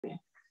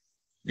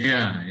They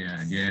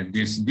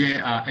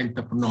are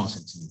entrepreneurs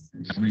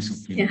actually.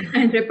 Yeah,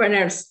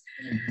 entrepreneurs.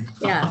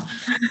 Ya,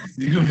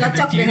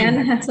 cocok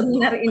dengan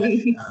seminar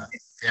ini.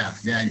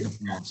 They are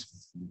entrepreneurs.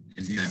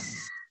 And they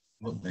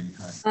work very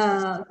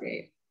hard.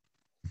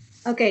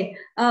 Okay.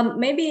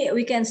 Maybe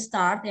we can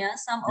start.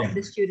 Some of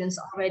the students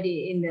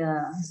already in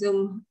the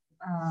Zoom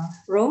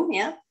room.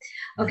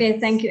 Okay.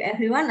 Thank you,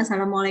 everyone.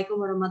 Assalamualaikum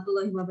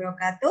warahmatullahi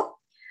wabarakatuh.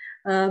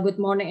 Good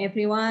morning,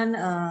 everyone.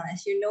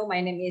 As you know, my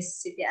name is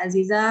Siti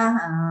Azizah.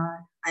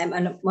 I'm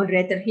a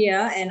moderator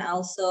here, and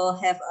also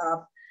have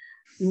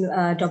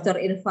Dr.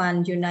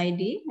 Irfan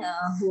Junaidi,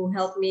 who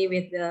helped me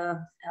with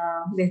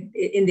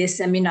in this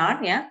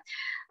seminar.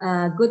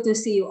 Good to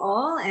see you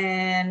all,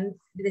 and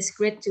it is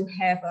great to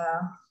have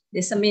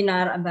this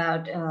seminar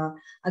about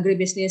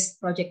agribusiness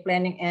project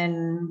planning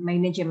and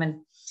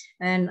management.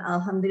 And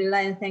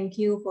Alhamdulillah, and thank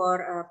you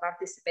for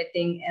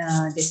participating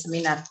this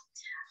seminar.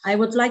 I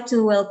would like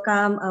to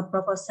welcome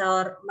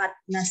Professor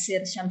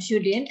Nasir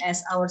Shamsudin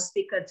as our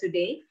speaker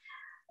today,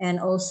 and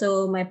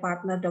also my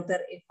partner, Dr.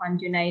 Irfan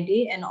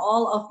Junaidi, and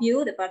all of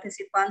you, the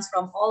participants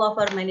from all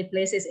over many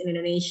places in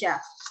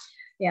Indonesia.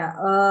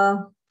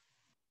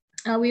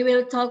 We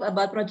will talk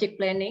about project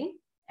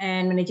planning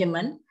and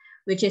management,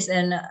 which is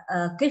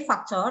a key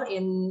factor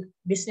in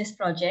business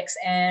projects,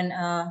 and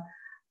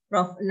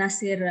Prof.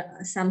 Nasir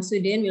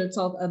Shamsudin will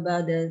talk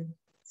about the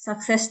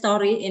success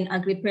story in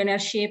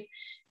agripreneurship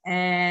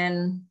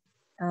and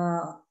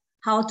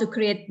how to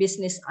create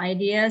business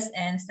ideas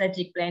and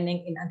strategic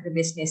planning in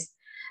agribusiness.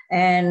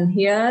 And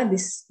here,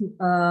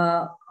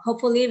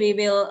 hopefully we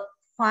will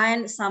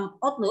find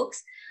some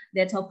outlooks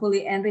that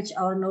hopefully enrich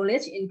our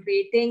knowledge in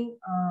creating,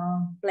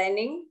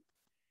 planning,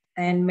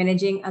 and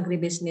managing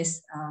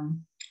agribusiness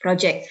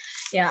project.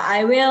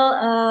 I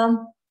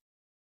will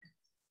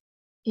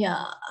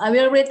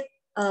read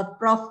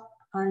Prof.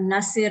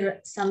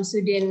 Nasir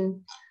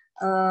Shamsudin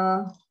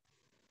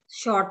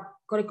short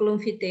curriculum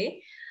vitae.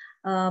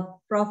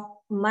 Prof.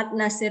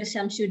 Nasir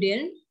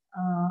Shamsudin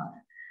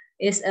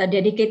is a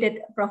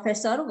dedicated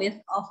professor with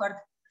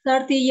over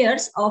 30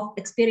 years of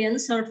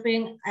experience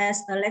serving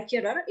as a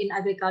lecturer in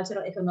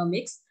agricultural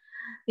economics.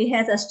 He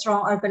has a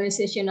strong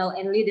organizational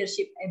and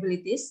leadership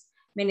abilities,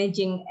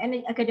 managing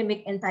any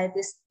academic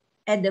entities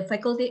at the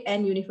faculty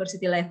and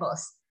university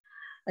levels.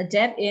 A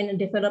depth in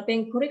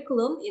developing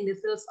curriculum in the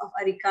fields of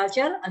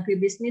agriculture,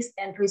 agribusiness,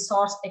 and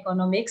resource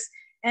economics,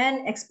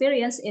 and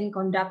experience in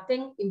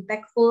conducting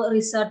impactful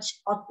research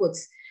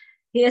outputs.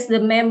 He is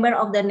the member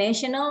of the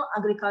National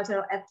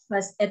Agricultural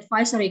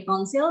Advisory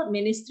Council,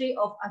 Ministry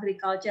of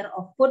Agriculture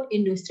of Food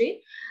Industry.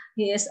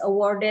 He is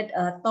awarded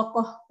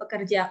Tokoh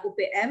Pekerja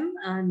UPM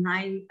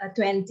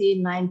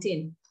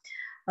 2019.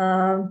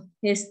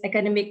 His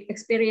academic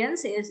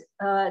experience is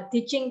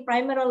teaching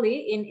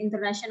primarily in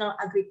international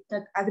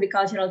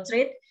agricultural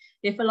trade,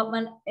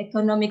 development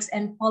economics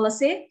and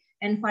policy,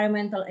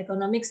 environmental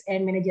economics,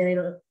 and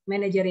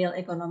managerial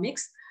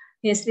economics.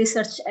 His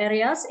research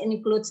areas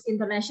includes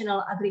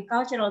international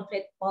agricultural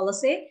trade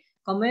policy,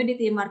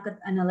 commodity market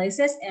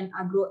analysis, and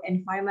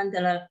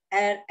agro-environmental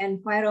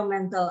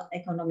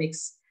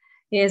economics.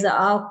 He has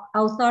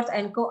authored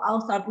and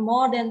co-authored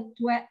more than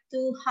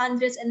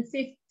 250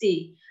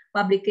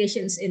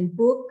 publications in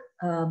book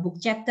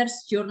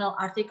chapters, journal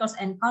articles,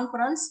 and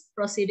conference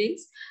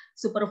proceedings,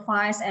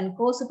 supervised and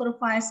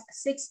co-supervised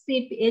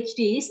 60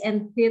 PhDs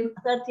and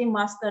 30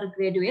 master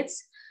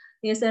graduates.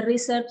 He is a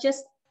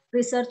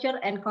researcher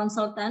and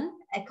consultant,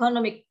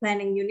 economic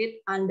planning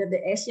unit under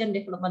the Asian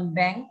Development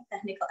Bank,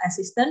 technical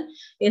assistant.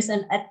 He is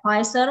an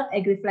advisor,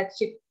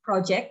 agri-flagship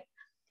project,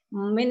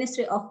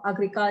 Ministry of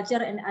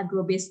Agriculture and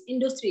Agrobusiness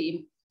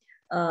Industry,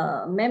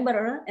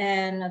 member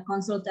and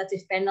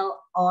consultative panel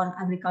on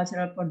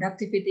agricultural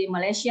productivity,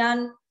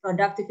 Malaysian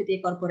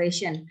Productivity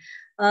Corporation.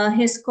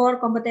 His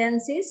core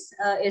competencies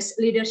is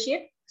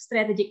leadership,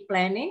 strategic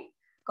planning,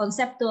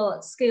 conceptual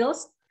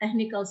skills,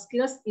 technical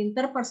skills,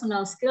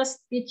 interpersonal skills,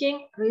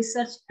 teaching,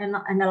 research and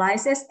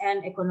analysis,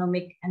 and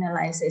economic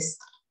analysis.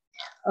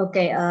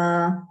 Okay,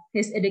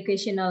 his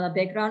educational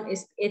background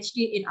is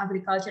PhD in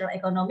agricultural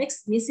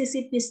economics,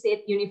 Mississippi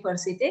State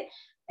University,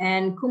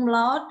 and cum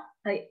laude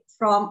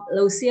from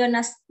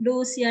Louisiana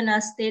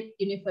State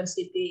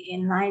University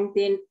in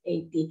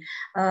 1980.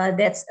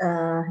 That's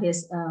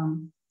his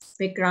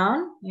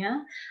background,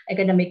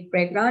 academic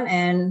background.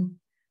 And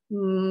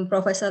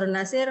Professor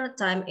Nasir,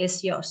 time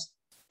is yours.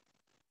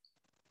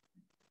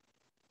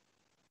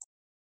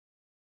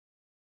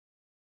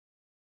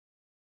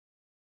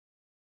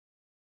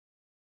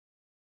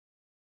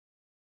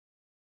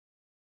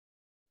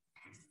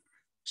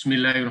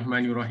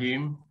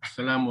 Bismillahirrahmanirrahim.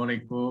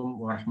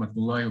 Assalamualaikum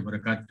warahmatullahi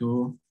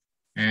wabarakatuh.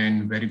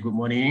 And very good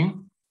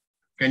morning.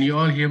 Can you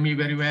all hear me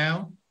very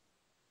well?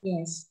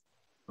 Yes.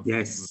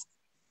 Okay. Yes.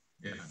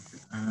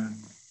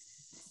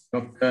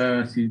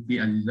 Dr. Siti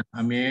Azizah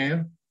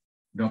Amir,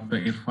 Dr.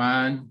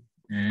 Irfan,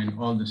 and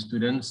all the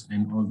students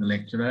and all the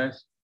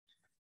lecturers.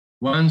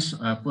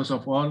 First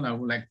of all, I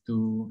would like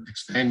to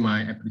extend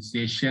my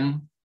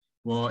appreciation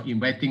for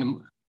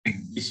inviting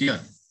this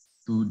year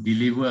to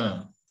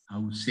deliver I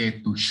would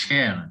say, to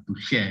share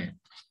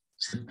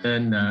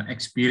certain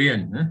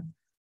experience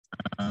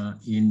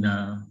in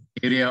the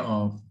area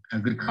of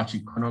agriculture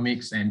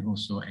economics and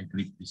also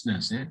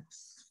agribusiness.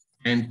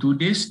 And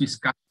today's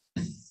discussion,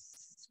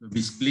 so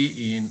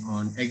basically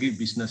on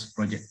agribusiness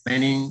project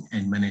planning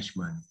and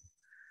management.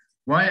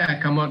 Why I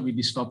come out with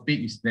this topic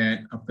is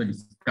that after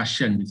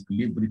discussion,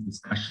 basically brief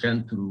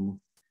discussion through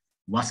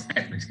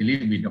WhatsApp, basically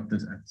with Dr.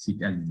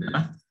 Siti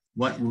Azizah,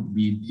 what would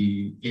be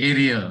the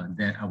area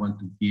that I want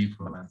to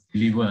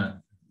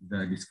deliver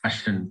the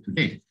discussion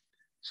today.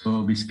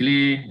 So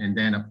basically, and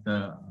then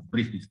after a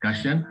brief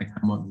discussion, I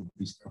come out with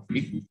this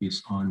topic, which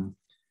is on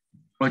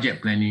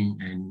project planning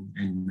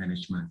and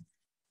management.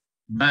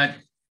 But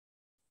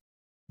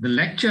the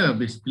lecture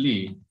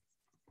basically,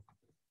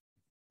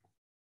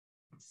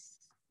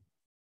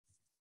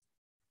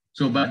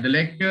 but the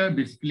lecture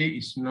basically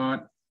is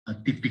not a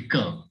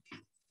typical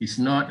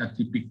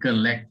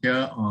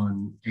lecture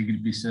on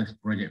agribusiness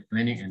project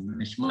planning and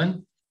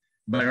management,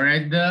 but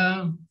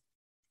rather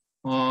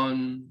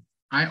on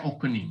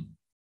eye-opening,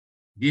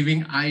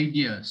 giving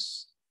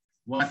ideas,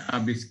 what are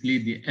basically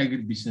the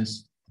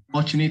agribusiness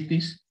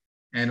opportunities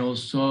and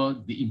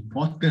also the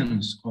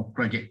importance of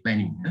project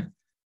planning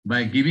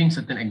by giving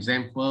certain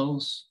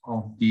examples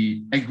of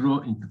the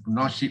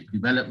agro-entrepreneurship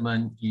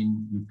development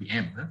in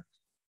UPM.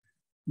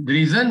 The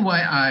reason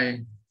why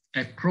I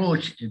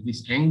approach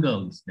this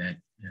angle is that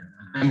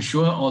I'm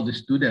sure all the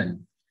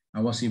students,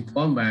 I was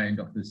informed by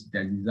Dr. Siti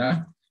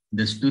Azizah,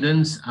 the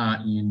students are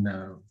in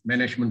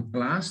management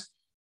class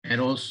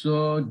and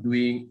also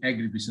doing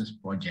agribusiness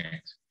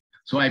projects.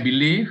 So I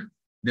believe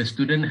the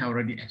students have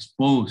already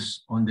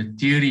exposed on the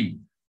theory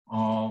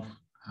of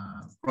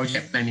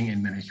project planning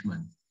and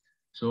management.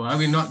 So I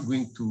will not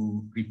going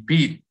to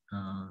repeat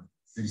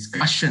the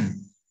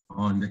discussion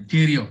on the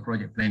theory of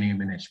project planning and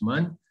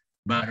management,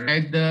 but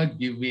rather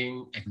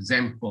giving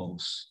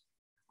examples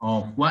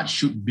of what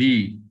should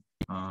be,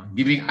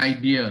 giving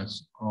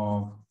ideas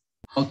of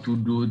how to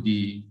do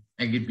the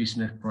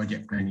agribusiness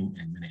project planning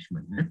and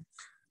management.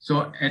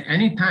 So at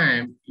any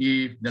time,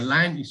 if the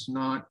line is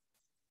not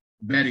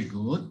very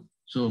good,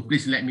 so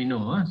please let me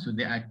know so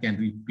that I can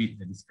repeat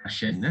the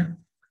discussion.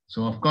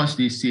 So of course,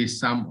 this is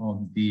some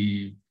of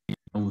the,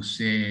 I would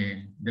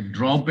say, the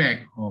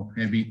drawback of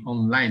having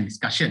online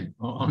discussion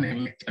or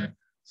online lecture.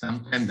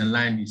 Sometimes the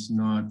line is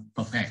not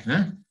perfect.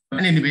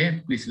 But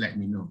anyway, please let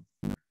me know.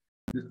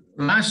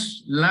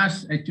 Last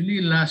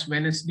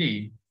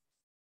Wednesday,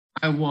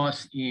 I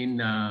was in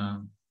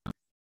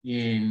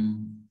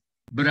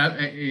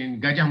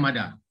Gajah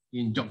Mada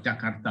in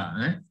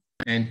Yogyakarta,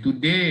 and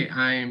today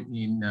I'm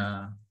in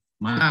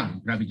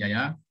Malang,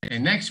 Brawijaya,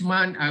 and next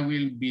month I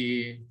will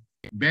be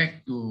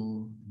back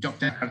to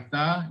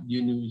Yogyakarta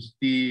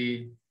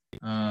University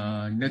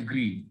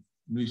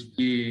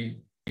University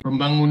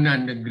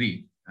Pembangunan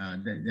Negeri,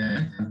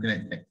 something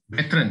like that.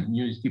 Veteran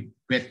University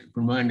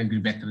Pembangunan Negeri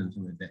Veteran,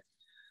 something like that.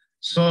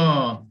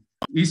 So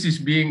this is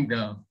being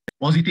the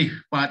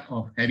positive part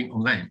of having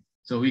online.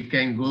 So we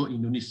can go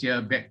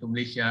Indonesia, back to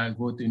Malaysia,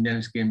 go to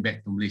Indonesia, and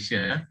back to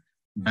Malaysia.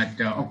 But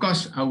of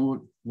course, I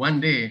would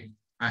one day,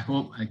 I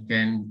hope I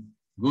can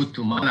go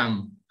to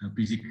Malang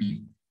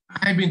physically.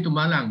 I've been to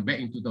Malang back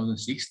in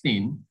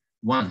 2016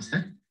 once,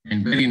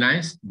 and very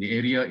nice. The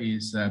area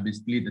is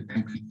basically the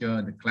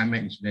temperature, the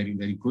climate is very,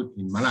 very good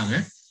in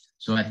Malang.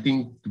 So I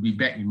think to be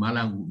back in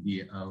Malang would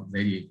be a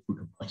very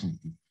good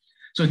opportunity.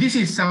 So this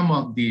is some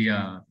of the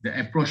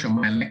approach of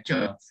my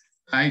lecture.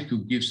 Try to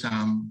give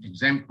some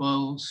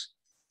examples,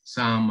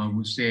 some, I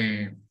would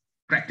say,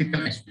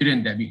 practical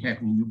experience that we have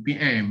in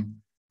UPM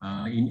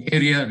in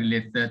area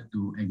related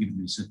to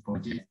agribusiness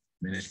project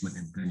management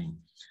and planning.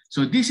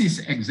 So this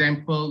is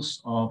examples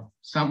of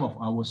some of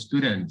our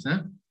students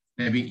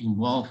having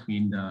involved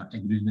in the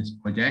agribusiness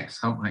project.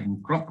 Some are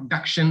in crop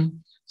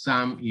production,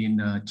 some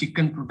in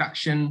chicken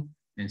production,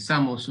 and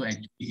some also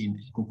actually in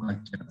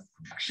aquaculture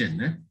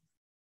production.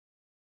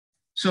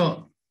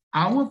 So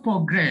our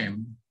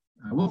program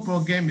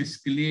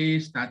basically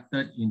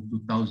started in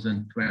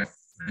 2012.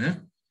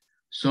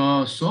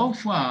 So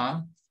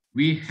far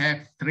we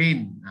have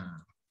trained.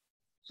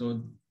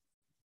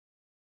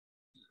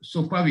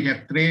 So far we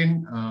have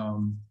trained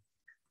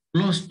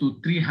close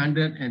to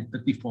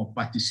 334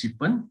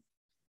 participants,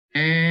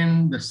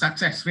 and the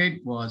success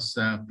rate was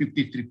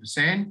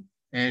 53%,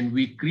 and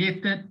we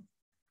created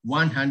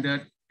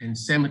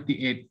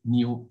 178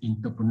 new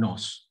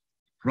entrepreneurs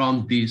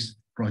from this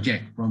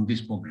project, from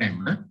this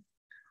program.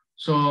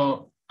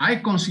 So I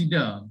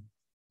consider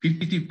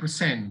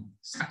 53%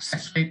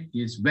 success rate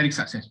is very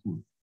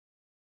successful,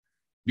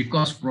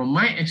 because from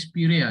my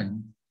experience,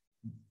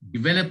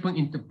 developing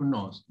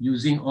entrepreneurs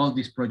using all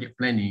this project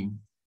planning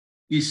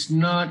is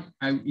not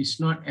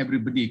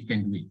everybody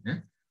can do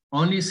it.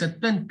 Only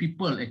certain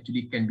people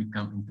actually can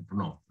become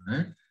entrepreneur.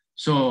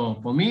 So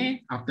for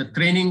me, after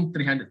training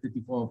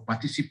 334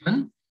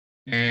 participants,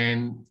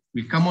 and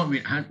we come up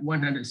with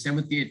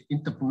 178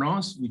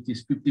 entrepreneurs, which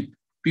is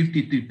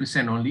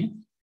 53% only,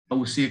 I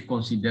would say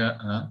consider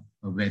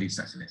a very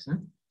success.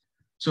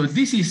 So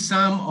this is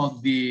some of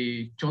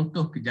the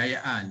contoh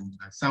kejayaan,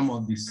 some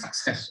of the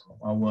success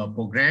of our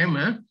program.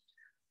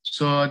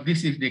 So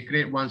this is they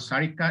create one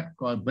syarikat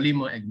called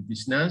Belima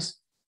Agribusiness,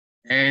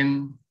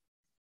 and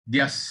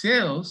their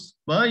sales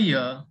per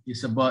year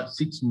is about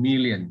 6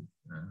 million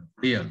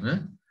per year.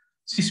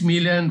 6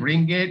 million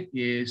ringgit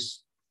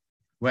is,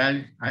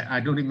 well,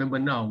 I don't remember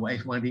now what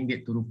is 1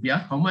 ringgit to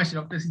rupiah. How much,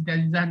 Dr. Siti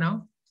Azizah,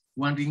 now?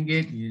 1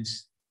 ringgit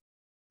is,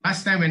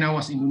 last time when I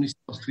was in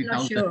Universitas, was 3,000.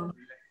 Not sure.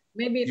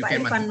 Maybe Pak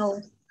Irfan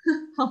knows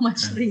how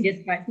much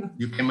ringgit right now.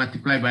 You can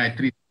multiply by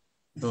 3,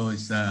 so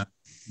it's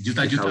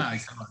juta-juta.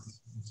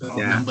 So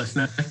numbers.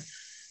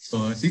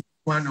 So this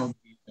is one of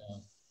the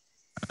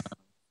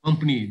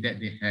company that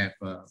they have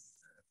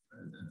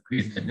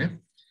created.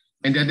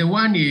 And the other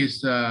one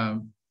is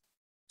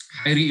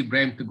Khairi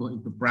Ibrahim to go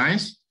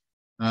enterprise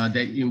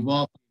that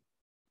involve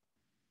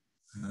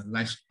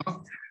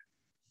livestock.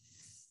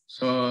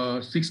 So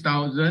 6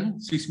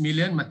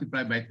 million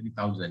multiplied by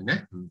 3,000.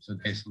 So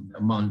that's the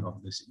amount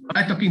of the sales.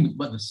 I'm talking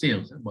about the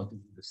sales,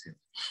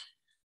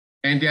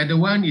 And the other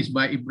one is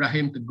by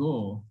Ibrahim to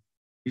go.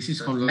 This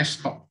is on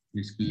livestock,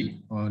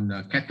 basically, on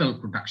cattle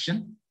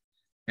production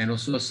and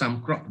also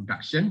some crop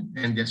production.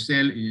 And the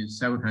sale is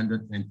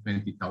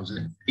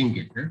 720,000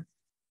 ringgit.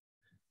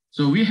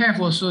 So we have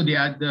also the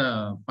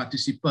other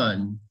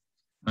participant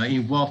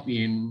involved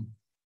in,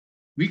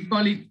 we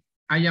call it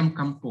ayam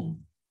kampung.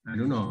 I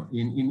don't know.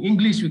 In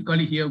English, we call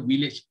it here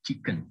village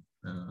chicken.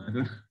 I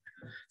don't know.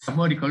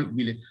 Somehow they call it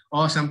village,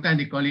 or sometimes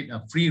they call it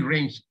a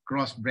free-range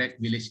crossbred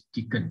village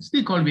chicken.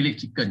 Still called village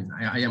chicken,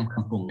 ayam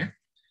kampung.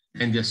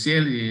 And the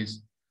sale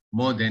is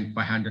more than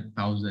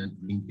 500,000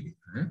 ringgit.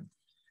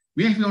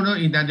 We have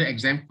another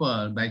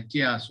example by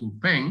Chia Sun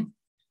Peng,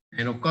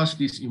 and of course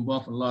this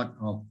involves a lot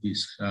of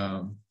this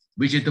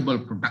vegetable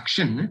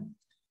production,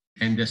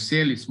 and the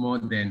sale is more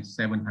than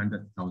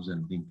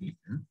 700,000 ringgit.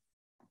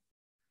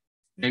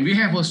 And we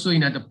have also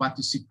another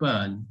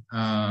participant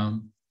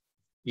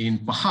in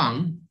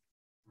Pahang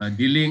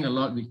dealing a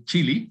lot with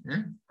chili,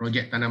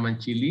 project tanaman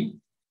chili,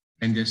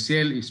 and the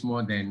sale is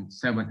more than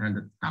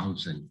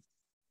 700,000.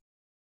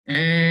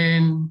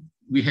 And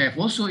we have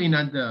also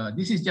another,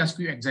 this is just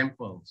few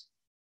examples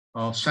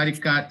of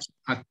Syarikat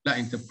Akila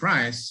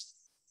Enterprise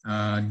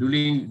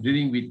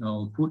dealing with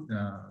food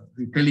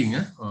retailing,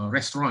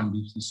 restaurant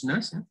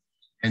business,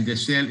 and the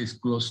sale is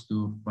close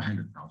to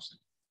 500,000.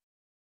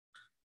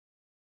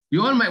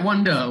 You all might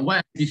wonder why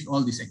I give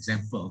all these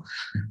examples.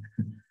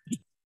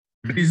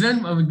 The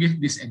reason I will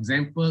give this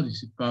example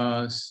is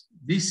because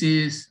this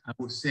is, I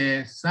would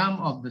say,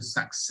 some of the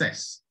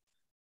success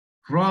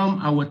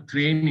from our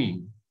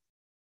training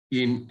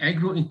in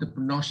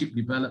agro-entrepreneurship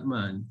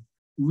development,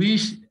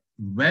 which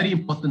very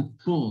important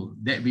tool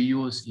that we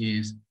use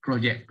is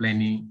project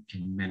planning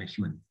and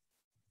management.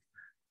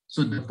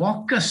 So the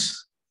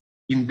focus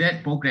in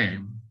that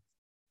program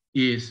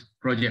is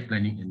project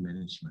planning and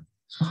management.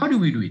 So how do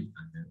we do it?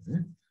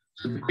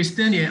 So the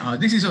question here,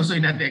 this is also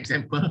another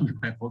example, if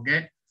I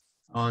forget.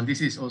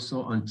 This is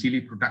also on chili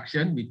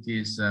production, which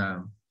is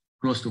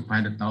close to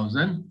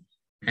 500,000,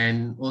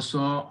 and also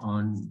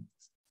on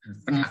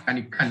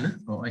Peternakan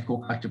ikan or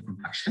aquaculture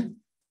production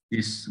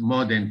is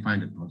more than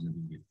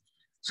 500,000.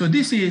 So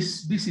this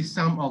is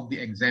some of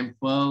the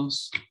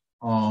examples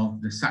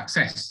of the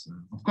success.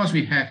 Of course,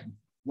 we have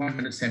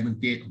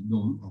 178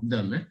 of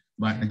them,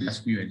 but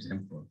just few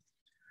examples.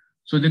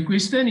 So the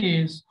question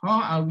is,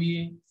 how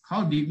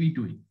did we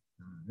do it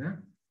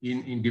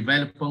in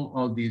developing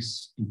all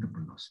these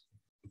entrepreneurs?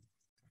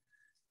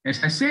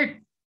 As I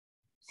said,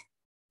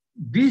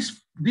 this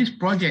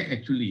project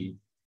actually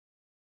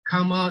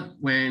come out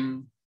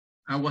when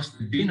I was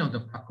the dean of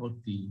the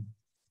faculty,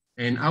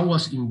 and I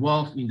was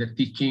involved in the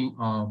teaching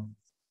of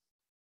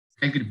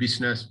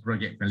agribusiness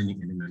project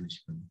planning and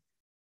management.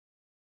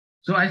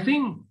 So I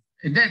think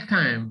at that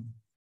time,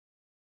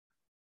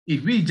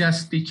 if we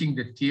just teaching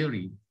the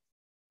theory,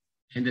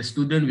 and the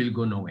student will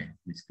go nowhere,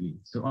 basically.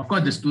 So of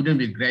course, the student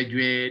will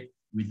graduate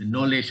with the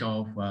knowledge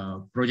of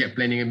project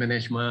planning and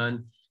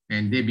management,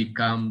 and they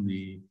become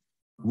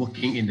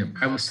working in the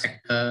private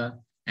sector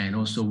and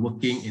also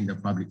working in the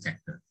public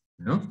sector.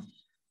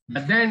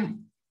 But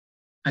then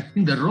I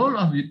think the role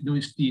of the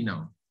university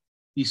now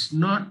is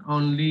not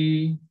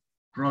only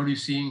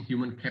producing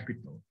human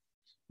capital.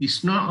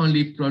 It's not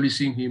only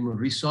producing human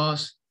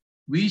resource,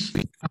 which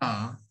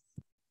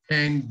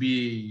can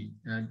be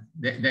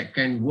that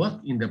can work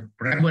in the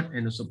private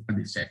and also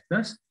public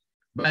sectors.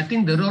 But I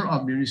think the role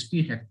of the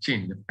university has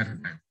changed the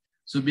paradigm.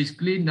 So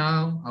basically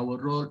now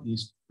our role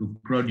is to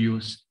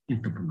produce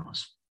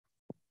entrepreneurs.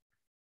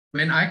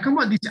 When I come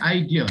up with this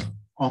idea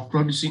of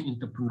producing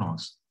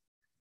entrepreneurs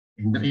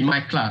in my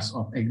class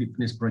of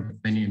agribusiness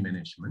project planning and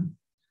management,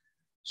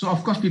 so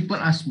of course people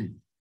ask me,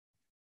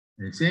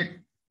 they said,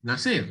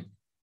 Nasir,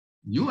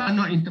 you are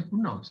not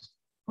entrepreneurs.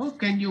 How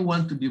can you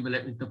want to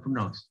develop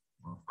entrepreneurs?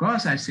 Of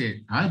course, I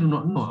said, I do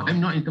not know.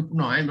 I'm not an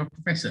entrepreneur. I'm a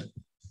professor.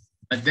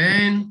 But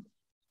then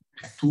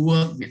I have to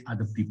work with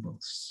other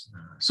peoples.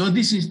 So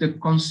this is the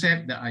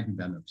concept that I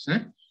developed.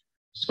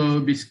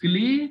 So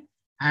basically,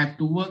 I have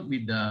to work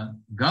with the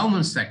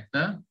government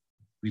sector,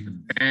 with the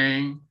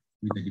bank,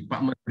 with the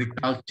Department of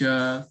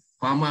Agriculture.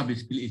 Pharma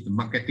basically is the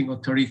marketing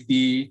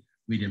authority,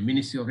 with the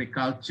Ministry of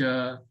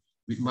Agriculture,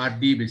 with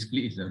MARDI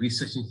basically is the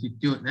research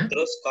institute.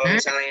 Terus kalau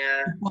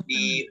misalnya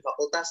di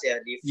fakultas ya,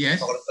 di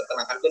Fakultas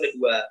Peternakan itu ada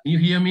 2. Can you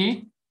hear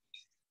me?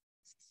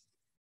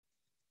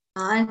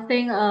 I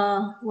think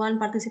one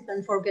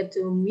participant forget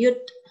to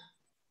mute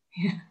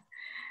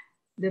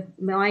the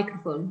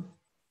microphone.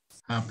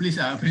 Please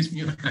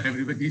mute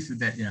everybody so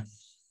that, yeah.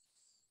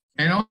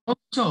 And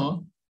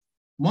also,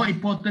 more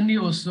importantly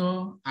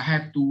also, I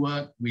have to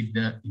work with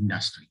the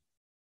industry.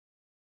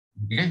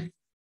 Okay?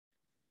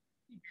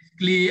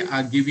 Basically,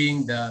 are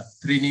giving the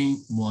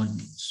training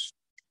modules.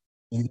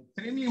 And the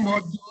training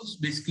modules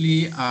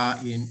basically are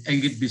in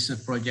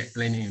agribusiness project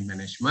planning and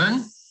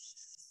management.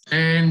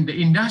 And the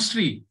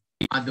industry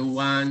are the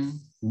one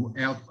who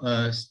help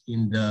us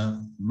in the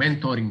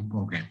mentoring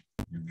program.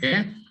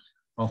 Okay?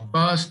 Of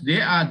course,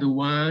 they are the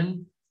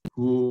one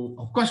who,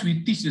 of course,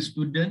 we teach the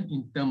student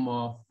in terms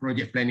of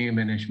project planning and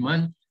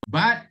management,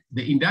 but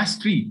the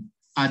industry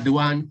are the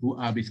one who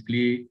are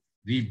basically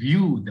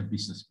review the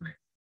business plan.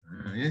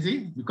 You see,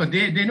 because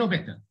they know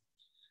better.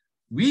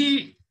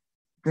 We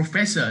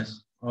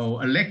professors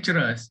or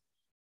lecturers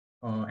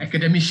or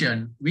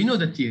academicians, we know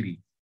the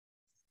theory,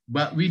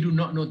 but we do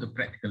not know the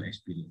practical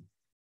experience.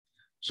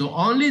 So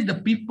only the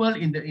people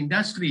in the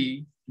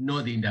industry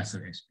know the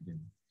industrial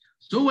experience.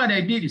 So what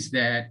I did is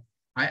that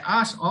I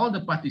asked all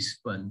the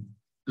participants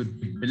to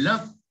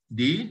develop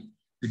the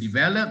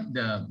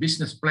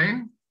business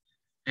plan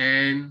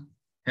and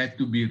had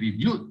to be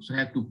reviewed. So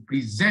I had to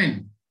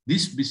present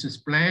this business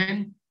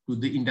plan to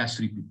the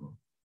industry people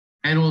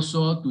and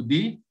also to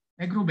the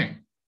agro bank,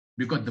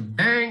 because the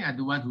bank are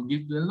the one who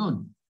give the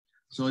loan.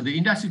 So the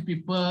industry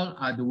people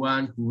are the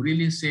one who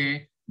really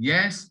say,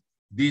 yes,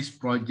 this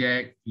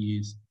project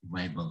is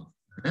viable.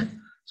 Okay?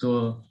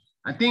 So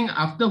I think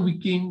after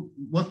working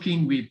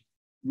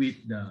with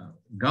the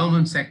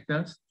government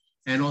sectors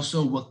and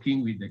also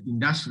working with the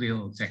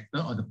industrial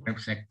sector or the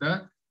private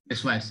sector,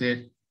 that's why I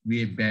said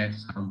we have had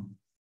some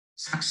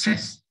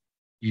success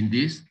in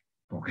this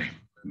program.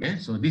 Okay,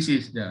 so this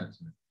is the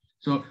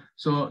so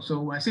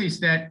what I say is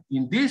that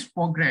in this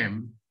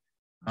program,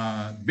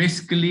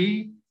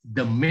 basically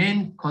the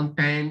main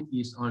content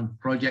is on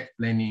project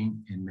planning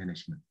and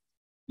management.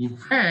 In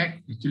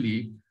fact,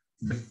 actually,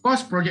 the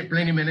course project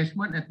planning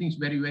management, I think is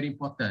very, very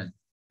important.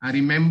 I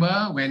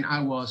remember when I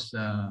was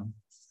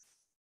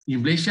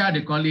in Malaysia,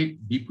 they call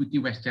it Deputy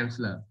Vice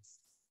Chancellor.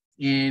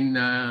 In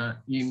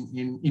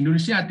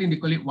Indonesia, I think they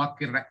call it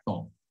Wakil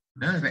Rektor.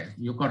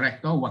 You call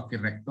Rector,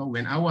 Wakil Rector.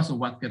 When I was a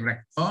Wakil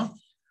Rector,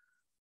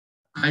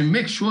 I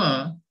make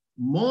sure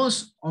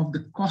most of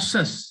the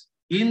courses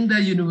in the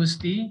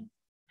university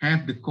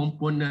have the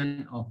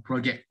component of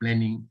project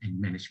planning and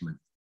management.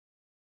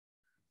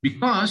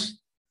 Because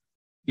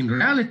in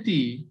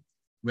reality,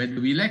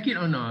 whether we like it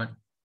or not,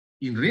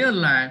 in real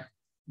life,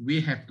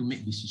 we have to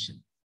make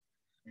decisions.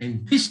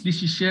 And this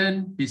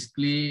decision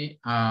basically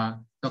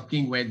are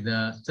talking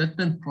whether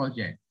certain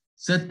project,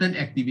 certain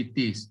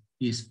activities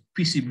is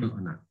feasible or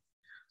not.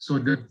 So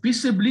the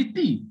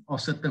feasibility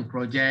of certain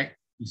project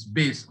is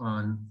based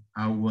on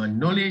our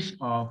knowledge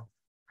of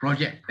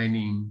project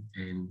planning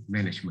and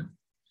management.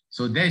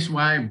 So that's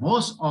why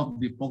most of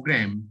the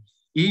program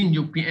in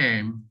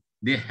UPM,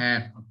 they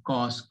have a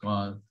course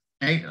called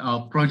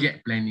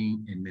project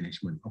planning and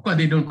management. Of course,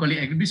 they don't call it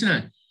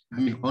agribusiness. I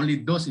mean, only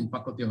those in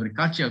Faculty of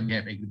Agriculture, we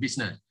have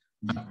agribusiness.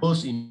 But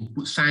those in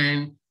food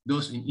science,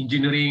 those in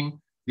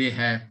engineering, they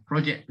have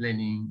project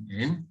planning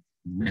and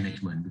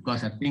management,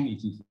 because I think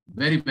it is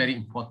very, very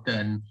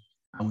important,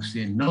 I would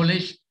say,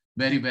 knowledge,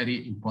 very,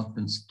 very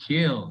important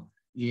skill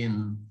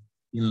in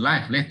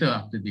life later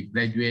after they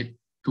graduate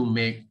to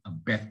make a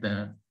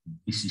better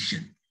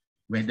decision,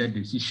 whether the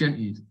decision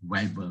is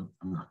viable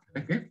or not.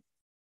 Okay.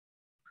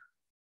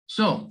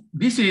 So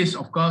this is,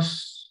 of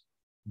course,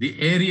 the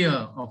area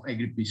of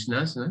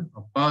agribusiness.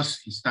 Of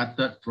course, it start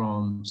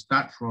from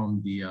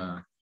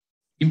the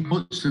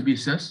input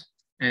services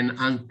and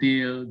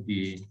until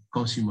the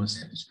consumer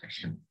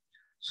satisfaction.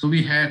 So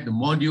we have the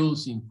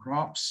modules in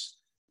crops,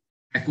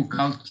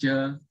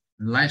 agriculture,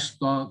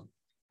 livestock,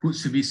 food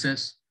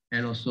services,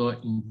 and also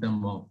in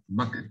terms of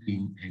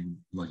marketing and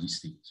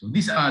logistics. So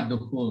these are the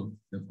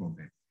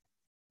program.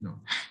 No.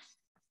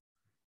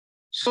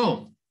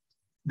 So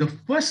the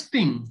first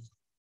thing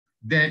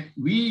that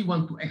we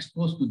want to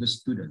expose to the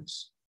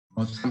students,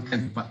 or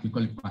sometimes we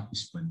call it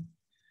participants,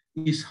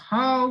 is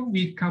how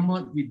we come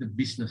up with the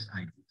business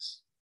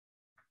ideas.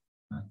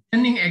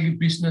 Turning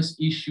agribusiness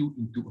issue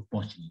into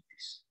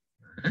opportunities.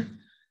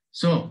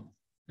 So,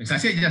 as I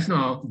said just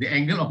now, the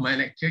angle of my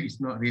lecture is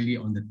not really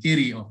on the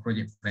theory of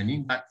project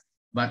planning,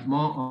 but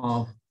more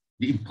of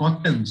the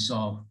importance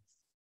of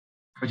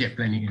project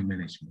planning and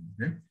management.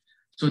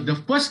 So the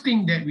first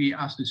thing that we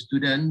ask the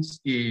students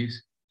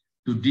is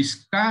to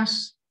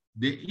discuss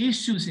the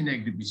issues in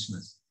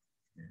agribusiness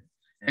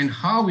and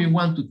how we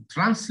want to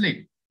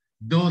translate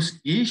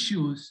those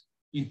issues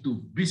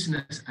into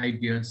business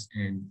ideas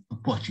and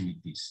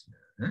opportunities.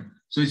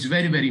 So it's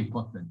very, very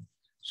important.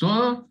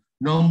 So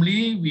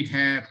normally we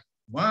have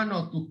 1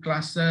 or 2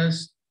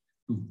 classes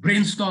to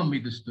brainstorm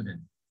with the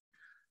student.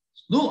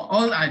 Look,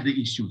 all are the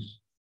issues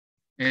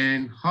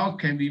and how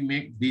can we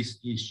make this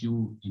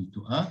issue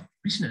into a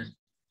business?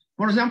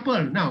 For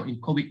example, now in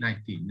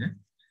COVID-19,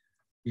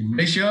 in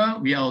Malaysia,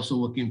 we are also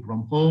working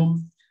from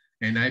home.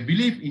 And I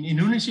believe in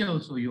Indonesia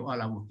also, you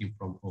all are working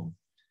from home.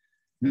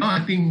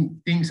 Now I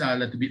think things are a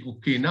little bit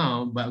okay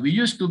now, but we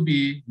used to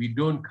be, we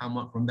don't come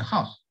out from the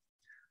house.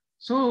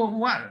 So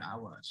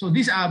so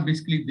these are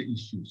basically the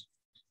issues.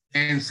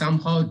 And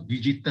somehow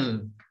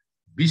digital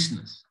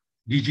business,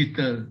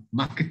 digital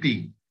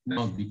marketing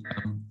now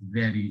become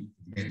very,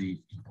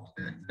 very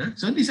important.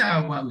 So these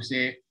are what we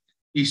say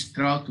is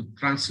try to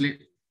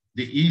translate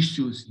the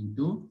issues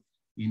into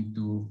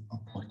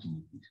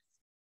opportunities.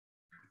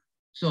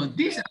 So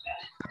these are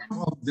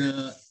some of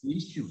the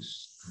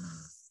issues.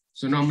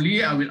 So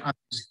normally I will ask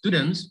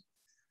students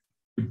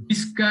to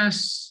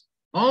discuss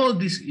all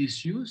these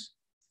issues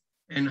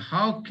and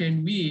how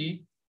can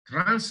we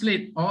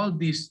translate all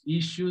these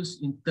issues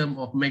in terms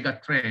of mega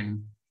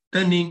trend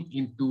turning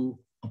into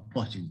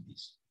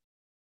opportunities.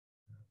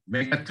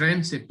 Mega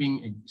trend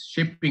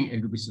shaping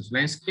agribusiness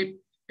landscape,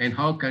 and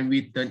how can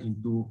we turn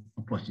into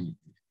opportunities.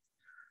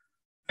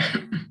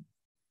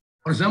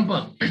 For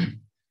example,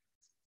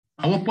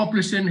 our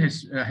population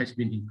has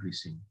been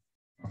increasing.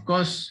 Of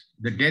course,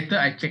 the data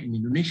I checked in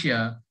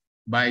Indonesia,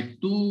 by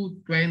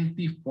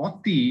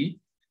 2040,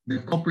 the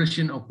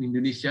population of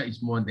Indonesia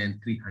is more than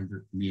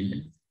 300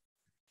 million.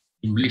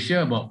 In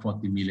Malaysia, about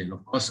 40 million.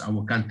 Of course,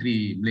 our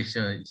country,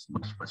 Malaysia, is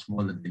much, much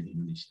smaller than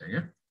Indonesia.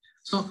 Yeah?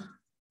 So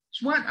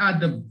what are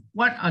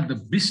the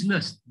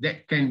business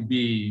that can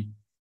be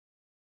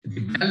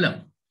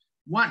developed?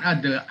 What are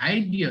the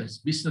ideas,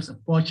 business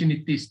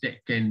opportunities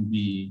that can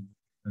be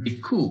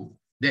recouped,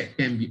 that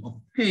can be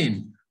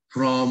obtained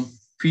from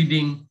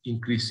feeding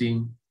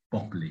increasing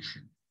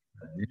population?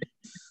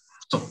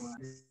 So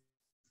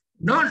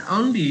not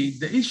only,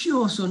 the issue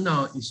also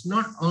now is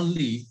not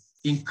only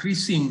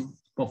increasing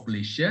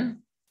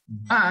population,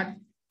 but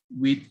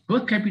with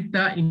per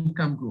capita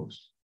income growth.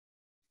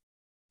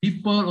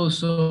 People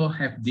also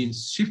have been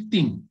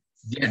shifting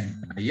their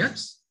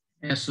diets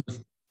as well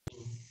as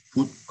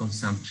food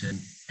consumption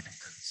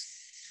patterns.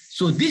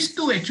 So these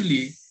two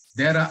actually,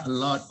 there are a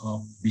lot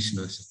of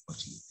business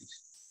opportunities.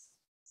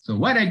 So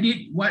what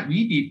we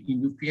did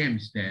in UPM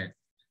is that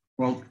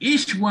from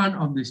each one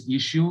of this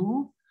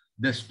issue,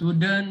 the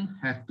student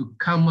have to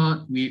come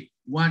out with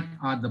what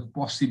are the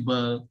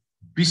possible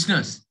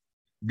business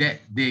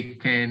that they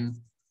can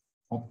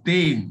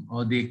obtain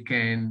or they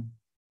can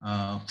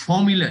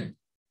formulate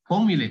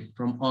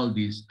from all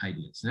these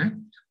ideas.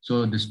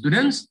 So the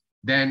students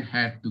then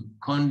have to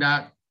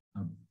conduct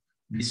a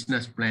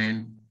business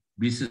planning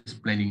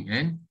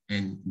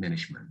and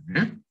management.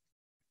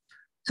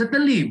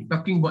 Certainly,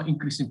 talking about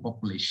increasing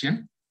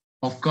population,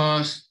 of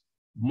course,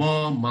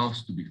 more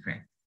mouths to be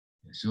fed.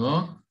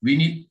 So we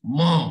need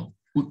more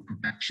food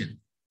production.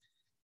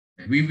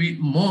 We need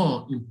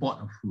more import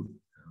of food.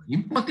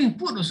 Importing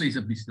food also is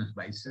a business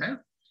by itself,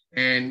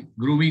 and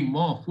growing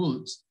more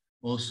foods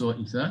also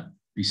is a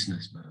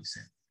business by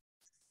itself.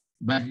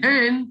 But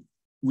then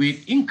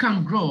with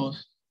income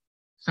growth,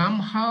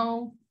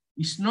 somehow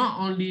it's not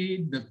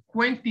only the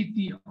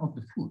quantity of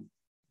the food,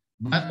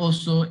 but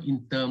also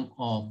in terms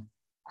of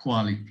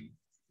quality.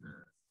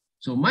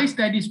 So my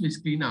studies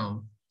basically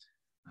now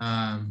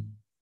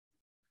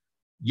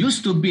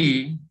used to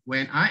be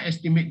when I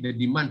estimate the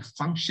demand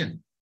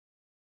function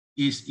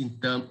is in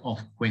terms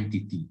of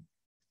quantity.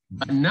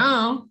 But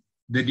now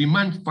the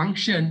demand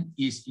function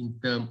is in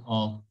terms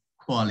of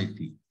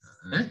quality.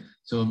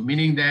 So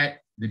meaning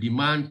that the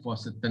demand for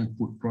certain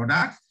food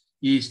product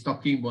is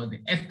talking about the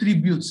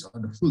attributes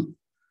of the food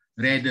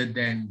rather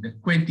than the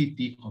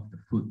quantity of the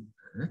food.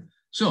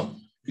 So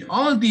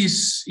all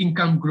this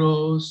income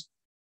growth,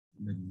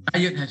 the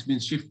diet has been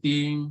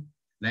shifting,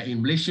 like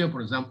in Malaysia,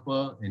 for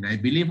example, and I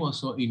believe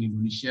also in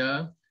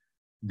Indonesia,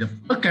 the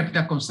per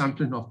capita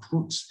consumption of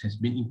fruits has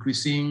been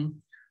increasing.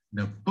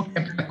 The per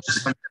capita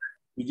consumption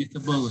of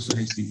vegetables also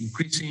has been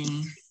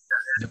increasing.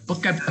 The per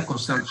capita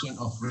consumption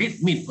of red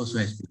meat also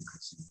has been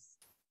increasing.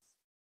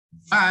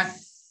 But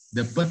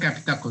the per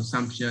capita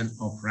consumption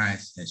of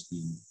rice has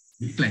been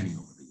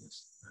declining over the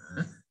years.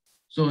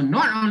 So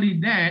not only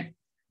that,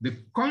 the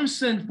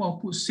concern for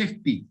food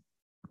safety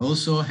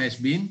also has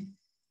been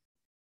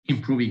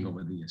improving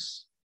over the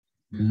years.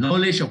 The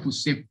knowledge of food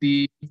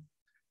safety,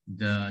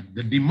 the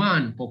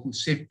demand for food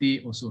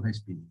safety also has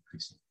been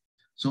increasing.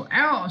 So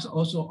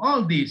also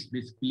all this,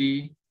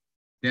 basically,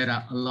 there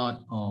are a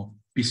lot of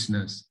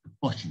business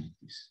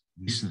opportunities,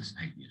 business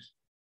ideas.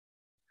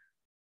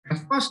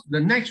 Of course, the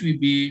next will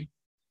be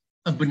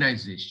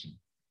urbanization.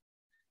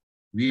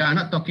 We are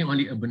not talking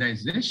only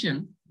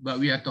urbanization, but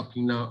we are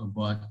talking now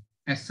about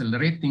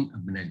accelerating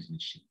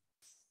urbanization.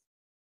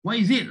 Why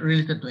is it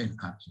related to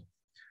agriculture?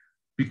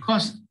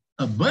 Because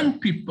urban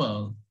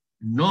people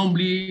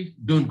normally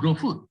don't grow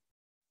food.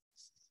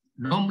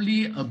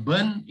 normally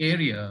urban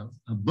area,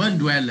 urban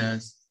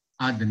dwellers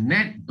are the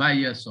net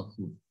buyers of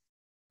food.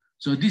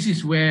 So this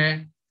is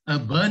where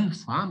urban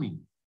farming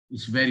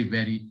is very,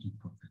 very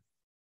important.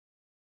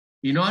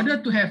 In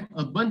order to have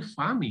urban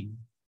farming,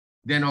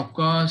 then of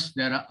course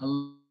there are a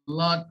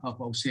lot of,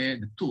 I would say,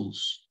 the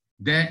tools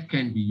that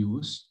can be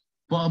used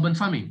for urban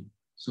farming.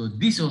 So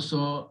this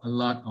also a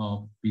lot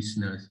of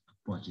business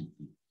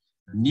opportunity.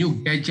 A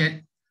new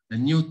gadget, the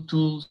new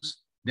tools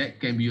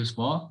that can be used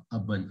for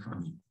urban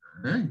farming.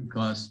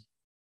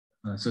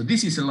 So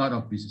this is a lot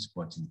of business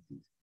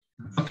opportunities.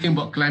 Talking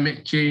about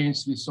climate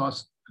change,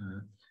 resource,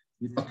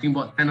 we're talking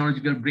about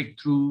technological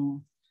breakthrough,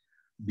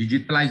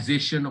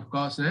 digitalization, of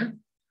course,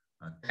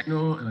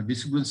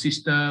 distribution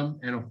system,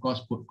 and of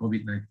course,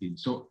 COVID-19.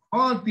 So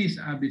all these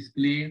are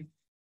basically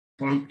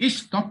from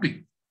each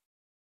topic,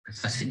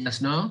 as I said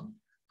just now,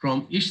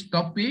 from each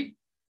topic,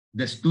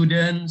 the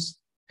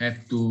students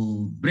have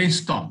to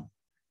brainstorm,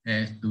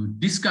 have to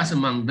discuss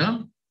among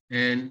them,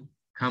 and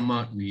come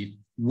out with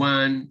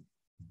one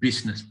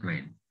business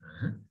plan.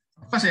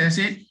 Of course, as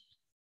I said,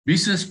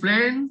 business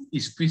plan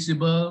is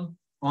feasible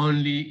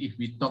only if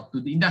we talk to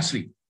the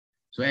industry.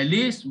 So at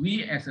least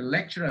we as a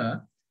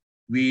lecturer,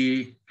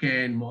 we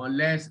can more or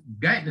less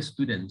guide the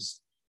students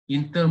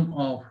in terms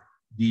of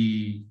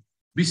the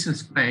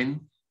business plan,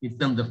 in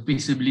terms of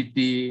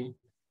feasibility,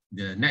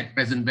 the net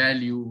present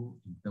value,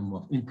 in terms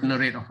of internal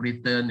rate of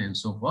return, and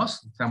so forth,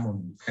 some of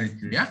the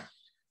criteria.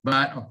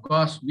 But of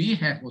course, we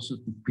have also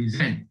to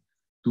present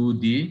to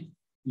the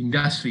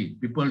industry,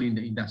 people in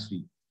the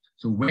industry.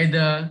 So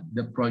whether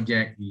the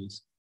project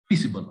is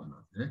feasible or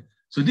not.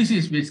 So this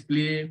is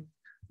basically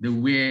the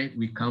way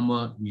we come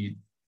up with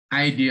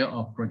idea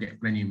of project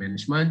planning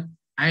management,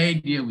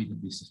 idea with the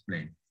business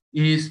plan,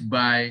 is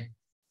by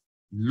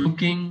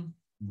looking,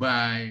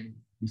 by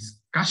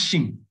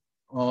discussing,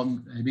 or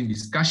having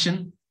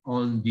discussion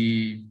on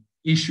the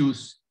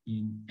issues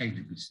in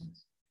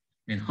agribusiness.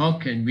 And how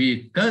can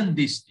we turn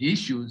these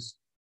issues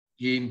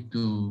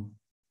into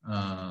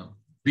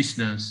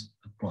business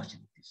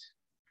opportunities?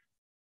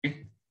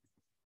 Okay.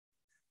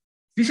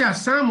 These are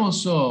some of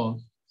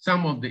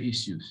the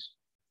issues.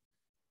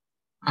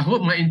 I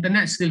hope my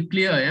internet is still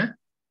clear, yeah?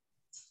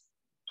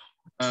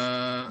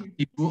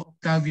 Ibu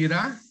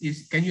Kavira,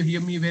 can you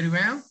hear me very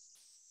well?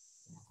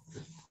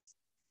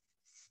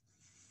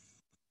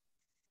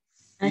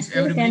 If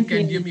everybody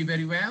can hear me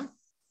very well?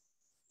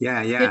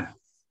 Yeah, yeah.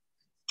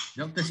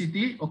 Dr.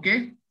 Siti,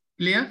 okay?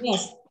 Clear?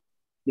 Yes.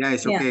 Yeah,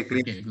 it's okay. Yeah.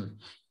 Okay, good.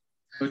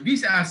 So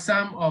these are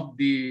some of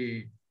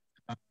the,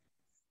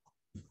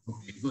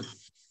 okay, good.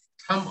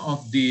 Some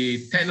of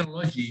the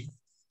technology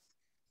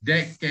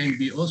that can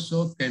be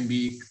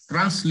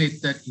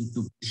translated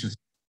into business.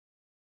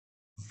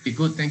 Okay,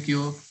 good, thank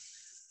you.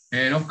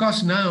 And of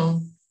course now,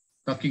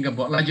 talking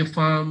about larger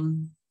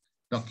farm,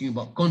 talking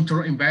about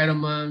control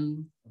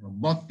environment,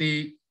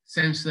 robotic,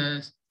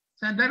 sensors.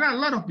 So there are a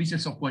lot of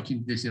business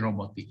opportunities in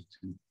robotics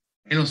actually,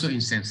 and also in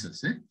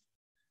sensors.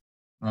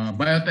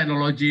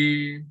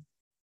 Biotechnology,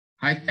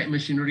 high-tech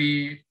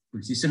machinery,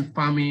 precision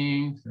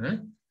farming.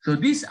 So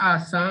these are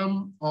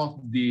some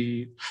of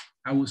the,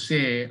 I would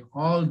say,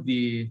 all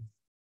the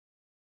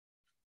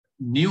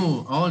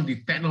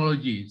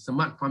technology,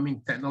 smart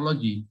farming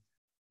technology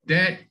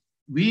that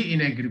we in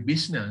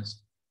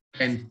agribusiness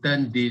can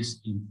turn this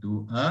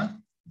into a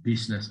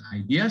business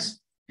ideas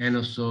and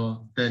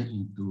also turn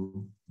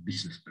into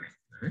business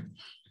plan.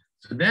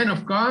 So then,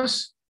 of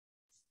course,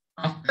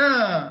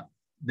 after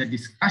the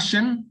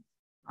discussion,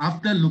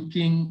 after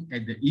looking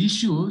at the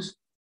issues,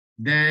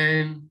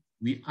 then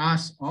we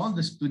ask all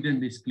the students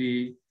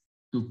basically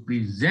to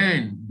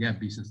present their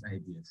business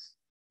ideas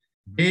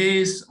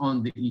based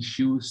on the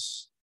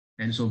issues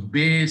and so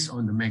based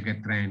on the mega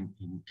trend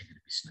in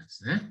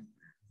agribusiness.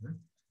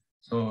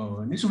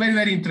 So this is very,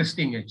 very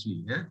interesting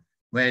actually.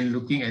 When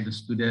looking at the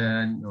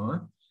student,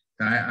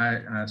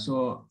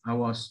 so I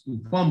was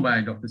informed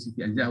by Dr.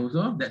 Siti Azizah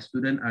also that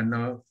students are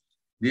now,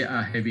 they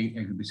are having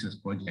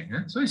agribusiness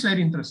project. So it's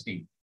very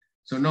interesting.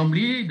 So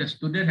normally the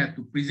student have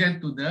to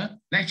present to the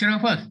lecturer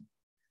first.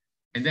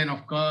 And then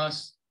of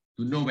course,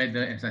 to know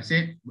whether, as I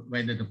said,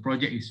 whether the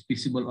project is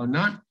feasible or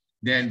not,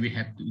 then we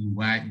have to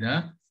invite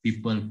the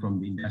people from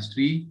the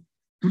industry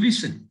to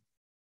listen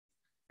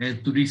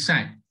and to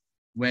decide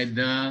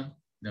whether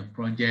the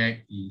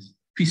project is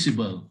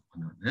feasible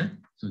or not.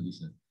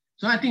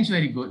 So I think it's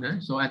very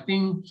good. So I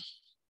think,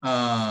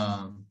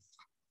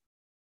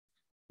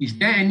 is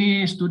there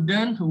any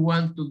student who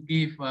want to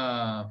give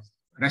a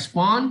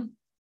response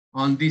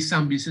on these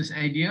some business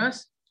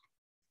ideas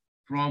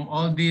from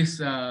all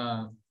these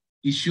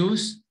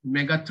issues,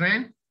 mega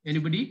trend?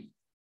 Anybody?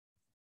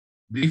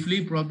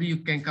 Briefly, probably you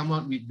can come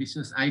out with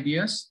business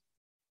ideas.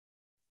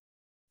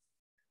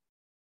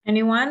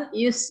 Anyone?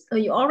 You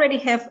already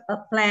have a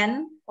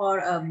plan for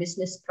a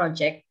business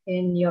project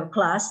in your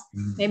class.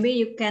 Maybe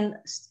you can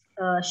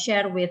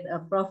share with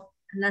Prof.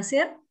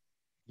 Nasir.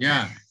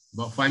 Yeah,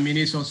 about 5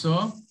 minutes or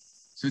so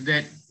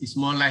that it's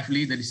more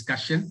lively, the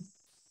discussion,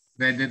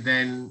 rather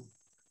than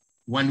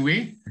one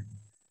way.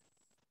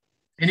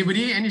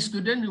 Anybody, any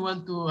student who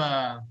want to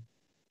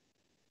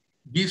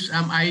give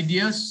some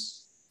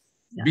ideas,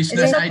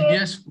 business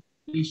ideas,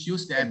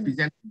 issues that are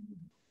presented?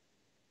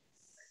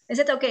 Is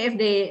it okay if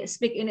they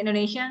speak in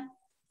Indonesia?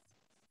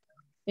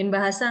 In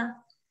Bahasa?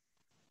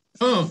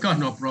 Oh, God,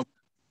 no problem.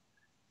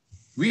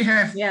 We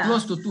have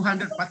close to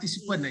 200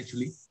 participants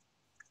actually.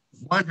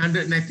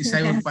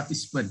 197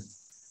 participants.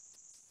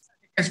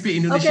 I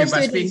speak Indonesia,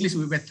 but speak English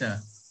will be better.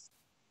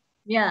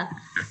 Yeah.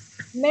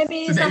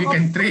 Maybe so that we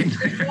can train.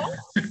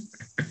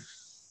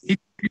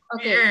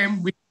 Okay.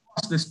 We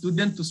ask the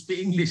student to speak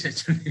English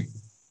actually.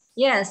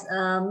 Yes,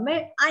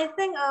 I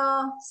think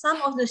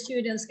some of the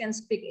students can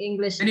speak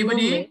English.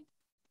 Anybody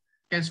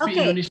can speak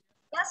English?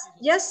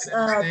 Just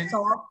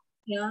talk,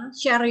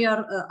 share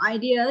your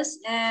ideas,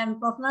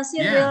 and Prof.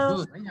 Nasir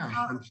will,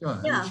 I'm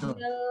sure.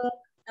 will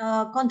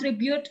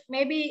contribute.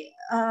 Maybe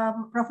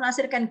Prof.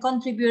 Nasir can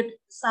contribute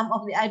some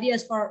of the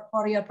ideas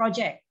for your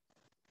project.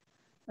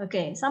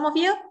 Okay, some of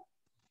you?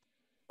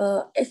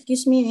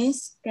 Excuse me,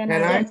 Miss. Can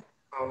I?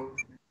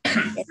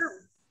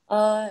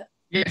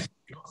 Yes,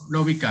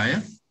 Novika,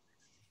 yeah?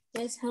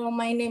 Yes, hello,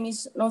 my name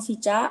is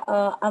Novika.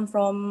 I'm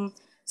from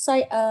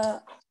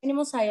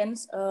Animal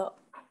Science,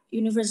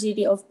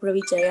 University of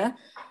Brawijaya.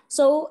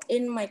 So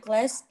in my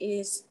class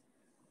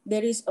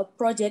there is a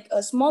project,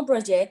 a small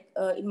project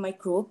in my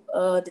group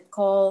that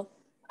called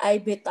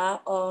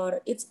iBeta, or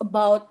it's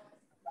about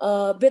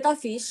betta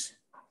fish.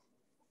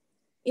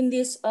 In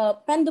this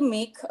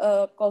pandemic,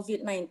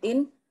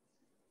 COVID-19,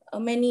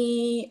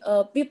 many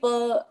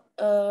people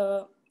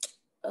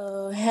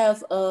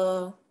have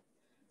a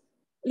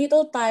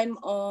little time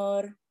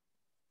or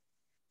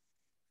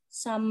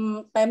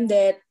some time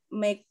that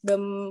make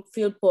them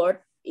feel bored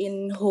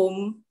in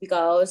home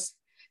because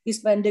this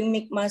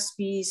pandemic must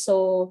be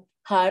so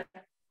hard.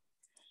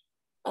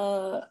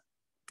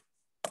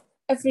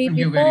 Every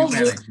people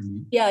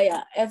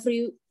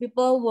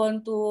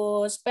want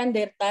to spend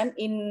their time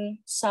in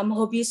some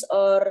hobbies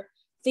or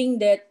thing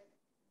that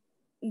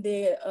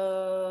they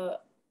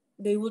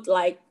would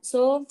like.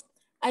 So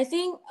I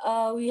think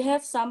we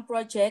have some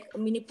project, a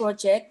mini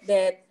project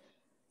that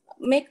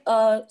make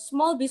a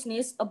small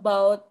business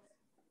about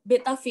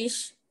betta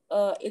fish.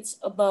 It's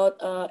about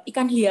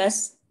ikan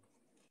hias.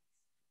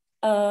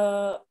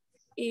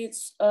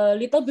 It's a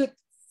little bit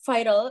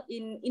viral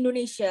in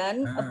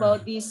Indonesian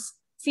about this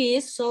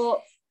fish.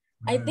 So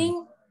I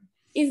think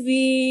if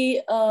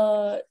we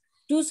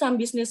do some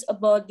business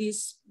about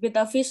this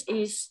betta fish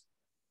is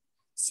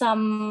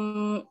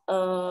some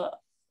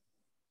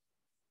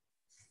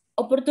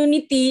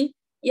opportunity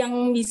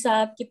yang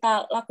bisa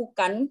kita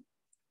lakukan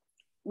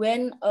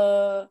when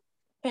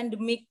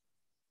pandemic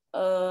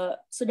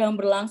sedang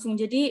berlangsung.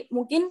 Jadi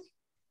mungkin,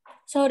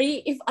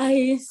 sorry if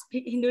I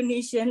speak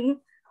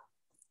Indonesian.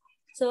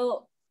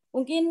 So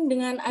mungkin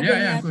dengan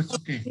adanya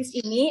bisnis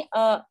ini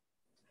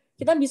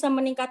kita bisa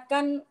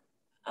meningkatkan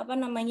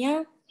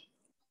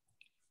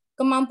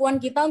kemampuan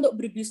kita untuk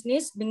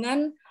berbisnis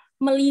dengan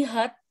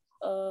melihat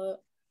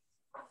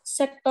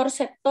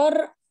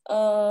sektor-sektor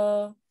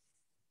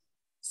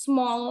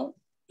small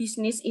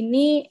business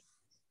ini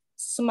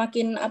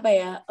semakin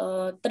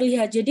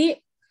terlihat. Jadi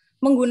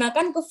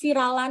menggunakan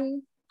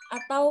keviralan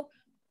atau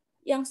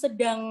yang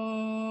sedang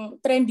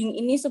trending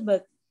ini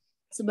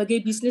sebagai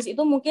bisnis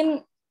itu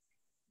mungkin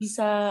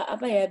bisa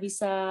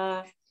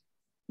bisa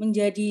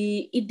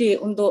menjadi ide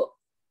untuk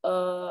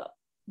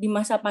di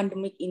masa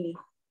pandemik ini.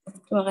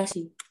 Terima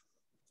kasih.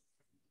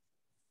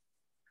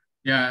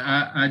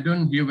 Yeah, I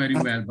don't hear very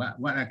well, but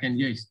what I can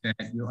hear is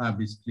that you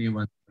obviously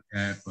want to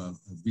have a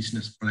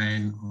business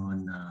plan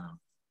on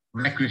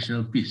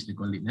recreational fish, they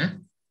call it,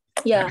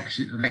 Yeah.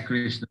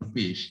 Recreational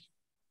fish.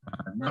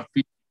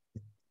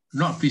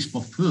 Not fish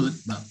for food,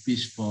 but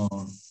fish for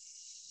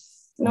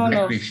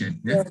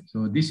recreation. Yeah?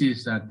 So this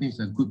is, I think,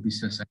 a good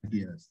business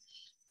idea.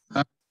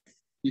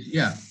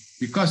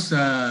 Because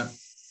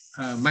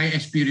my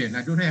experience,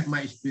 I don't have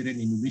my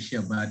experience in Indonesia,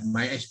 but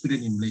my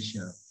experience in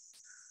Malaysia,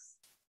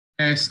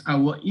 as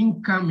our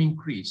income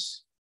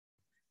increase,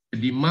 the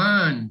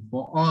demand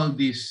for all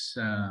this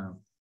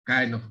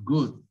kind of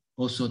good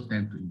also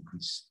tend to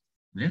increase.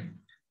 Yeah?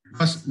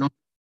 Because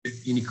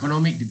in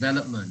economic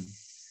development,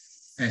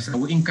 as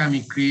our income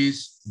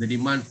increase, the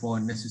demand for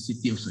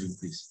necessity also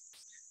increase.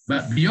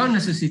 But beyond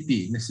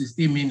necessity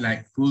mean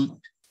like food,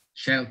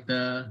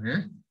 shelter,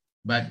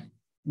 but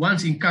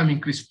once income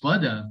increase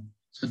further,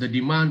 so the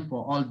demand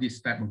for all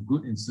these type of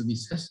goods and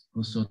services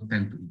also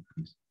tend to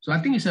increase. So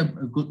I think it's a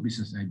good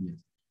business idea.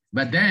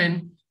 But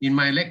then in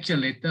my lecture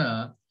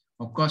later,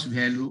 of course, we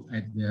had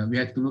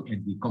to look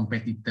at the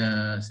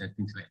competitors and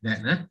things like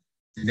that.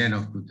 And then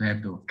of course,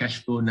 have the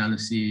cash flow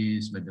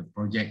analysis, whether the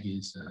project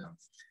is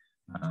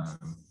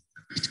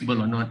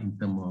feasible or not in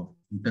terms of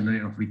internal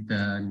rate of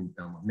return, in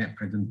terms of net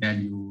present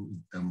value,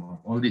 in terms of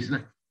all this,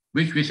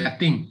 which I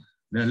think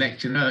the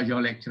lecturer,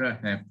 your lecturer,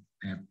 have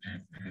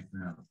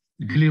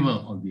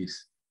delivered all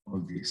this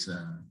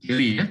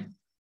theory.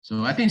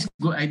 So I think it's a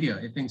good idea.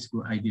 In terms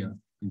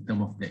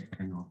of that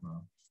kind of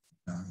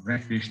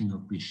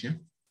recreational fish.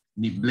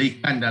 Ini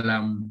belikan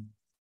dalam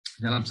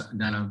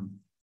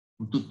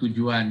untuk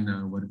tujuan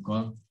what we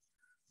call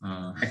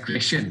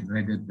recreation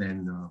rather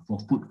than for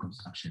food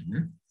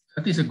consumption.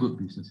 That is a good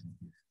business.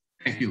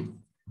 Thank you.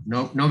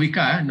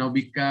 Novika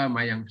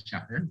Mayang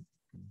Shah.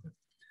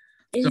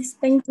 Yes,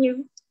 thank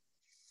you.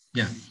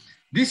 Yeah,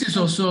 this is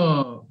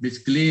also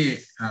basically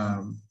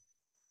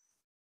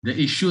the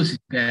issues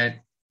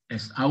that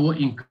as our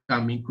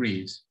income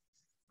increase,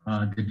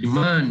 the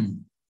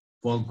demand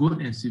for goods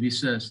and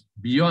services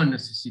beyond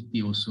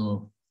necessity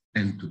also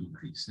tend to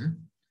increase.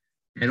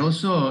 And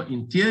also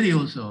in theory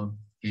also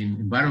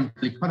in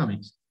environmental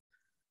economics,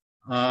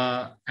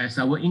 as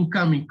our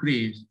income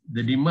increase,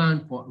 the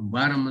demand for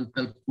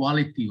environmental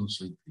quality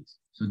also increase.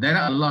 So there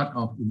are a lot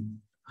of,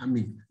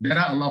 there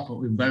are a lot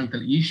of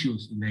environmental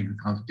issues in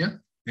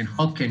agriculture, and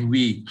how can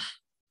we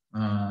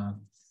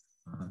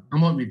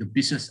come up with the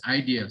business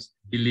ideas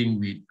dealing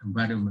with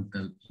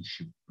environmental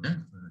issues.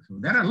 So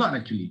there are a lot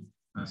actually,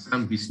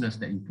 some business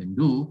that you can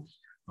do,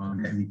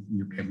 that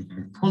you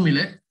can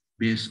formulate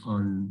based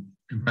on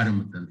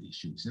environmental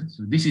issues.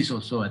 So this is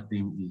also, I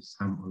think, is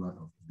a lot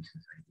of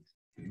business ideas.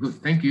 Good,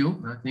 thank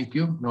you. Thank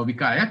you,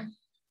 Novika ya.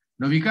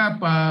 Novika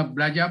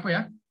belajar apa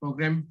ya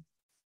program?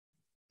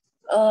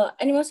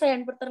 Animal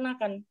science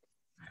peternakan.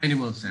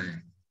 Animal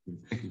science.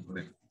 Thank you for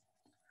that.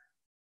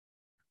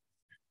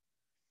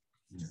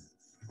 Yeah.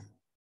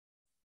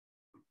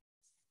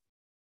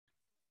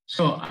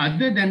 So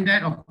other than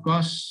that, of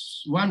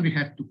course, we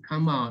have to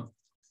come out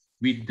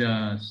with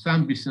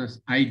some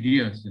business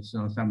ideas,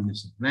 some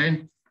business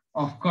plan.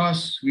 Of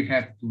course, we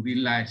have to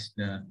realize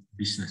the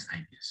business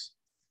ideas.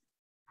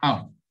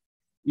 How?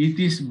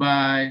 It is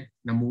by,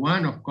 number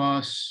one, of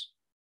course,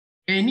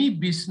 any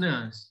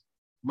business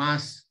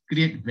must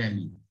create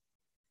value.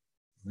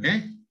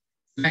 Okay?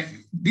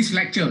 Like this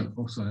lecture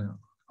also,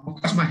 of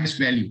course, must have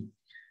value.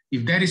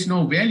 If there is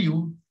no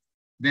value,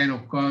 then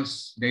of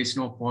course, there is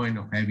no point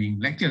of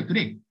having lecture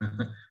today.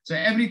 So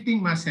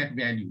everything must have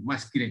value,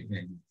 must create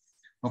value.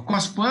 Of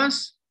course,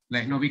 first,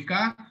 like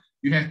Novika,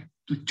 you have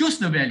to choose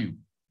the value.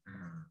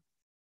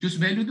 Choose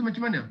value itu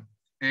macam mana?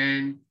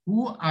 And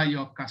who are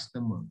your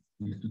customer?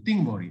 You have to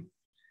think about it.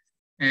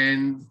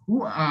 And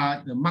who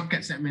are the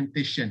market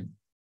segmentation?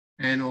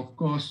 And of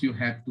course, you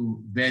have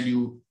to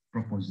value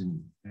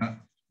propositioning.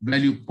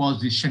 Value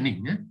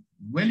positioning.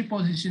 Value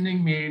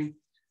positioning means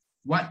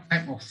what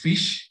type of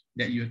fish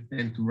that you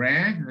tend to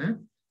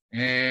rear,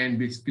 and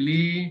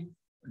basically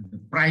the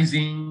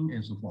pricing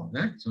and so forth.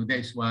 So that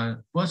is why,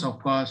 first, of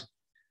course,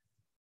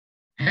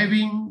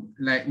 having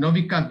like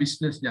Novika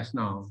business just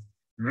now,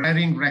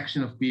 rearing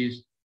fractional fish,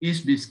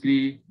 is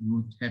basically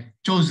you have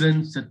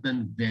chosen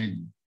certain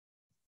value.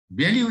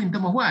 Value in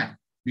terms of what?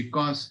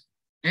 Because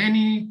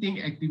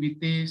anything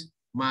activities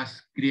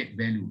must create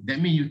value. That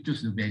means you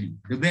choose the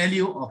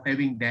value of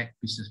having that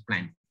business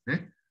plan.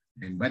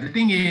 But the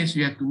thing is,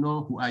 you have to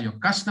know who are your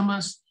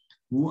customers,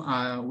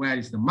 where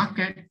is the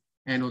market,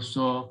 and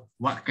also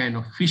what kind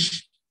of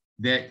fish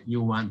that you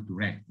want to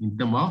rear in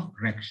terms of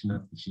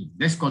fractional fishing.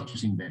 That's called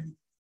choosing value.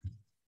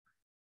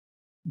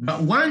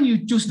 But when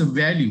you choose the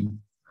value,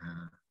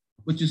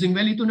 choosing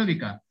value to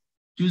Novika,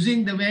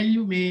 choosing the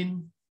value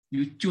means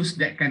you choose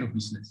that kind of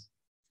business.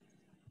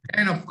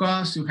 And of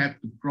course, you have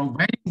to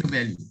provide the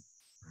value,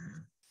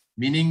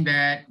 meaning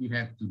that you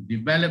have to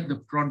develop the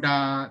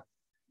product,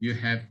 you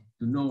have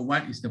to know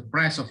what is the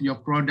price of your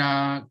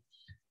product,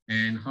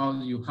 and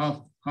how you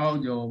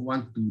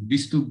want to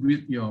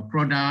distribute your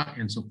product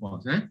and so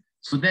forth.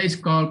 So that is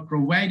called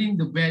providing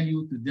the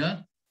value to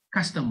the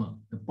customer,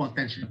 the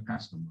potential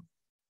customer.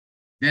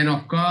 Then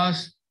of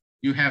course,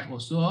 you have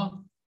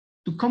also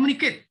to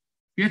communicate.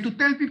 You have to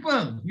tell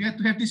people, you have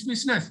to have this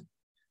business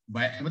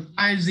by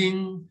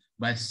advertising,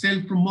 by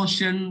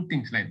self-promotion,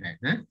 things like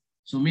that.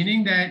 So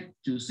meaning that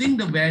choosing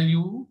the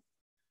value,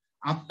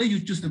 after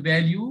you choose the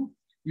value,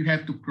 you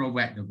have to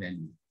provide the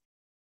value.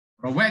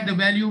 Provide the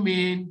value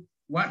means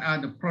what are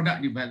the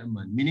product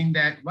development, meaning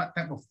that what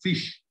type of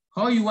fish,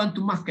 how you want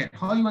to market,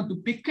 how you want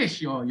to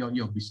package your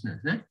business,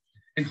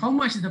 and how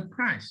much is the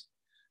price.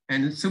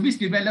 And service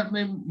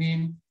development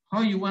means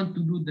how you want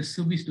to do the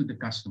service to the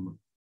customer.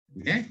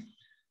 Okay.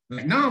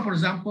 Like now, for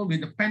example,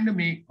 with the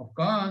pandemic, of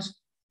course,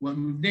 what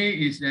we do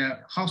is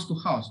house to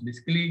house.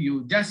 Basically,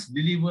 you just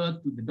deliver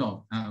to the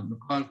door.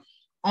 Because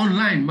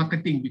online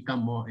marketing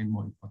become more and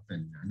more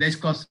important. That's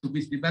called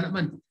service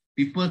development.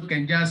 People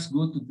can just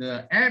go to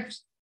the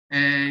apps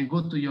and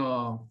go to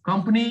your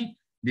company.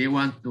 They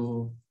want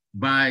to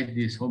buy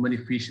this how many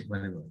fish,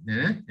 whatever,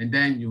 and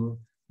then you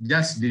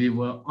just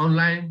deliver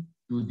online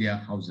to their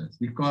houses.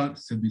 We call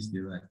service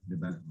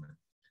development.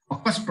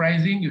 Of course,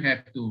 pricing you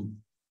have to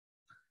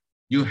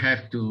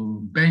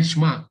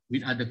benchmark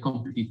with other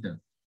competitors.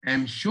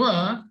 I'm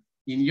sure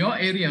in your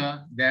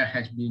area there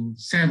has been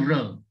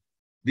several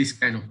this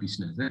kind of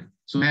business.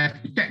 So you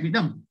have to check with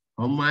them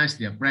how much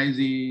their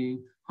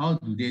pricing, how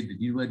do they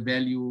deliver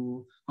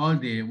value, how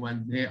they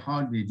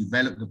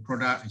develop the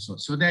product, and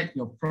so that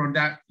your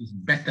product is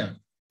better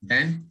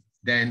than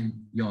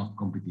your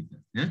competitor.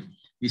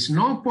 It's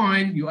no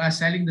point you are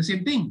selling the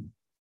same thing.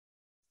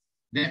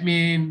 That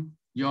means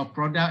your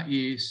product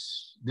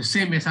is the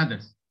same as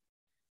others.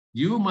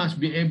 You must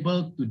be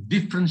able to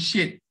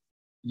differentiate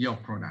your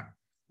product,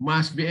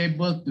 must be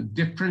able to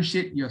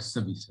differentiate your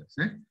services.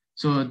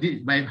 So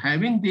by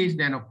having this,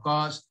 then of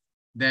course,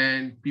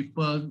 then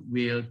people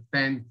will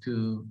tend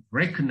to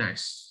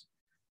recognize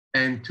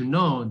and to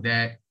know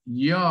that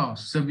your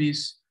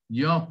service,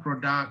 your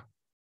product,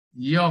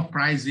 your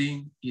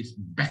pricing is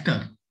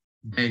better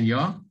than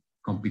your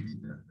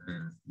competitor.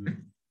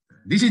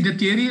 This is the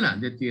theory,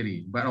 the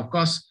theory. But of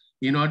course,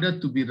 in order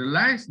to be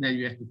realized, then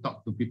you have to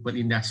talk to people in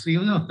industry.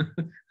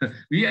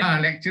 We are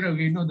lecturers,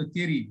 we know the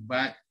theory,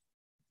 but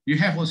you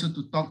have also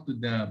to talk to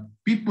the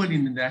people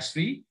in the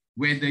industry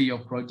whether your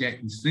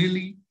project is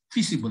really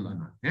feasible or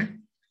not.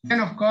 Then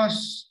of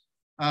course,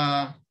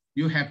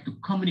 you have to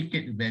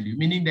communicate the value,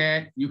 meaning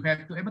that you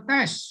have to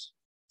advertise,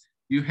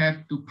 you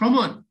have to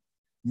promote.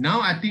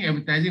 Now I think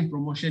advertising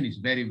promotion is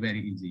very,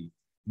 very easy.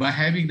 By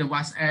having the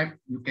WhatsApp,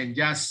 you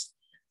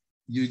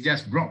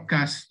just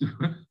broadcast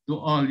to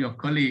all your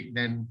colleagues,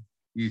 then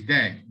is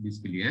there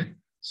basically.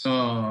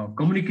 So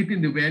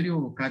communicating the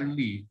value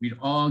currently with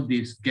all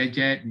this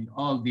gadget, with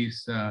all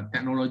this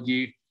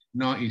technology,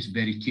 now is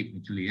very cheap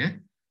actually.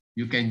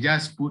 You can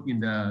just put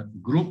in the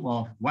group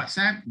of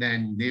WhatsApp,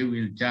 then they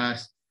will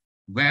just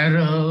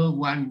viral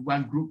one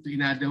group to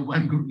another,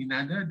 one group to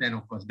another, then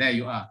of course there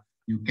you are.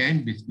 You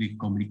can basically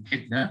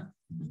communicate the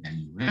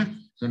value.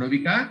 So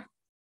Novika,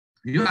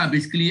 you are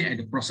basically at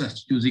the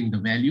process choosing the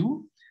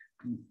value.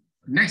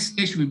 Next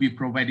stage will be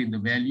providing the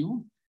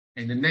value,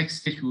 and the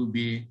next stage will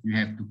be you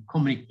have to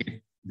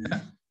communicate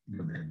the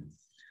value.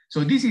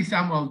 So this is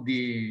some of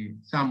the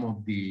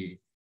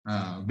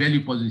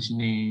value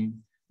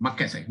positioning,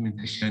 market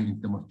segmentation in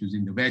terms of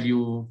choosing the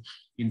value,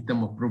 in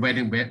terms of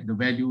providing the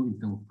value, in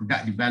terms of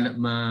product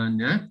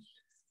development,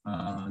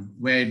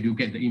 where do you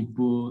get the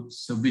input,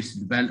 service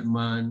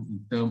development,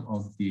 in terms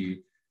of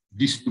the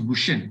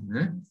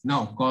distribution.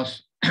 Now, of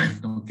course,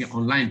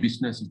 online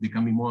business is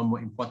becoming more and more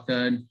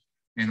important,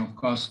 and of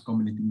course,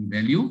 communicating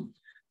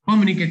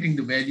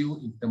the value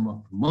in terms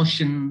of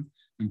promotion,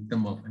 in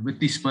terms of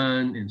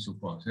advertisement, and so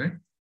forth.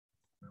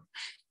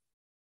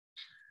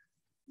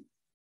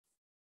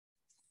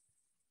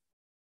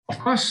 Of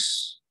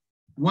course,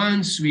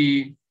 once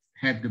we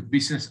have the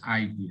business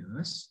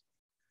ideas,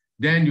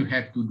 then you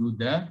have to do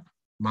the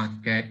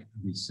market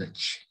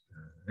research.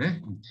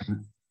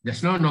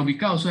 Just now,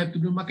 Novika also have to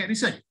do market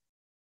research.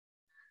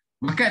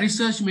 Market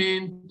research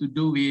means to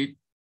do with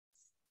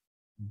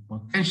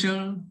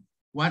potential,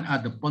 what are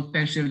the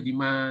potential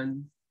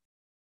demand,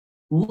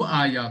 who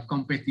are your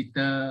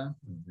competitor,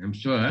 I'm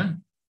sure.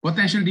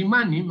 Potential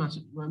demand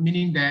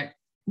meaning that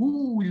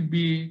who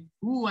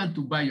want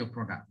to buy your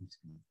product,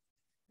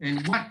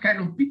 and what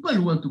kind of people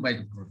who want to buy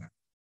the product.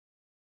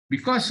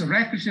 Because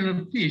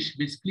recreational fish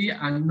basically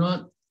are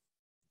not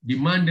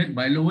demanded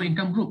by lower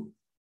income group.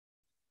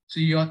 So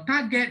your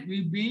target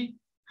will be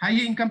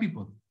higher income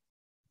people.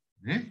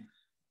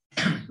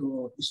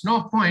 So it's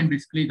no point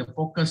basically the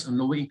focus on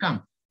lower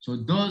income. So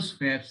those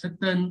who have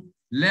certain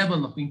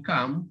level of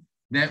income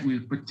that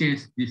will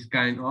purchase this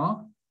kind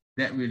of,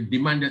 that will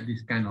demand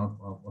this kind of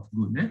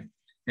good.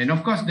 And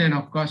of course, then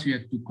of course you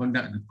have to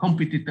conduct the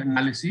competitor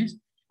analysis.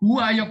 Who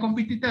are your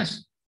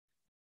competitors?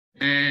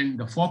 And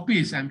the 4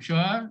 Ps, I'm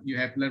sure you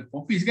have learned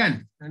 4 Ps,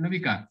 kan,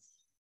 Novika?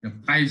 The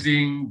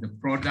pricing, the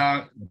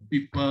product, the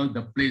people,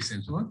 the place,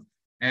 and so on.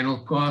 And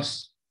of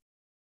course,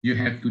 you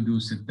have to do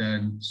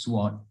certain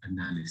SWOT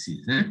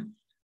analysis.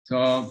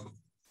 So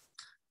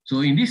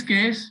in this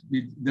case,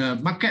 the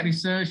market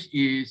research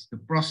is the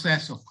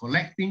process of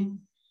collecting,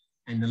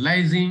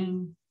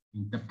 analyzing,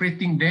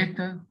 interpreting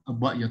data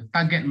about your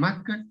target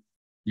market,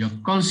 your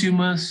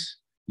consumers,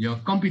 your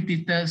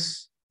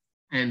competitors,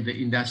 and the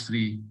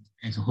industry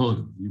as a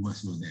whole. You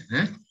must know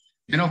that.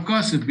 And of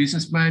course, the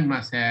businessman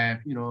must have,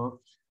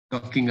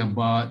 talking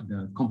about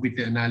the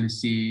competitor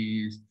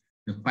analysis,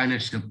 the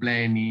financial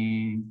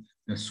planning,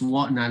 the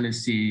SWOT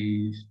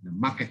analysis, the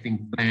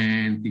marketing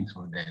plan, things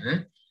like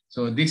that.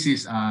 So this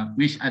is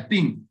which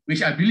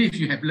I believe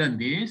you have learned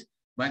this.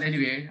 But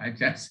anyway,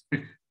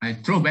 I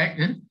throw back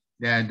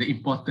the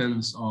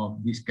importance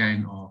of this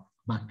kind of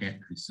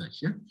market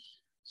research.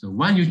 So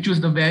when you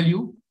choose the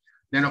value,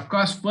 then of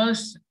course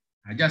first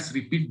I just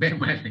repeat back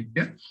my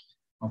lecture.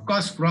 Of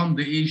course, from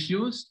the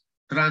issues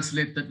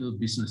translated to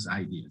business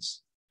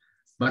ideas.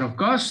 But of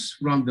course,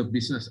 from the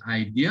business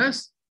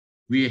ideas,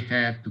 we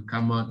have to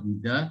come up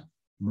with the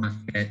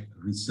market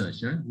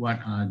research. What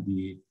are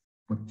the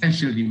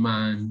potential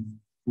demand?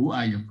 Who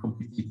are your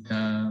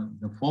competitor?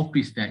 The 4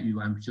 Ps that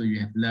I'm sure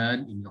you have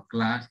learned in your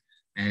class,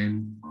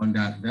 and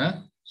conduct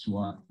the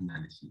SWOT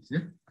analysis.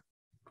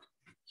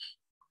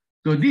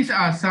 So these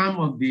are some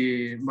of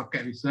the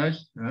market research,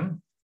 the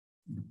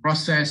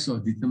process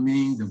of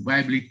determining the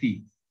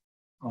viability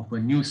of a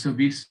new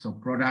service or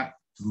product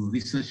through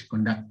research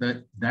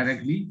conducted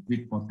directly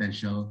with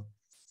potential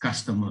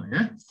customer.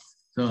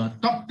 So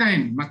top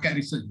 10 market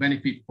research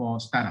benefit for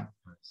startup.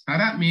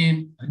 Startup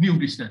means a new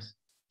business.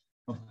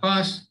 Of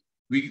course,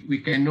 we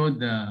can know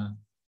the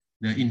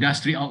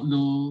industry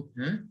outlook,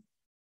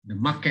 the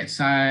market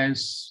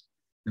size,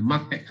 the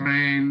market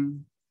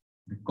trend,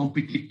 the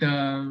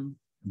competitor,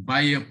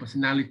 buyer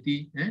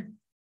personality,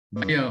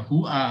 buyer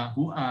who are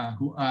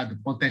the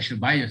potential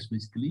buyers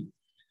basically,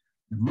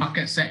 the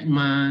market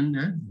segment,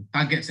 the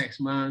target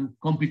segment,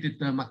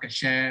 competitor market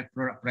share,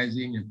 product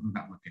pricing, and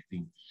product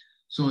marketing.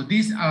 So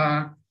these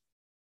are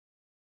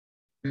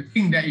the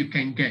things that you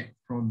can get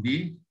from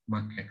the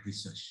market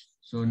research.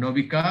 So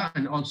Novika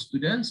and all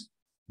students,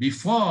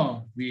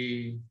 before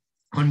we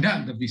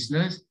conduct the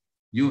business,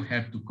 you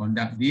have to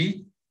conduct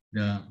the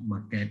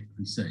market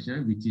research,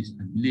 which is,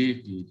 I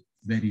believe, is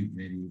very,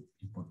 very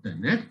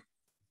important.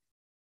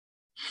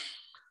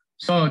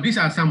 So these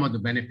are some of the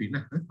benefits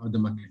of the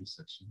market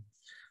research.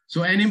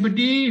 So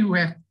anybody who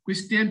have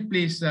question,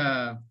 please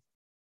ask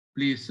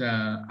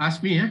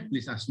me.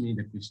 Please ask me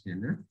the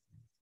question.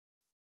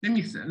 Let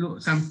me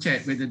look some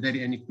chat whether there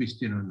is any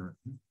question or not.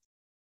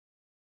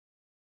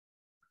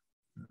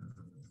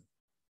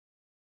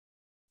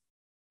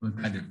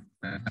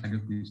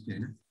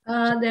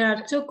 There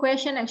are two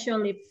questions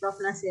actually, Prof.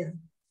 Nasir.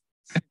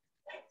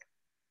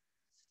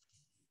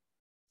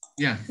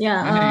 Yeah.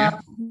 I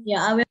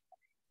will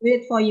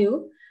read for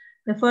you.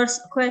 The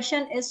first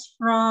question is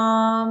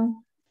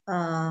from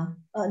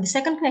the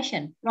second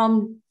question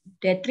from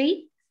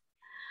Dept.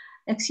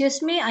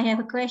 Excuse me, I have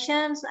a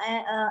question.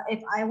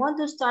 If I want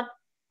to start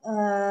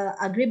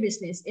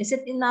agribusiness, is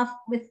it enough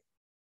with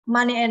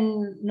money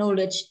and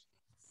knowledge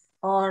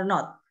or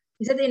not?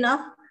 Is it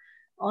enough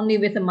only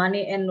with the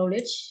money and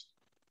knowledge?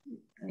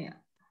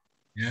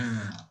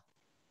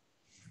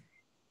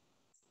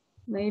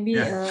 Maybe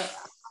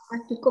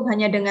cukup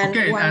hanya dengan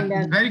uang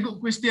dan. Very good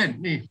question.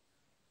 Nih.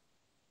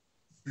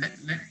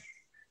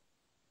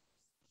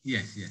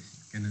 Yes,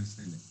 can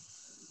understand that.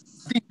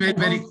 I think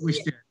very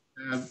question.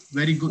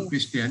 Very good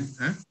question.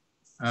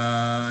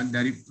 From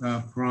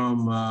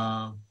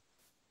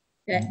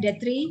Dept.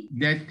 And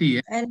Dept.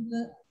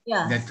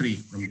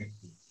 From Dept.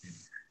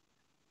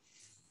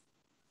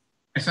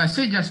 As I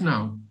said just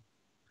now,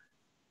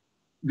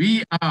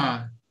 we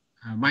are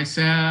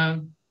myself,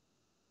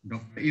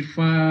 Dr.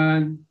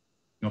 Irfan,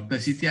 Dr.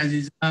 Siti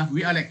Azizah.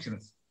 We are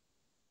lecturers.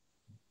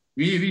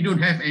 We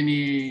don't have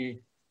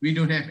any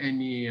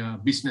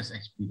business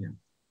experience,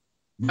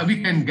 but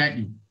we can guide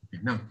you. Okay,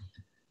 now,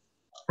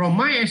 from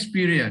my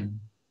experience,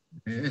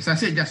 as I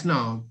said just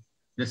now,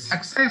 the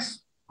success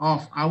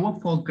of our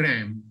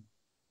program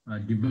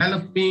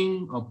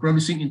developing or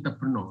producing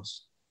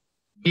entrepreneurs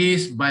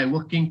is by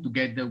working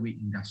together with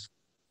industry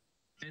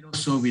and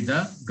also with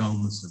the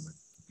government servant.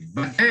 Okay.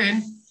 But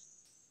then,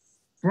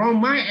 from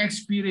my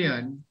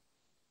experience,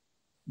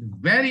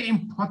 very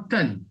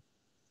important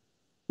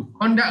to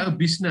conduct a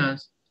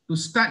business, to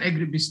start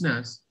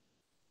agribusiness,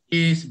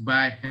 is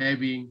by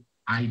having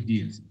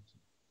ideas.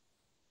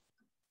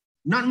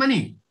 Not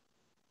money.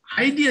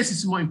 Ideas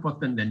is more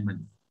important than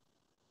money.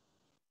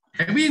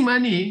 Having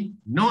money,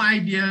 no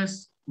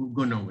ideas will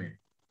go nowhere.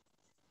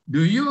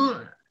 Do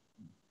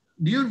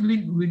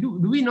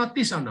we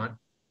notice or not?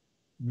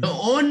 The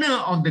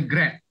owner of the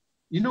Grab,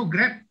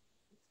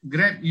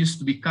 Grab used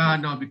to be car,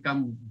 now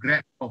become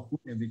Grab for food,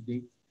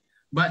 everything.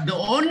 But the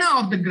owner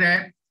of the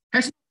Grab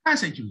has no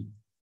cars actually.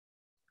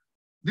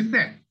 The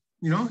Grab,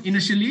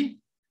 initially,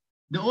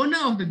 the owner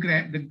of the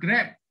Grab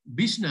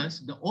business,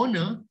 the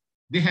owner,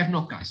 they have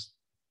no cars.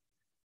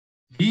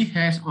 He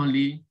has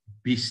only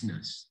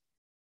business.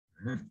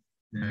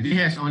 He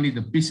has only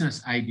the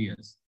business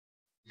ideas.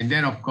 And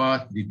then, of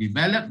course, they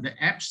develop the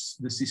apps,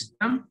 the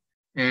system,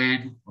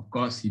 and of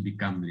course, he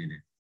become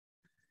millionaire.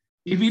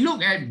 If we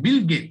look at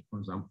Bill Gates, for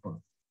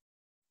example,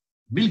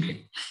 Bill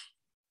Gates,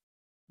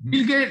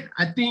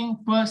 I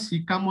think first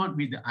he come out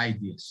with the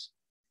ideas.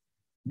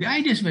 The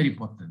idea is very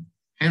important.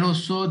 And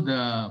also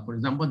for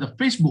example, the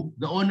Facebook,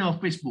 the owner of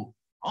Facebook,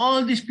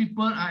 all these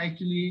people are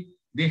actually,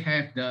 they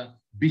have the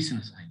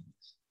business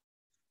ideas.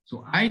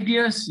 So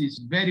ideas is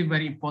very,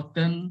 very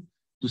important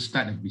to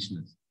start a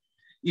business.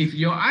 If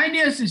your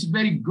ideas is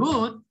very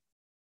good,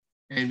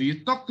 and when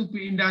you talk to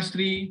the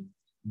industry,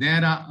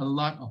 there are a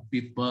lot of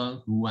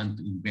people who want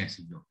to invest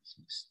in your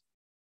business.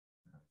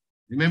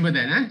 Remember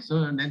that,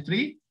 So then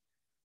 3,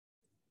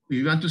 if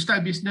you want to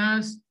start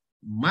business,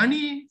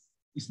 money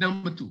is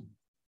number 2.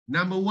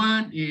 Number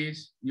 1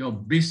 is your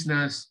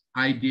business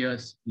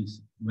ideas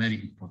is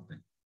very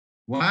important.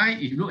 Why?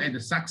 If you look at the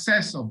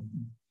success of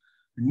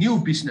new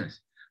business,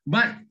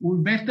 but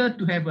it's better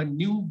to have a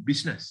new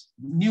business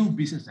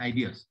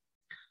ideas.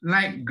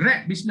 Like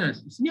Grab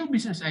business, it's new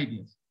business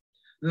ideas.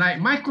 Like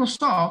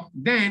Microsoft,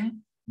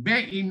 then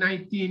back in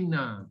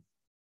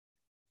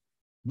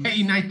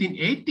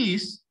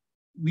 1980s,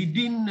 we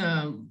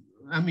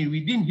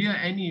didn't hear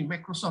any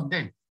Microsoft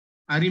then.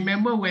 I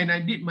remember when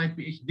I did my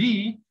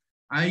PhD,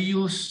 I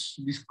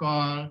used this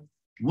called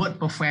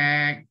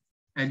WordPerfect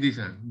and this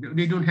one.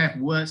 They don't have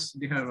words,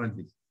 they have all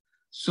this.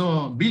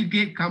 So Bill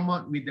Gates come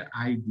out with the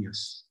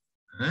ideas.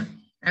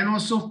 And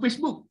also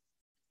Facebook.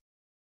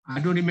 I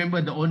don't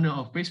remember the owner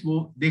of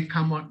Facebook, they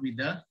come out with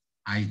the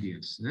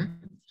ideas.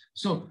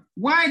 So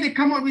why they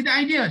come out with the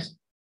ideas?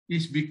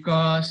 It's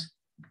because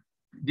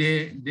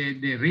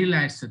they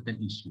realize certain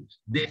issues.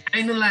 They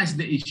analyze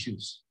the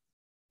issues.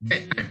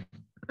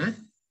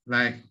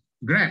 Like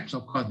Grabs,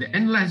 of course, they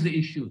analyze the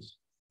issues.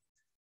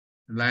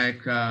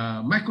 Like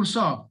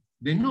Microsoft,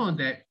 they know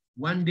that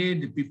one day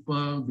the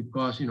people,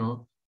 because, you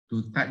know,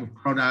 to type a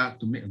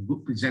product, to make a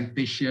good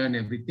presentation,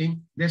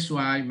 everything. That's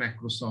why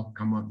Microsoft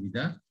come up with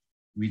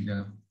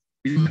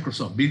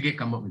Microsoft. Bill Gates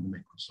come up with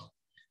Microsoft.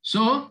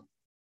 So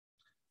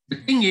the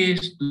thing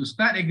is to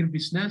start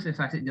agribusiness, as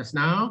I said just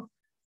now,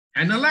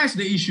 analyze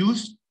the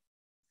issues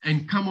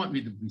and come up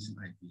with the business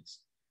ideas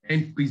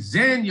and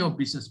present your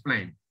business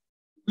plan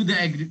to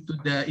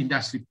the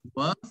industry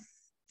people.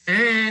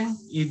 And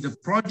if the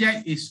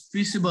project is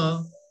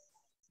feasible,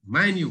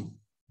 mind you,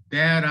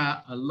 there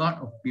are a lot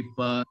of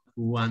people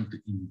who want to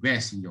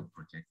invest in your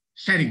project,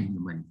 sharing the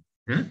money.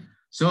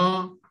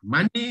 So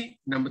money,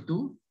 number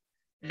 2,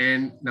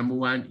 and number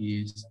 1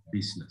 is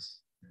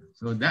business.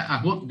 So that, I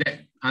hope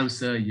that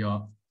answer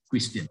your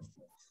question.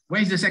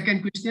 What is the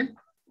second question?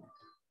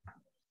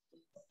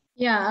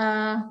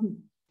 Yeah,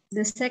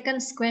 the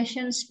second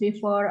questions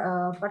before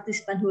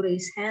participant who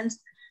raised hands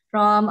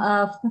from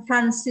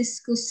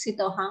Franciscus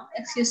Sitohang.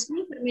 Excuse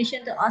me,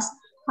 permission to ask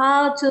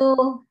how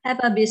to have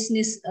a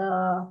business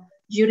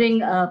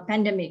during a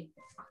pandemic.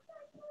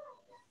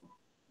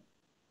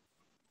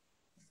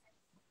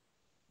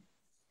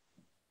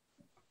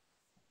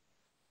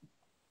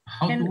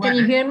 Can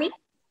you hear me?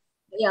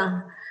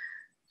 Yeah.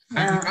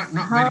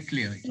 Not very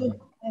clear.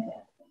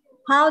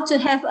 How to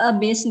have a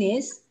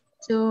business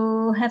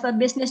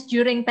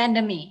during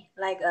pandemic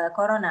like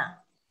Corona.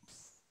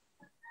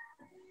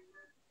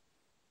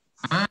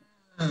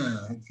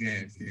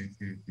 Okay.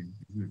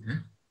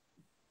 Good.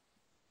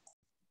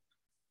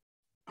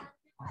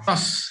 Of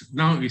course,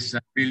 now is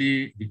a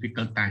really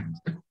difficult time.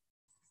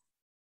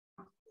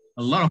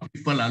 A lot of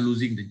people are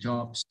losing the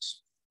jobs.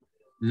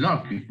 A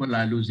lot of people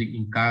are losing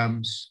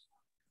incomes.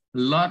 A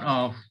lot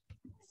of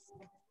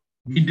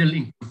middle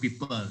income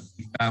people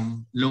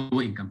become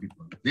lower income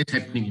people. That's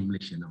happening in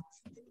Malaysia now.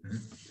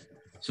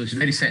 So it's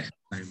very sad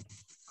time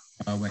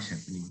what's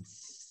happening.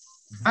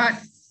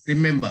 But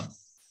remember,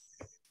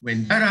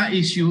 when there are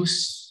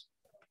issues,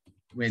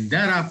 when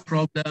there are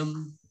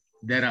problems,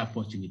 there are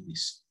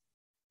opportunities.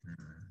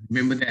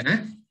 Remember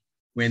that,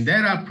 When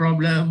there are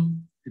problems,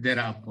 there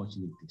are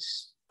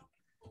opportunities.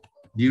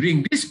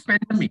 During this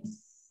pandemic,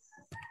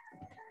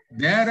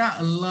 there are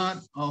a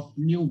lot of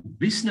new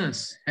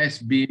business has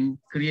been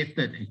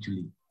created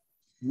actually.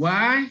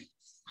 Why?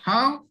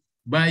 How?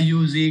 By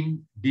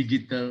using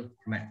digital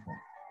platform.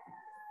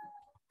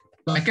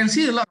 So I can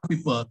see a lot of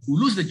people who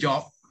lose the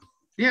job,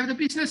 they have the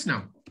business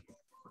now.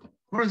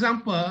 For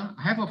example,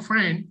 I have a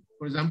friend,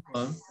 for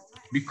example,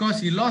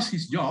 because he lost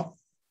his job,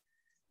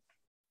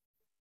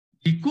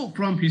 he cooked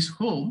from his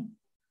home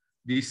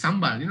the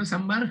sambal. You know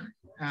sambal?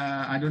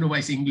 I don't know what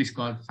it's English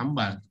called,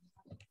 sambal.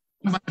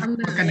 Makan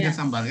dengan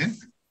sambal, kan?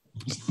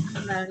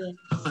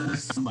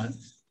 Sambal.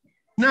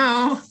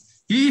 Now,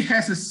 he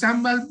has a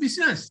sambal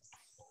business,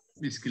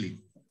 basically.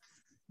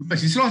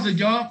 Because he's lost the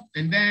job,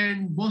 and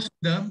then both of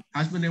them,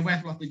 husband and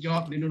wife, lost the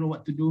job, they don't know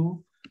what to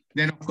do.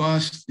 Then, of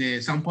course,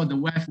 somehow the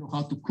wife know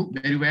how to cook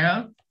very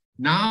well.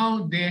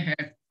 Now, they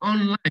have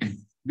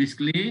online,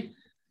 basically,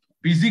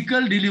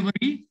 physical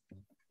delivery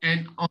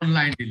and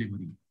online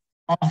delivery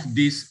of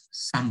this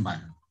sambal,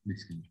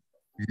 basically.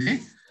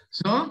 Okay?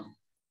 So,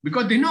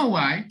 because they know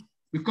why,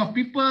 because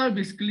people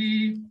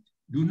basically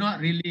do not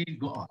really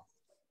go out.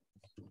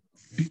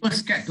 People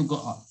scared to go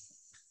out.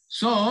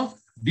 So,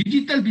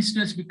 digital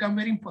business become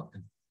very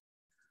important.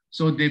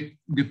 So, they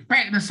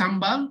pack the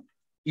sambal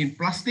in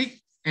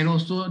plastic and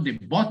also they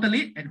bottle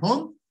it at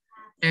home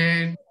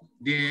and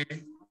they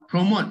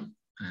promote.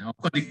 Of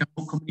course, they can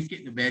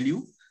communicate the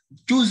value.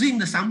 Choosing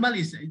the sambal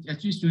is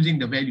actually choosing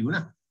the value.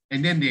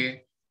 And then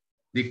they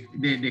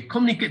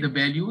communicate the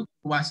value,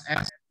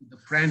 WhatsApp, the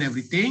friend,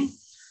 everything.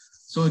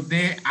 So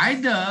they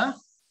either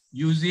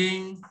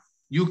using,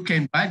 you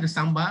can buy the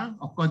sambal,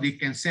 of course they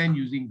can send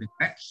using the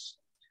Grabs,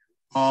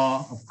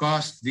 or of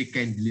course they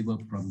can deliver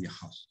from your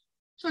house.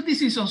 So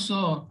this is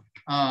also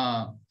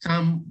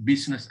some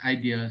business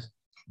ideas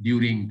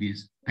during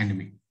this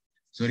pandemic.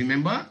 So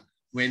remember,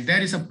 when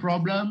there is a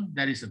problem,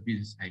 there is a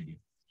business idea.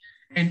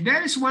 And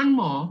there is one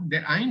more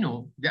that I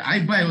know, that I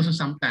buy also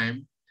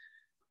sometimes.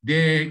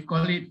 They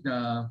call it,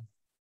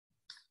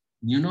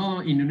 you know,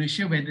 in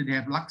Indonesia, whether they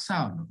have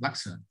laksa or not,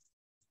 laksa.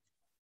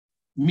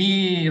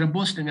 Mie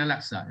rebus dengan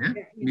laksa, ya?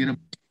 Mie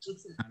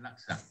rebus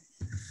laksa.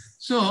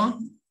 So,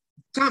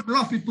 a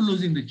lot of people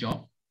losing the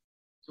job.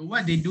 So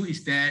what they do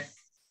is that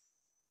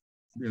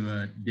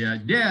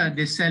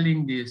they're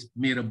selling this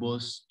mie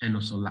rebus and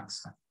also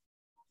laksa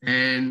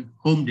and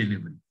home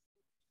delivery.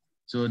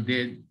 So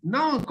they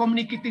now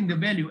communicating the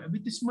value.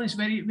 Advertisement is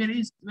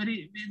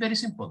very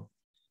simple.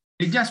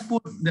 They just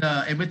put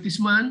the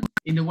advertisement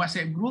in the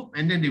WhatsApp group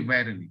and then they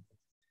viral it.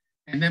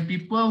 And then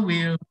people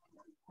will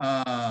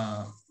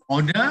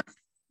order,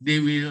 they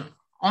will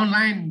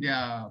online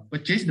their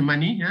purchase the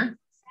money,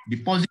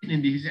 deposit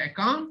in his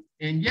account,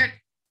 and yet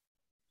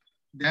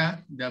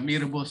the mie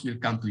rebus will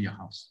come to your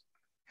house.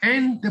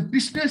 And the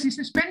business is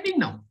expanding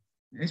now.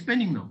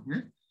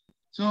 Yeah?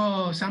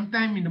 So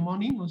sometime in the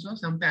morning also,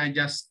 sometimes I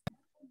just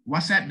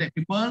WhatsApp that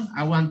people,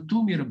 I want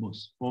 2 mee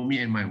rebus for me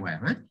and my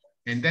wife.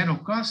 And then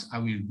of course, I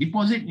will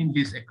deposit in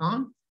this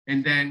account,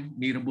 and then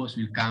mee rebus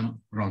will come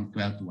around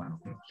 12 to 1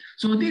 o'clock.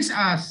 So these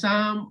are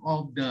some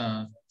of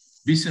the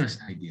business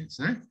ideas,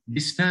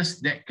 business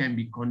that can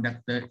be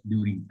conducted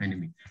during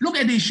pandemic. Look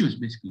at the issues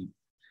basically.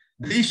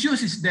 The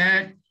issues is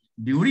that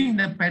during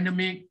the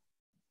pandemic,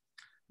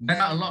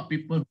 there are a lot of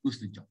people who lose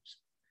the jobs.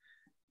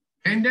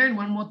 And then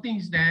one more thing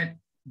is that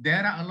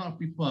there are a lot of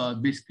people,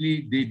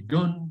 basically, they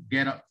don't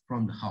get up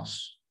from the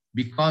house.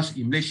 Because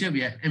in Malaysia, we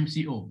have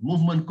MCO,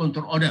 Movement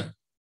Control Order.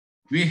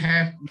 We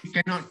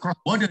cannot cross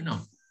border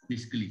now,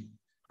 basically.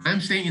 I'm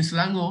staying in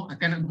Selangor, I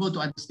cannot go to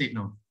other state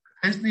now.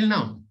 And still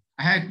now,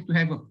 I have to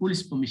have a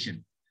police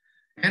permission.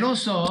 And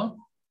also,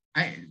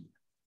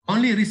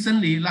 only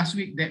recently, last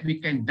week, that we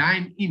can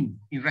dine in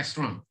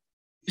restaurant.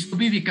 Used to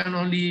be we can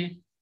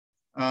only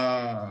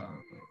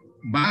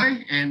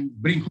buy and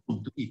bring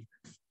home to eat.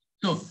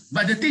 So,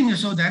 but the thing is,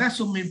 so there are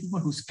so many people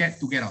who are scared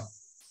to get out.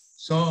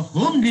 So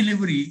home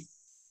delivery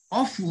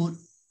of food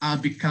are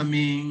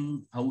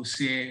becoming, I would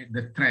say,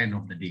 the trend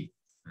of the day.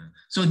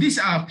 So these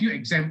are a few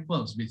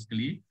examples,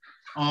 basically,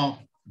 of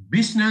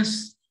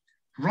business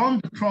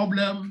from the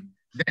problem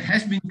that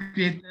has been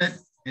created.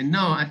 And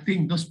now I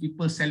think those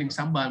people selling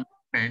sambal,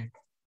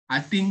 I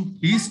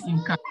think his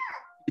income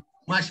is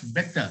much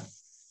better,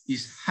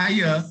 is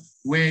higher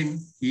when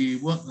he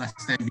worked last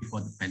time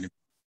before the pandemic.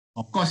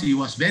 Of course, he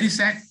was very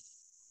sad,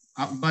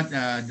 but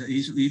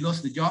he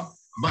lost the job.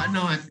 But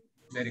now I'm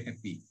very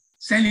happy.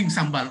 Selling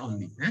sambal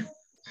only.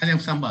 Selling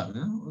sambal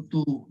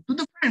to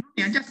the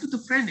friend, just to the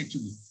friend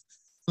actually.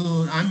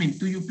 To, I mean,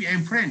 to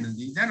UPM friend.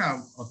 There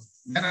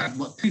are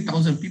about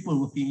 3,000 people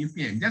working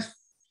UPM.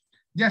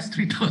 Just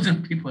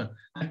 3,000 people.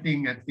 I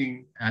think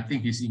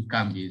his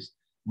income is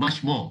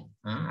much more.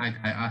 I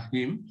asked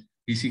him,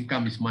 his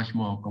income is much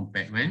more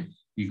compared when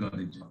he got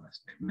the job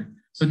last time.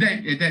 So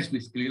that's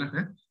basically.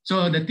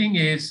 So the thing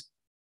is,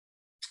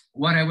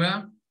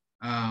 whatever,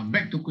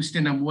 back to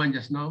question number 1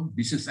 just now,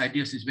 business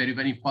ideas is very,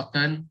 very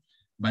important.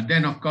 But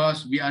then, of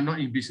course, we are not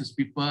in business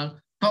people.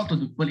 Talk to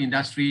the people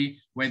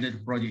industry whether the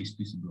project is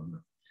feasible or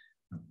not.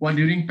 While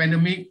during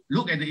pandemic,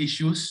 look at the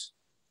issues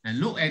and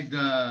look at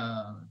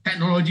the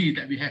technology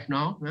that we have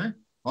now.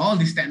 All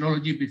this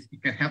technology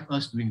can help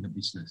us doing the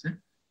business.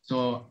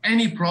 So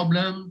any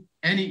problem,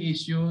 any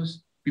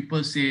issues,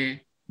 people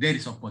say there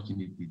is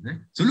opportunity.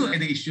 So look at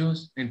the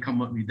issues and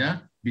come up with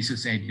the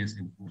business ideas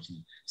and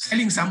opportunities.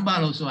 Selling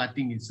sambal also, I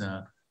think it's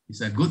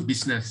a good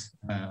business.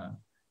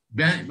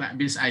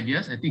 Business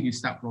ideas. I think you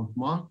start from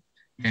small,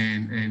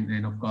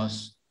 and of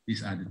course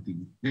these are the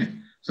things.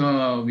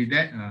 So with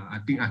that,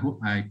 I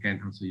hope I can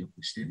answer your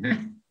question.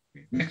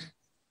 Okay, next.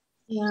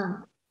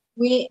 Yeah,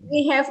 we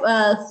have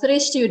 3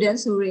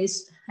 students who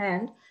raised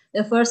hand.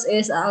 The first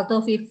is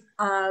Altofian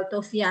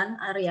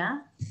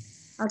Arya.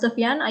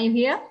 Altofian, are you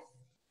here?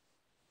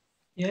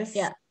 Yes.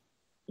 Yeah.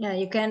 Yeah,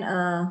 you can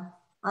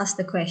ask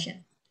the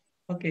question.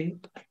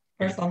 Okay.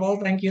 First of all,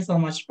 thank you so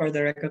much for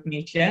the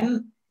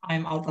recognition.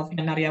 I'm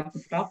Altofian Arya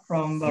Putra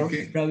from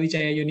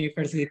Brawijaya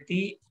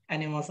University,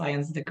 Animal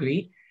Science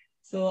degree.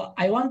 So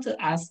I want to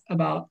ask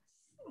about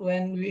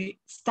when we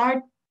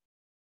start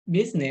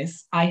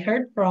business, I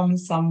heard from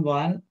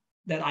someone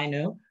that I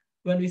know,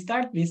 when we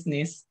start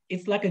business,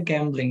 it's like a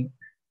gambling,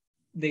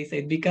 they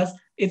said, because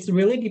it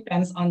really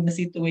depends on the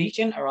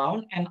situation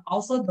around and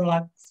also the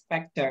luck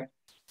factor.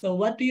 So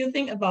what do you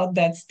think about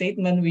that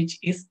statement, which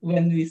is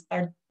when we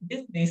start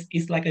business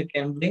is like a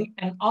gambling,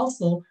 and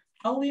also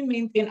how we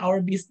maintain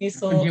our business?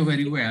 So I hear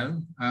very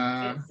well.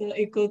 So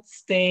it could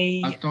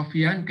stay.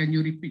 Altofian, can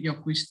you repeat your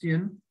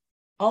question?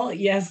 Oh,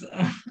 yes.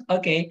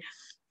 Okay.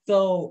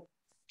 So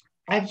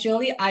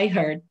actually, I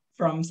heard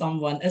from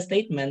someone a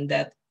statement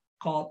that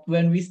called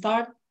when we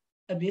start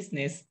a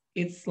business,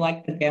 it's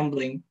like a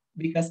gambling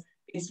because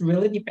it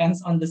really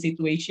depends on the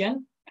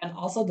situation and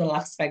also the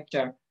luck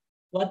factor.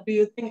 What do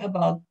you think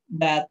about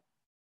that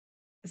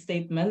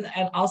statement,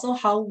 and also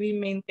how we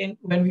maintain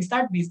when we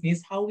start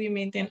business, how we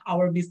maintain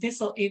our business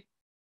so it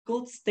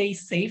could stay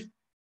safe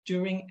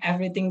during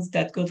everything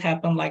that could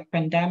happen, like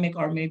pandemic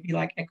or maybe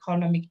like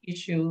economic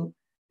issue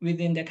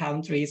within the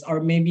countries, or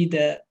maybe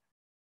the,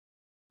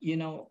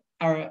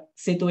 our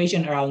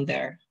situation around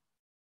there?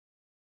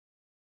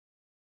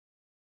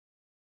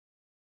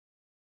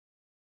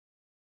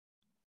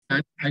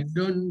 I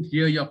don't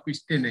hear your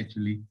question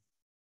actually.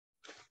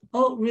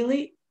 Oh,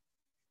 really?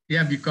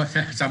 Yeah, because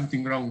there's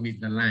something wrong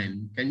with the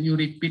line. Can you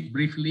repeat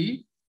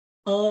briefly?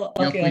 Oh,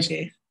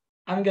 okay.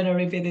 I'm gonna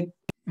repeat it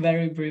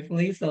very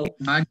briefly. So,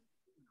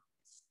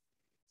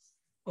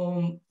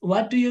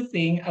 what do you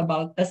think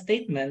about a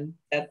statement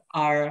that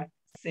are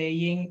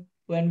saying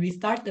when we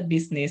start a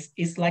business,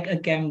 it's like a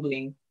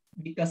gambling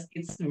because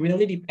it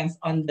really depends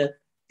on the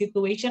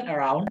situation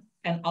around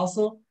and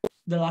also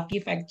the lucky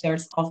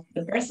factors of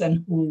the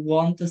person who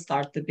want to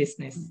start the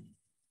business?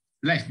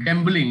 Like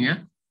gambling,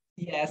 yeah?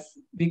 Yes,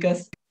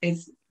 because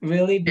it's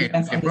really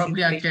depends on the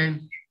probably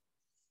situation.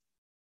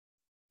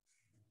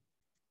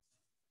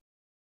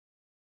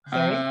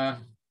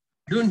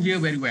 Don't hear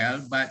very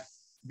well, but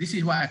this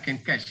is what I can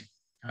catch.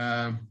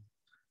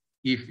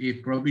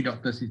 If probably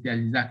Dr. Siti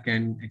Azizah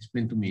can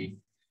explain to me.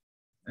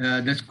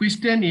 The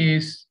question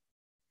is,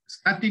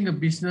 starting a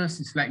business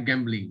is like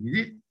gambling, is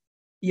it?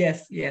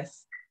 Yes,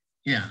 yes.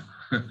 Yeah.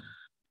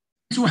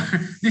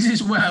 This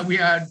is what we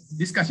are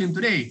discussing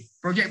today,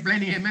 project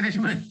planning and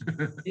management.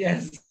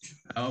 Yes.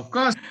 Of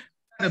course,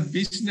 a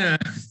business,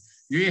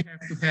 you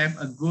have to have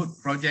a good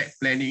project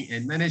planning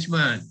and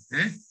management.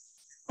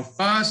 Of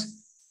course,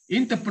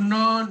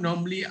 entrepreneurs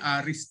normally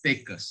are risk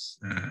takers.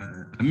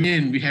 I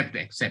mean, we have to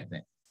accept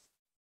that.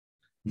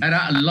 There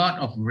are a lot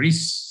of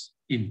risks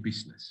in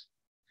business.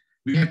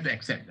 We have to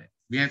accept that.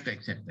 We have to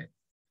accept that.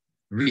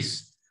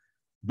 Risk.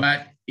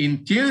 But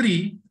in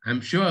theory,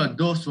 I'm sure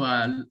those who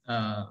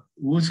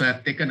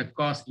have taken a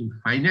course in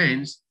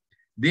finance,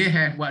 they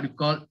have what we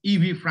call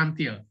EV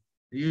frontier.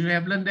 You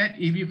have learned that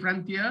EV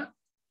frontier?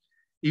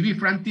 EV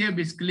frontier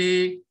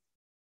basically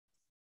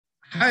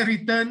high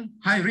return,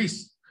 high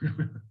risk.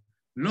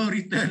 Low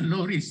return,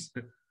 low risk.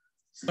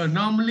 So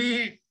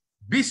normally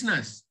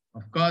business,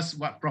 of course,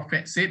 what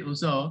Prophet said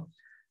also,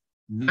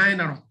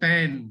 9 out of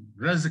 10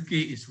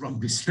 rezeki is from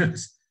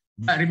business.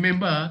 But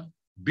remember,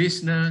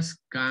 business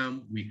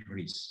comes with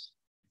risk.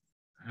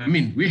 I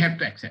mean, we have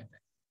to accept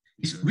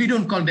that. We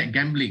don't call that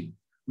gambling.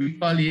 We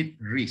call it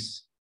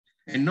risk.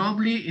 And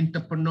normally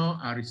entrepreneurs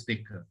are risk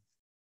takers.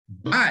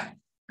 But,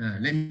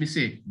 let me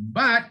say,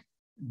 but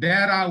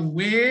there are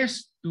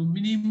ways to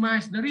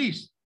minimize the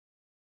risk.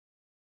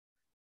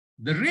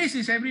 The risk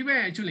is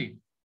everywhere, actually.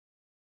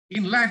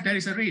 In life, there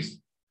is a risk.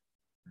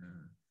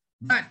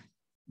 But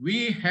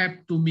we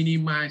have to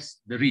minimize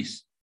the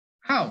risk.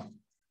 How?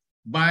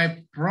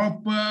 By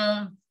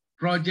proper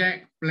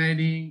project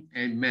planning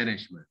and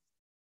management.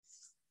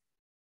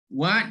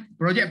 What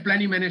project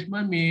planning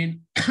management means?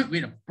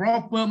 With a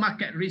proper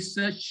market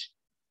research,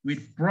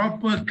 with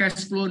proper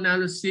cash flow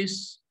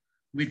analysis,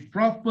 with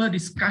proper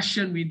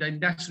discussion with the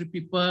industry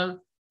people,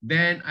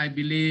 then I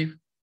believe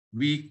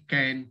we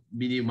can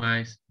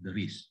minimize the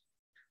risk.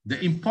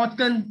 The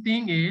important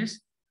thing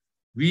is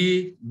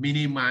we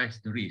minimize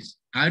the risk.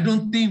 I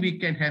don't think we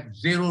can have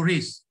zero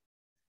risk.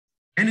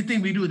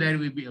 Anything we do, there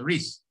will be a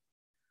risk.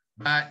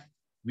 But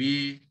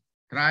we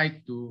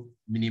try to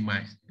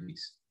minimize the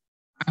risk.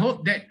 I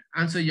hope that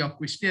answers your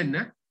question.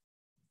 Dr.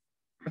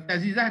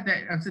 Azizah,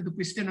 that answer the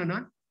question or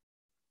not?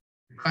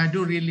 I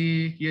don't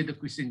really hear the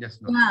question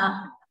just now.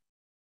 Yeah.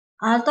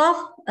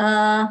 Altaf,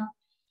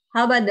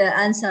 how about the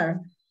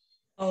answer?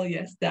 Oh,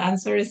 yes. The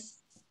answer is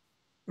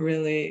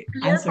really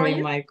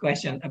answering my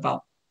question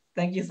about.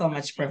 Thank you so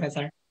much,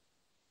 Professor.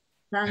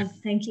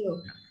 Thank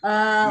you.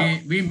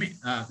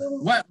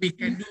 What we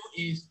can do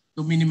is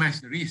to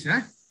minimize the risk.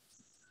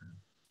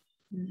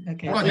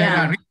 Okay.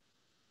 Yeah.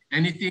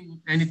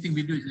 Anything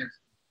we do is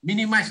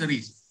minimize the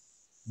risk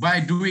by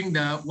doing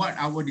what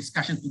our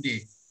discussion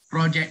today,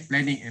 project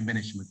planning and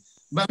management.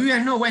 But we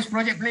know what is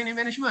project planning and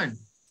management.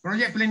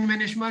 Project planning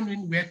management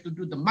means we have to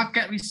do the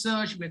market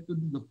research, we have to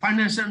do the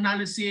financial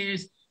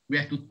analysis, we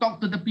have to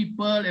talk to the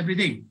people,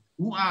 everything.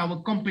 Who are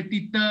our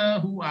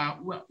competitors,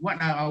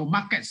 what are our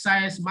market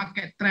size,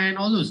 market trend,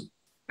 all those.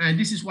 And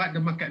this is what the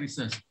market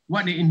research.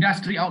 What the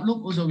industry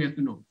outlook also we have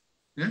to know.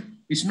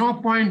 It's no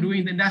point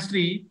doing the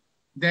industry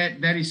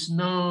that there is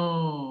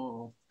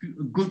no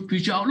good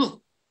future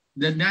outlook.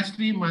 The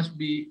industry must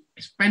be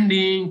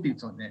expanding,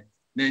 things like that.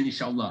 Then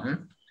inshallah.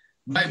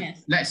 But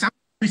yes, like some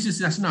places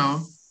just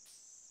now,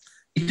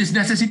 it is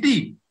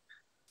necessity.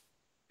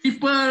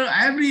 People,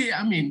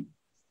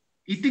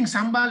 eating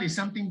sambal is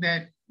something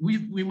that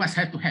we must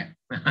have to have.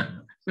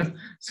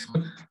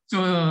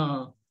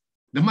 so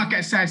the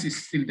market size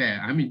is still there.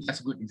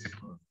 That's a good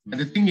example. But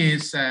the thing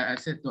is, I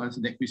said to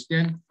answer that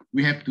question,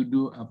 we have to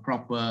do a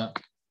proper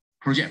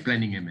project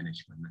planning and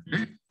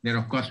management. Then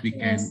of course we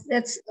can. Yes,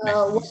 that's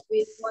what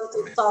we want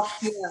to talk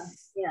here.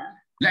 Yeah.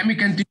 Let me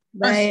continue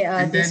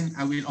and then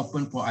I will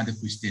open for other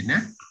questions.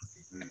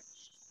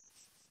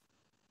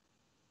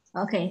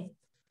 Okay.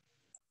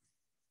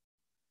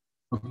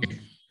 Okay.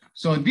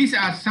 So these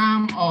are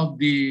some of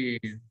the,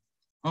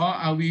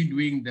 how are we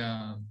doing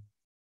the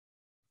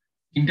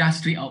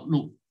industry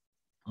outlook?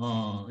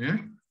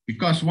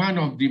 Because one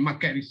of the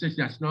market research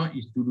just now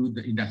is to do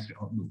the industry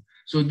outlook.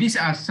 So these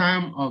are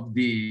some of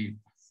the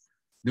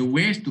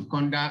ways to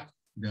conduct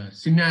the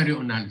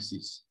scenario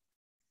analysis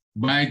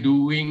by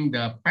doing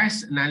the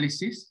past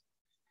analysis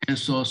and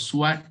so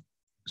SWOT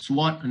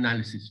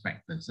analysis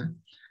factors.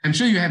 I'm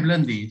sure you have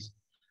learned this.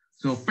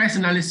 So past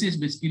analysis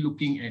basically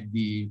looking at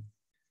the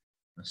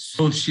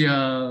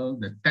social,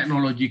 the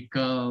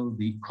technological,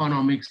 the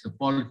economics, the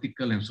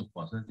political, and so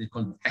forth. They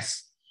call it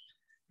past.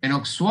 And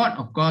of SWOT,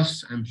 of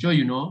course, I'm sure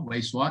you know what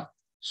is SWOT.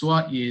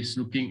 SWOT is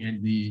looking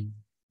at the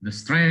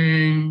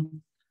strength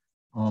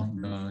of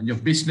your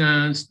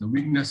business, the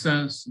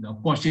weaknesses, the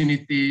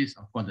opportunities,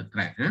 of course, the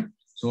threat.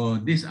 So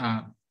these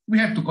are, we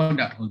have to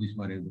conduct all this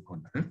variable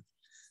conduct.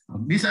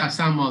 These are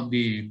some of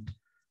the,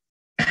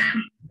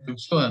 I'm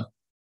sure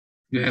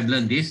you have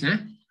learned this,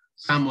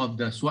 some of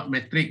the SWOT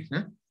metrics.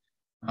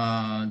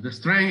 the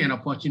strength and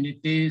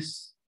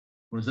opportunities.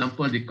 For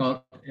example, they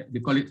call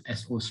it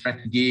SO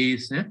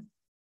strategies.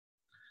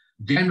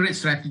 Generate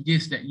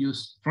strategies that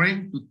use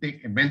strength to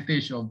take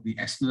advantage of the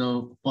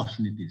external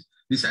opportunities.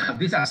 These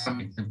are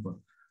some examples.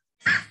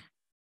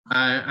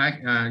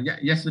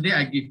 Yesterday,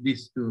 I gave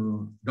this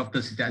to Dr.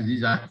 Siti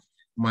Azizah,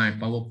 my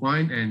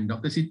PowerPoint, and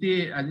Dr.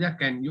 Siti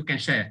Azizah, you can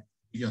share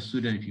with your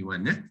student if you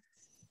want.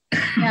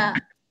 Yeah,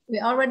 we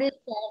already shared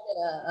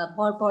the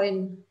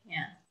PowerPoint.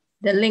 Yeah,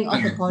 the link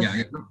of the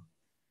PowerPoint.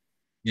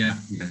 Yeah,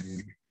 good.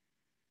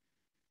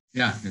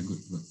 Yeah.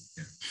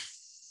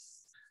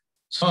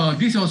 So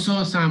this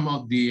also some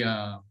of the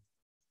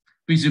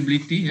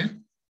feasibility.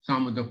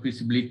 Some of the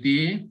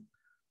feasibility.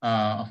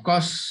 Of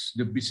course,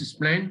 the business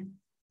plan.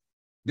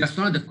 That's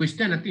not the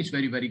question. I think it's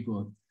very, very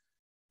good.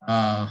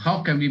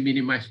 How can we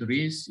minimize the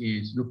risk?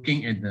 Is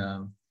looking at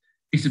the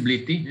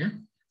feasibility.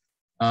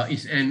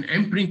 It's an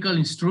empirical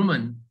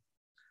instrument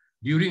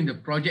during the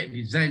project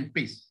design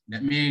phase.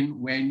 That means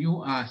when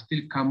you are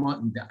still come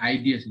out with the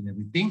ideas and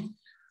everything,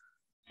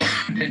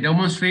 that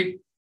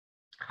demonstrate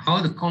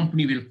how the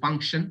company will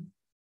function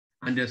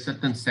under a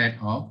certain set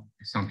of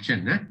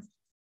assumptions.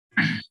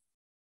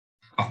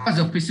 Of course,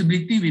 the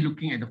feasibility, we're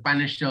looking at the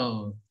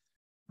financial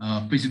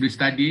feasibility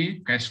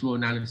study, cash flow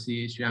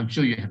analysis. I'm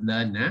sure you have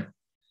learned.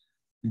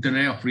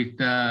 Internal rate of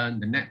return,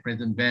 the net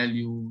present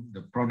value,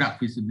 the product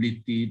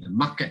feasibility, the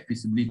market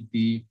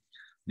feasibility,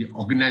 the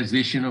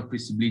organizational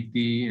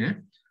feasibility.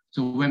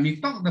 So when we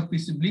talk the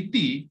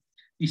feasibility,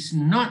 it's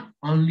not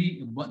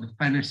only about the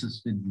financial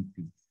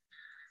feasibility.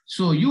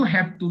 So you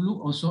have to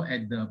look also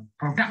at the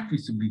product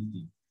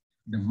feasibility,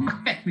 the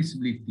market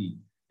feasibility,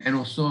 and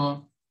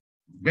also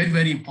very,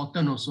 very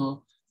important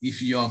also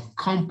if your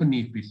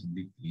company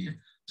feasibility.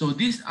 So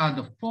these are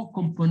the 4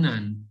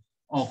 components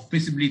of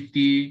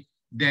feasibility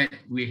that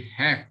we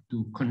have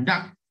to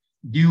conduct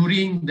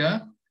during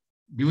the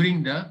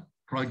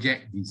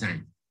project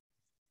design.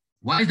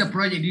 What is the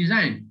project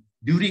design?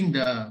 During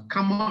the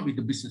come up with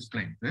the business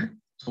plan.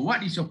 So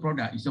what is your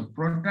product? Is your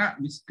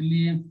product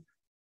basically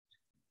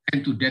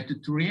and to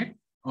deteriorate,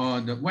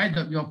 or why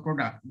your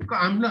product? Because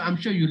I'm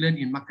sure you learn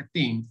in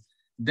marketing,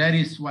 that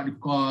is what you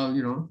call,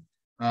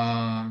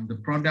 the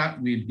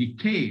product will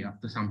decay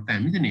after some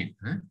time, isn't it?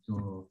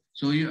 So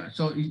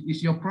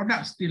is your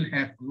product still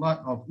have a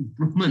lot of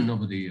improvement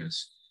over the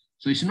years?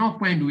 So it's no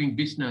point doing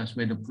business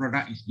where the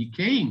product is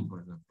decaying,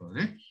 for example.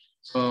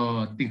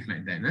 So things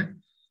like that.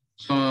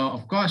 So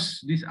of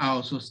course, these are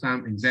also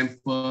some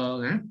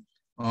examples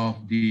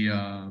of the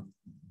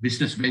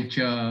business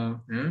venture.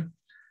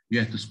 You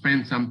have to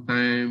spend some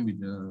time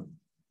with the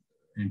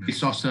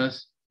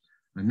resources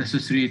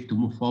necessary to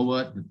move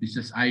forward the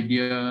business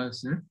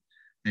ideas.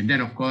 And then,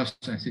 of course,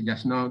 I said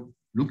just now,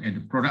 look at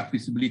the product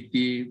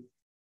feasibility,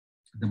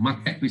 the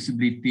market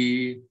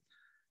feasibility.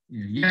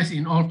 Yes,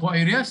 in all 4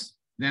 areas,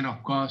 then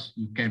of course,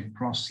 you can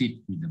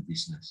proceed with the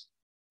business.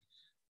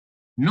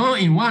 No,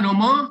 in one or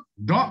more,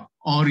 drop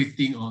or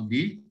rethink of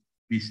the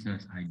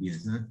business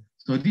ideas.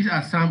 So these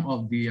are some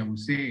of the, I would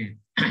say,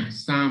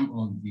 some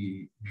of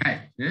the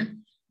guides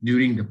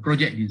during the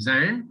project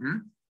design.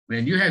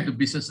 When you have the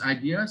business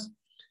ideas,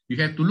 you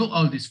have to look at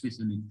all this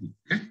feasibility.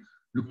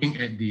 Looking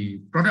at the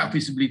product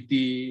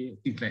feasibility,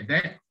 things like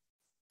that.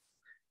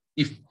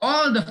 If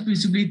all the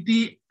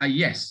feasibility are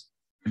yes,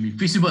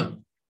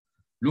 feasible.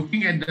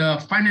 Looking at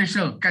the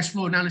financial cash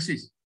flow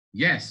analysis,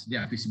 yes, they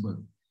are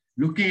feasible.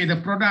 Looking at the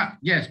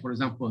product, yes, for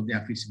example, they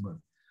are feasible.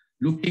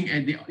 Looking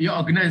at your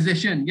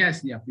organization,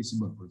 yes, they are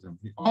feasible, for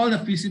example. All the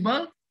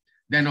feasible,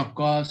 then of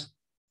course,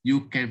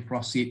 you can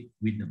proceed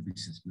with the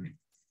business plan.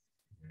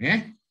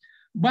 Okay?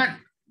 But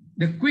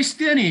the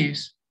question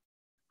is,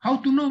 how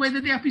to know whether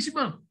they are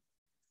feasible?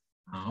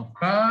 Of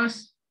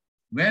course,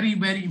 very,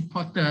 very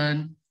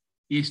important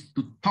is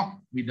to talk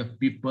with the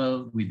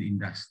people with the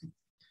industry.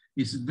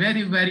 It's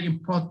very, very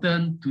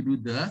important to do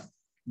the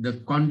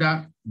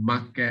conduct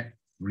market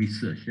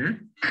research.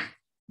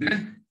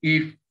 Then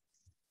if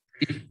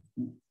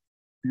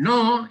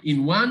no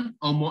in one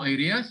or more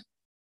areas,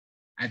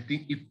 I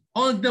think if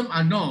all of them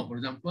are no, for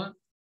example,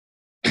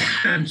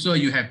 I'm sure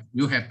you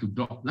have to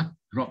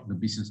drop the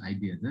business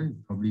ideas.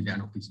 Probably they are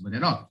not feasible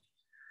at all.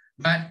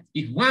 But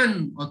if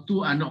 1 or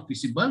 2 are not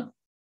feasible,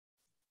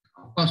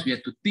 of course we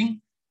have to think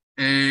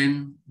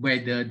and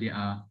whether they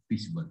are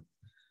feasible.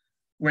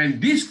 When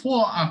these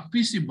 4 are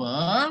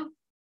feasible,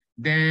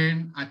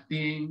 then I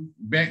think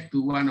back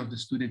to one of the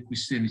student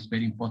questions is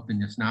very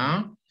important just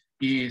now,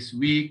 is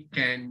we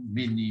can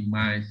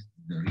minimize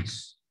the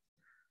risk.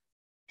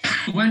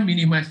 When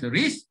minimize the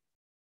risk,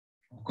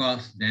 of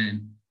course,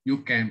 then you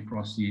can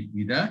proceed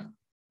with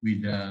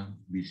the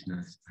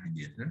business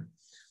ideas.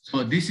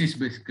 So this is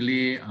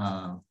basically,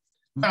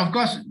 but of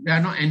course, we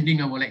are not ending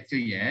our lecture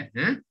yet.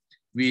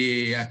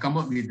 We come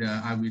up with,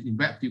 I will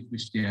invite a few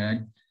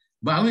questions,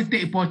 but I will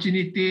take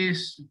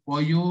opportunities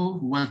for you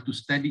who want to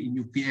study in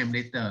UPM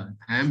later.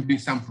 I'm doing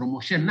some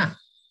promotion.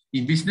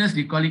 In business,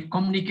 they call it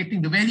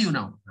communicating the value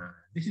now.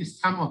 This is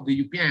some of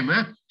the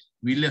UPM.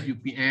 We love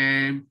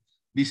UPM.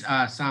 These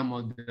are some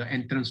of the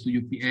entrance to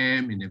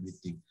UPM and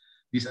everything.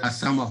 these are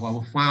some of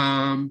our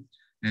farm,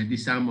 and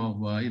these some of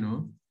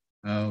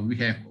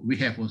we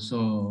have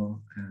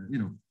also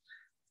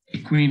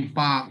equine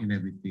park and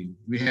everything.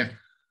 We have,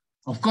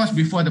 of course,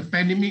 before the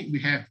pandemic, we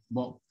have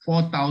about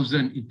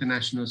 4,000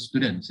 international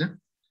students.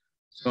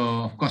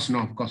 So of course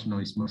now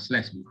it's much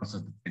less because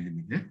of the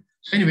pandemic.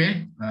 So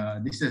anyway,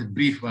 this is a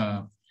brief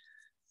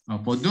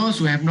for those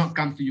who have not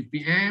come to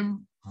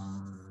UPM.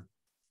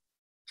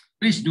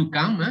 Please do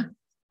come.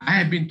 I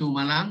have been to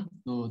Malang,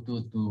 to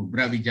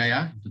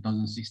Brawijaya in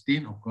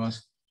 2016. Of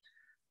course,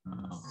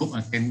 hope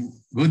I can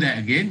go there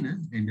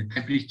again. And the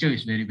temperature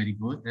is very, very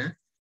good.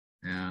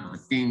 I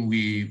think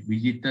we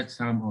visited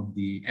some of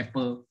the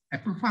apple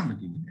farm. I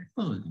think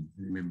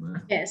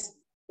remember? Yes,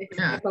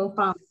 apple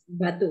farm,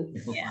 Batu.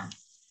 Yeah,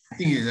 I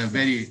think it's a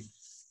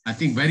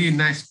very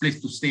nice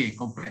place to stay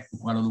compared to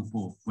Kuala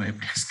Lumpur, where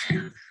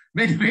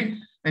But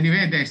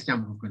anyway, there's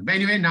Campurkan. But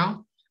anyway,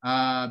 now.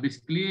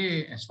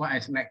 Basically, as far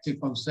as lecture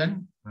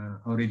concerned,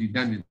 already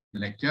done with the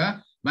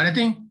lecture. But I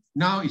think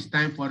now it's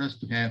time for us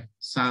to have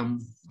some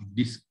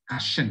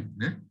discussion.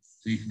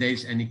 So if there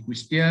is any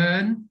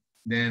question,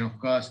 then of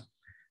course,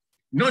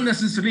 not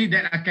necessarily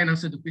that I can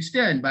answer the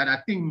question, but I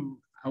think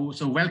I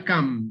also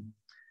welcome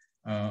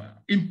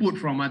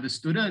input from other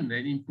students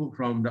and input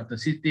from Dr.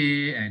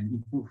 Siti and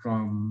input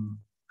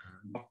from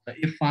Dr.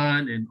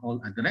 Irfan and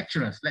all other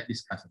lecturers. Let's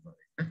discuss about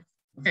it.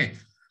 Okay.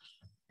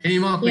 Any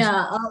more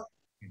questions?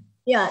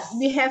 Yeah,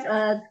 we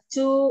have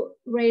 2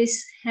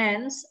 raised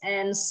hands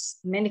and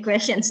many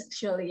questions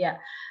actually. Yeah,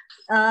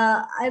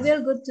 I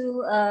will go to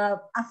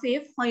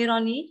Afif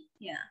Hoironi.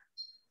 Yeah,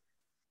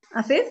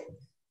 Afif.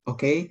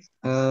 Okay.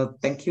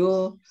 Thank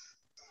you,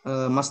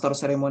 Master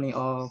Ceremony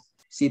of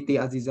Siti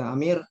Azizah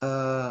Amir.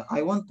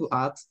 I want to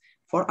ask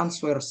for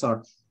answer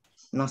short.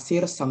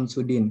 Nasir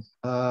Shamsudin.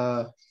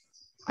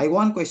 I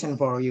one question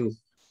for you.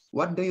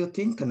 What do you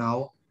think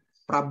now?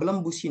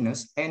 Problem,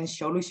 business, and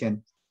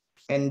solution.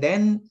 And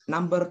then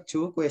number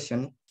 2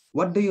 question,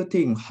 what do you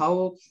think?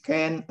 How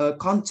can a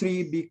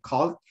country be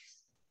called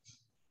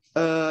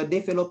a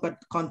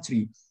developed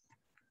country?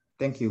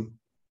 Thank you.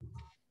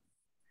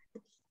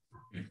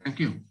 Thank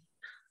you.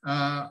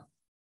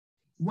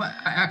 What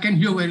I can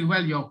hear very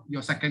well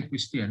your second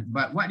question,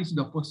 but what is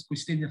the first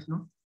question just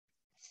now?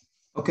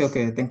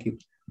 Okay, thank you.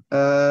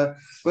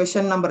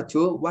 Question number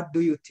 2, what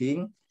do you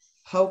think?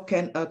 How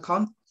can a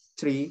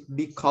country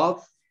be called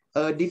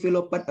a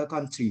developed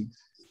country?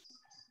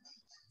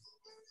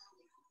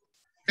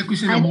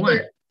 Question number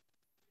 1.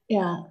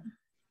 Yeah.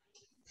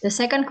 The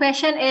second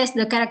question is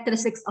the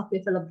characteristics of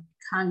developed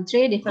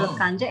country, and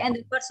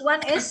the first one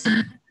is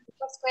the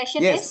first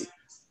question is.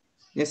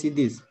 Yes, it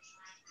is.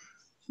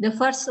 The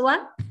first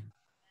one.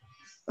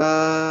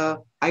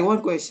 I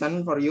want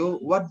question for you.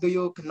 What do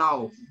you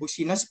know?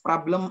 Business,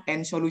 problem,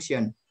 and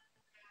solution.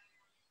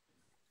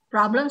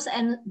 Problems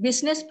and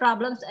business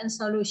problems and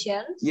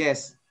solutions.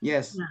 Yes,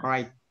 yeah.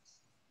 Right.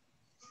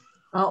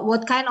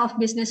 What kind of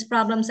business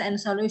problems and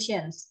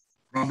solutions?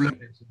 Problem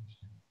and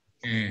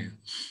solution.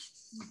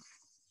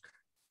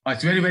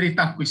 It's very, very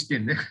tough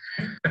question.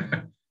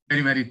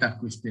 Very, very tough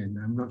question.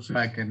 I'm not sure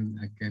I can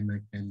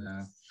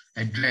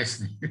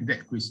address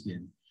that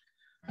question.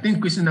 I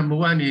think question number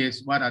 1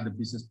 is what are the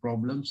business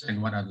problems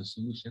and what are the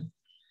solutions?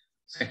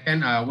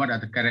 Second, what are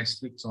the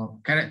characteristics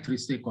of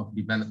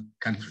developed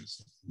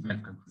countries?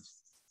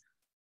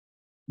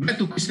 Back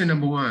to question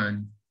number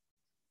 1.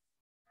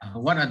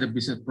 What are the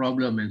business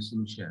problem and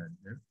solution?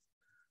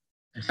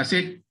 As I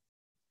said,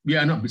 we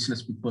are not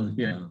business people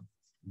here,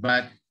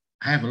 but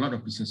I have a lot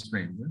of business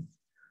friends.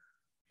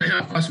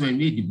 Of course, when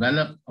we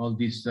develop all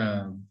these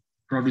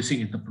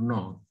producing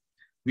entrepreneurs,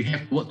 we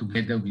have to work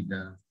together with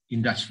the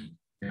industry.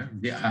 Yeah?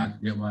 They are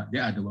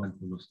the ones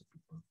who knows the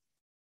people.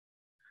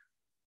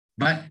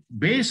 But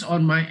based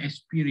on my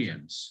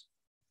experience,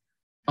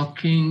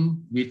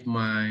 talking with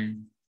my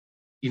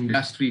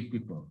industry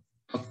people,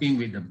 talking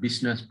with the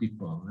business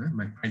people,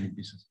 my friend and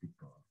business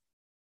people,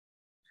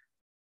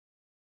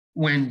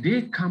 when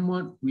they come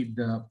up with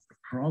the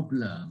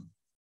problem,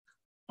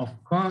 of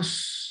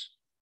course,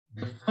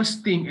 the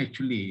first thing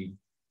actually,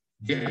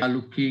 they are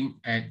looking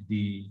at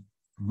the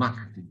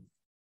marketing,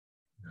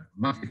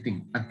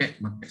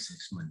 target market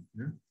assessment.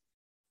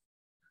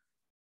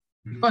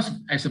 Because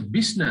as a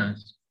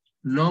business,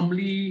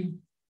 normally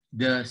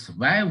the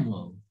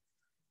survival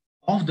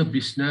of the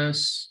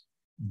business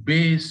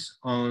based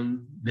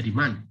on the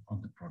demand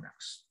of the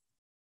products.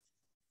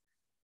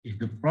 If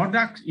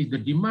the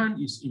demand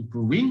is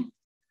improving,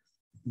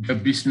 the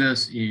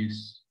business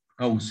is,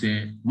 I would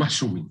say,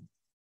 mushrooming.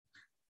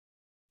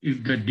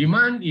 If the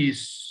demand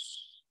is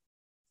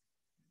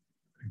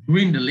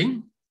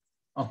dwindling,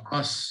 of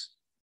course,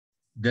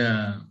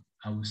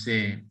 I would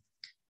say,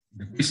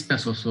 the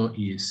business also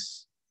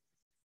is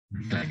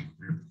declining.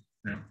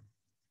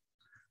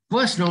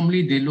 First,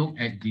 normally they look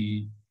at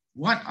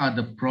what are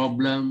the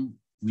problems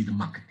with the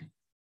marketing.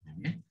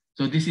 Okay?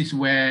 So this is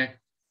where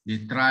they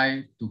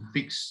try to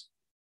fix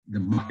the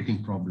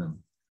marketing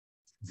problem,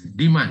 the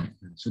demand,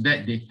 so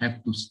that they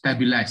have to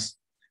stabilize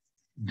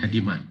the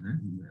demand.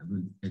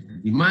 The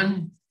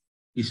demand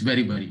is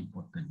very, very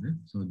important.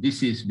 So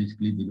this is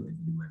basically they look at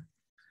the demand.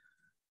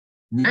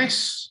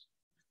 Next,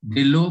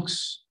 they look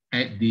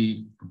at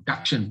the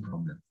production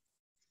problem.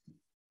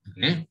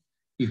 Okay,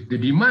 if the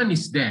demand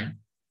is there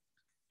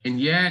and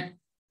yet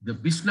the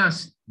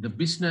business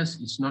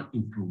is not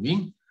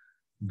improving,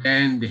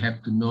 then they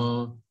have to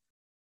know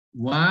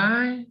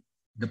why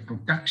the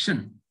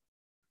production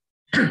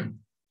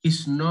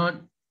is not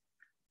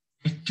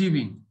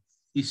achieving,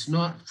 is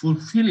not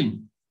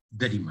fulfilling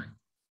the demand.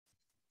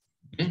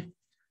 Okay?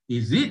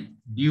 Is it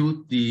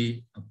due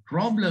to a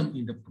problem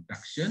in the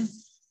production,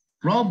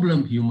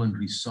 problem human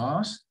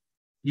resource,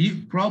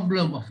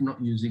 problem of not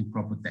using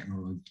proper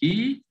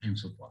technology, and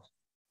so forth?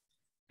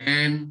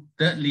 And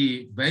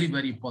thirdly, very,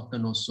 very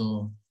important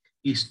also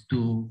is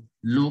to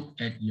look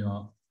at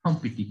your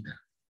competitor.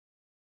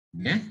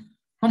 Okay?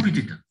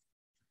 Competitor.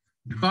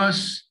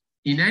 Because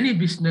in any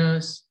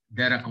business,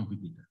 there are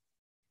competitors.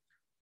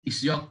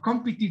 Is your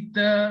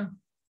competitor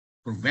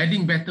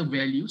providing better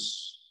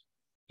values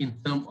in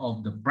terms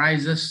of the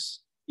prices,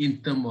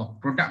 in terms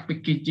of product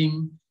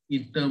packaging,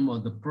 in terms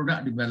of the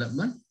product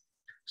development?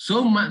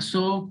 So much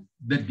so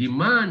the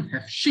demand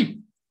has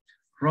shifted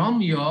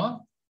from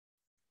your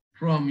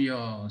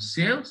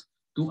sales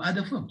to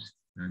other firms.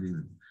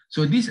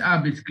 So these are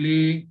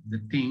basically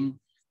the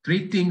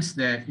three things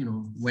that,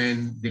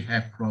 when they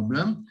have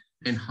problem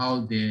and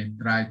how they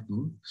try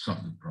to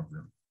solve the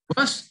problem.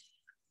 First,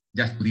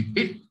 just to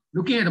repeat,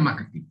 looking at the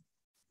marketing.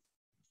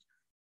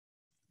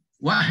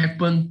 What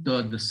happened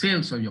to the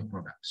sales of your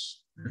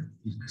products?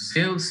 Is the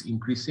sales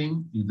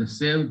increasing? Is the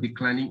sales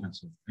declining?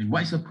 And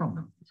what is the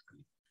problem?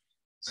 Basically?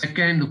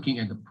 Second, looking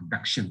at the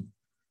production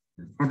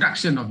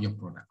of your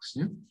products.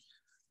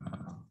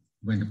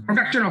 When the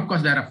production, of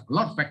course, there are a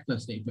lot of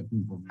factors that affect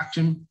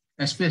production,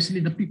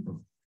 especially the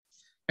people.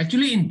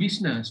 Actually, in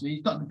business, when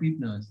you talk to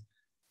business,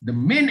 the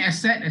main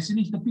asset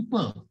actually is the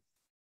people.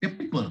 The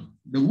people,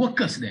 the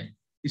workers there.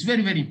 It's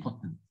very, very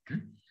important.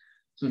 Okay?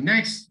 So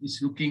next is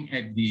looking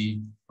at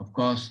of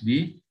course,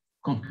 the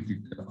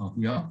competitor of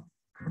your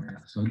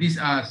product. So these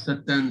are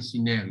certain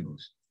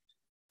scenarios.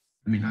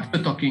 I mean,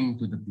 after talking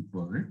to the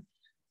people,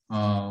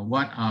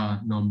 what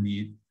are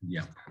normally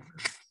their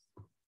problems?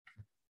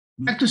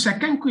 Back to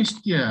second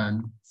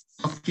question,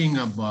 talking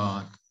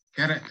about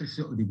characteristics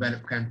of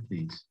developed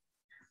countries.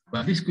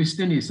 But this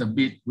question is a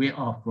bit way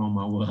off from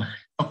our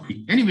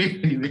topic.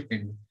 Anyway.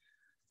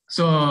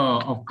 So,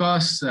 of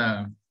course,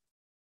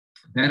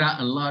 there are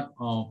a lot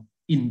of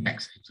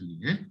index actually.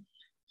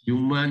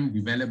 Human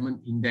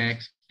Development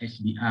Index,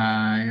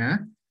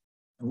 HDI,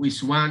 which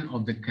is one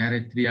of the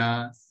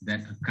criteria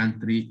that a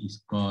country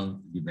is called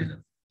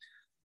developed.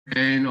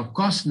 And of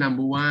course,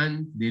 number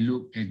one, they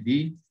look at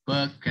the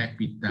per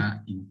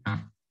capita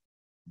income.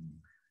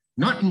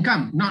 Not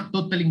income, not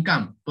total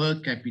income, per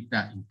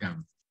capita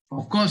income.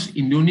 Of course,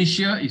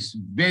 Indonesia is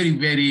very,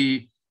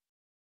 very,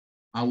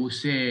 I would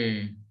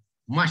say,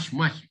 much,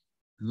 much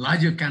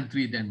larger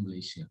country than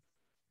Malaysia.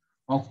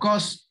 Of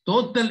course,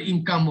 total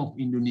income of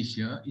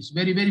Indonesia is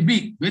very, very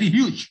big, very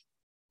huge.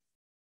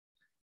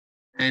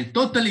 And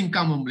total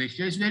income of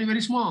Malaysia is very,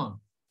 very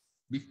small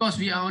because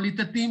we are only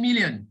 30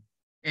 million.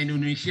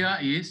 Indonesia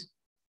is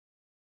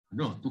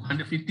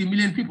 250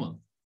 million people.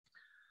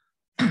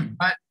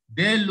 But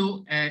they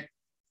look at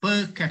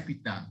per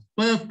capita,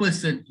 per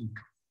person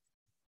income.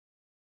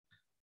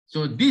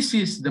 So this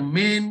is the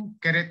main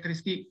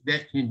characteristic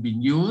that has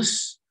been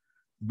used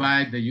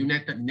by the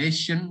United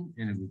Nations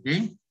and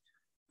everything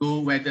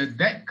to whether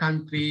that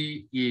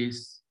country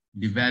is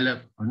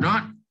developed or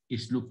not,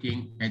 is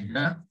looking at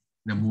the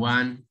number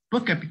one, per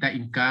capita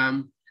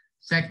income.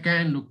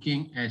 Second,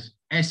 looking at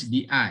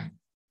SDI,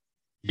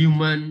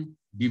 Human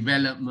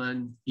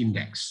Development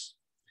Index.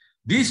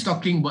 This is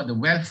talking about the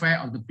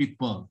welfare of the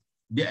people,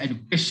 the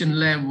education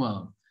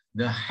level,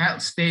 the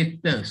health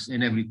status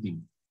and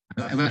everything,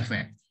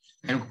 welfare.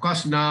 And of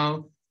course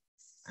now,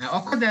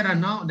 there are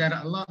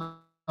a lot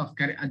of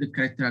other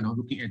criteria now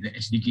looking at the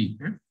SDG.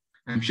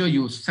 I'm sure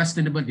you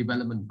Sustainable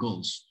Development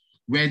Goals,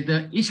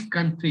 whether each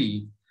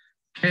country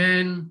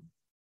can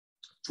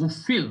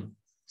fulfill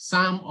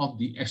some of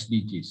the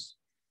SDGs,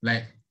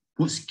 like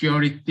food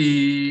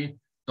security,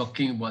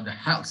 talking about the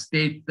health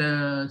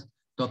status,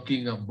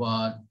 talking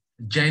about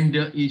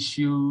gender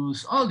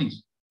issues, all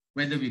these,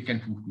 whether we can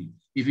fulfill.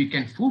 If we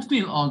can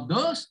fulfill all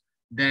those,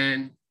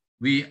 then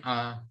we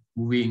are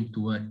moving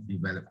toward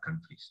developed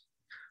countries.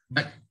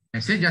 But I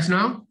said just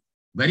now,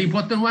 very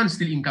important one,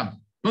 still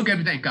income, per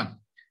capita income.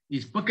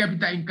 If per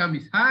capita income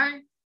is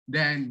high,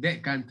 then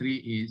that country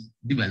is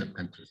developed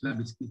countries.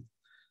 Basically.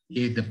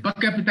 If the per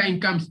capita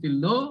income is still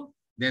low,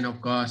 then of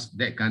course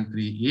that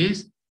country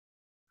is,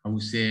 I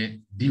would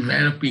say,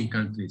 developing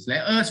countries.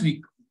 Like us,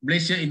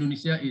 Malaysia,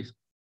 Indonesia is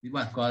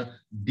what's called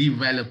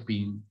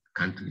developing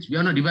countries. We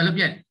are not developed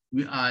yet.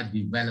 We are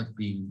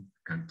developing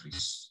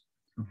countries.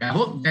 Okay, I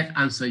hope that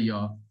answers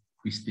your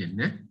question.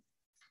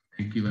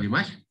 Thank you very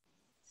much.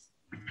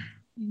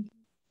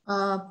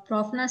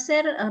 Prof.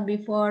 Nasir,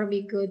 before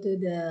we go to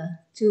the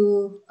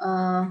two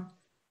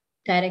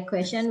direct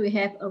questions, we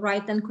have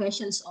written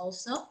questions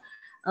also.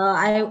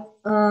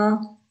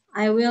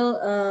 I will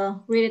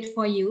read it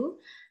for you.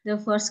 The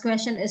first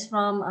question is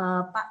from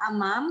Pak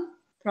Amam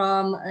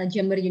from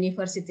Jember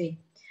University.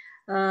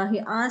 He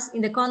asked,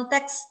 in the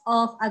context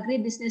of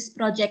agribusiness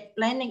project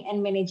planning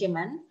and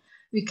management,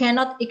 we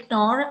cannot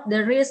ignore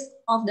the risk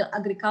of the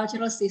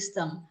agricultural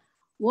system.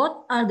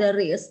 What are the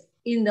risks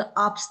in the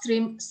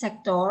upstream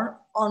sector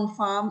on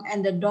farm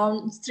and the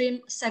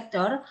downstream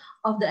sector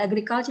of the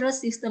agricultural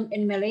system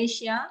in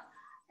Malaysia?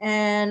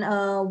 And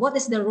what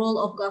is the role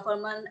of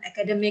government,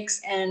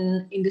 academics,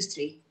 and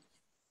industry?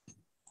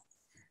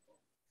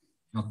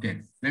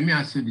 Okay, let me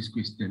answer this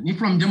question. Ini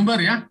from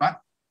Jember ya, Pak?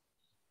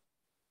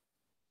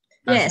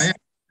 Yes.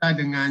 Saya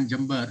dengan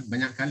Jember,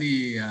 banyak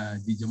kali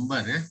di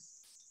Jember ya.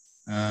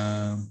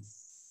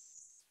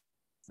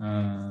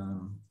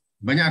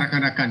 Banyak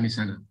rakan-rakan di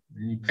sana.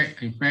 In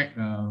fact,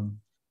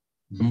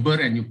 Jember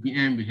and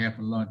UPM, we have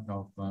a lot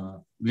of,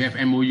 we have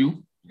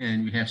MOU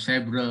and we have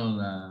several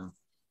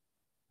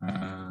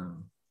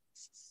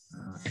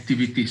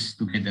activities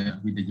together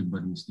with the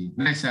Jember University.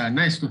 Nice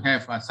to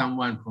have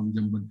someone from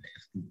Jember to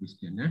ask the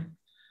question.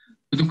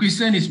 So the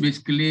question is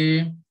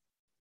basically,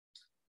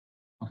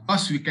 of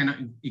course, we cannot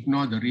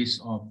ignore the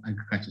risk of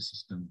agriculture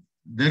system.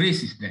 The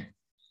risk is there.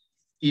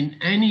 In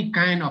any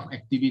kind of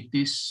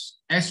activities,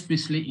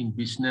 especially in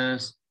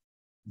business,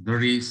 the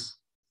risk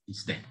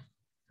is there.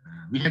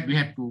 We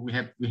have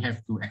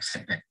to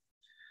accept that.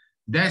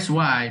 That's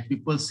why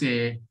people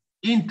say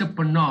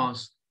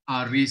entrepreneurs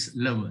are risk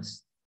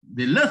lovers.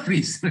 They love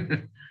risk.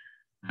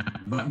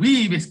 But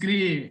we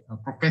basically,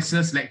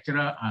 professors,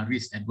 lecturers are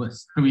risk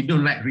adverse. We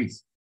don't like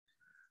risk.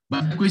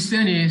 But the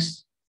question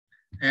is,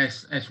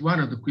 as one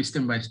of the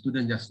questions by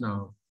student just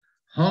now,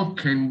 how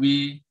can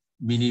we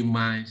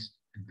minimize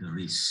the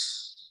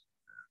risk?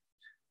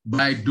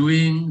 By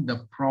doing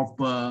the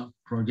proper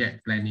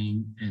project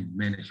planning and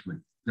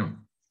management. No.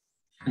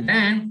 And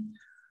then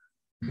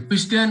the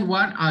question,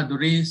 what are the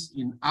risks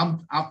in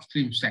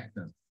upstream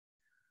sector?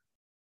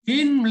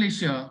 In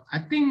Malaysia, I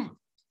think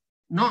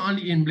not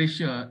only in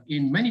Malaysia,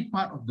 in many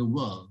parts of the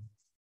world,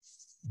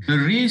 the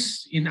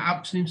risk in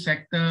upstream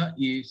sector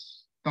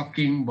is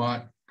talking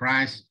about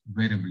price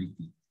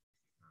variability.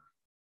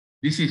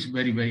 This is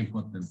very, very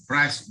important,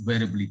 price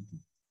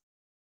variability.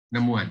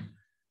 Number one,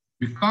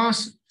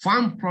 because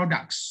farm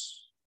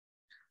products,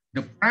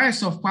 the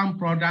price of farm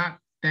product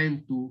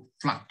tend to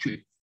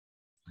fluctuate.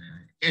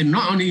 And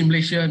not only in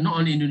Malaysia, not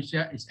only in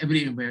Indonesia, it's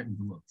everywhere in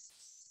the world.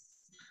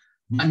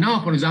 But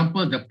now, for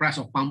example, the price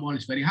of palm oil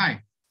is very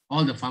high.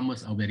 All the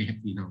farmers are very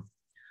happy now.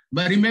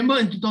 But remember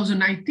in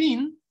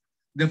 2019,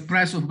 the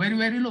price was very,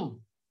 very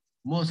low.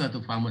 Most of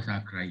the farmers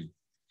are crying.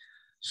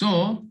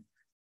 So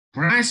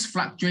price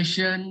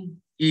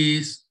fluctuation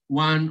is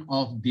one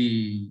of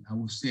the, I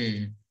would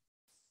say,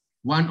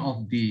 one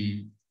of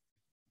the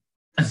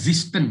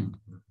existent,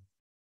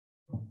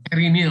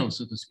 perennial,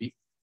 so to speak,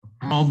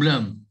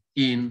 problem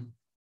in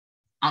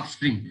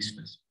upstream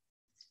business.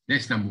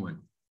 That's number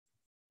one.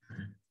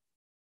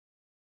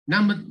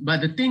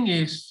 But the thing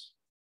is,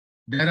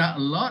 there are a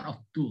lot of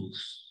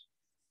tools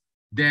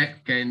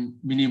that can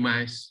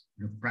minimize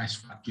the price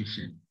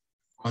fluctuation.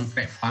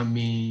 Contract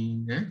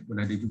farming,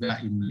 ada juga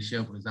in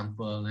Malaysia, for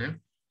example,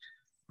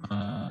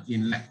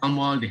 in like palm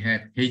oil, they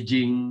have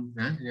hedging,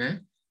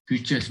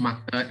 futures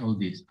market, all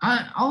this.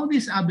 All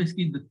these are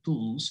basically the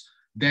tools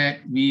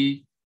that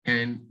we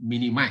can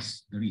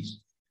minimize the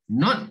risk.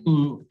 Not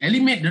to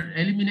eliminate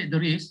the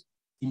risk,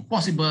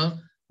 impossible,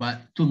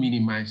 but to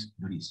minimize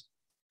the risk.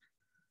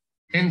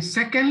 And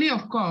secondly,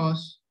 of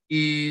course,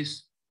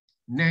 is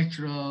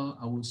natural,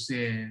 I would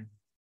say,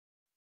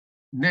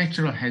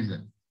 natural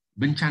hazard.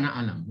 Bencana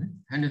alam,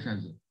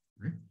 hazard.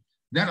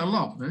 There are a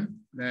lot.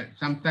 That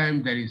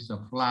sometimes there is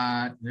a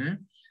flood.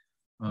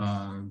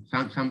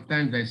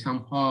 Sometimes there is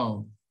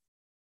somehow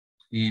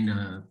in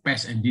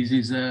pests and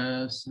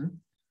diseases.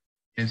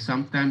 And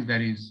sometimes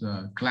there is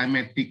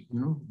climatic,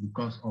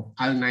 because of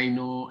El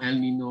Nino,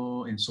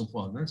 and so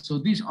forth. So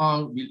these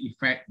all will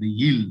affect the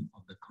yield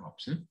of the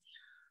crops.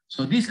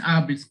 So these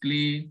are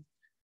basically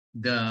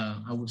the,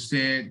 I would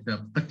say,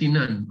 the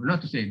pertinent, or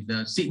not to say,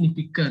 the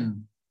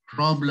significant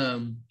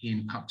problem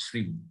in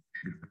upstream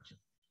agriculture.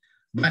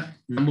 But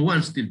number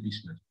one, still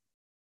business.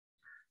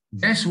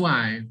 That's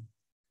why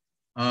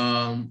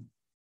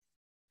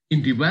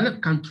in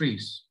developed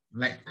countries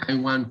like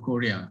Taiwan,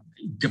 Korea,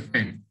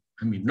 Japan,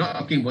 I mean, not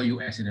talking about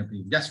US and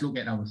everything, just look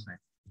at our side.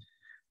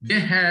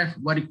 They have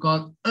what you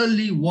call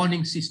early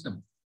warning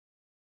system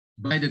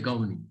by the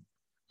government.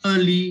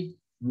 Early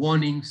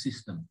warning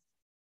system.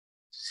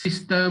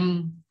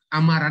 System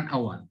amaran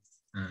awal.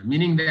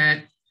 Meaning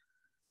that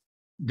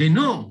they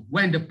know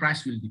when the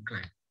price will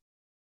decline.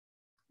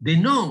 They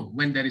know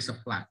when there is a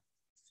flood.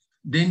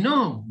 They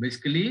know,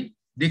 basically,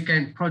 they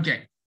can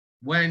project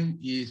when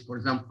is, for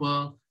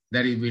example,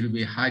 there will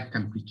be high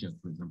temperature,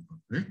 for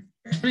example.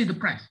 Especially the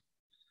price.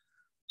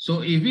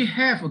 So if we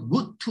have a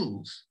good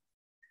tools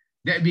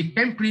that we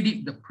can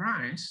predict the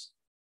price,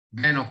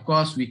 then of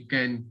course we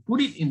can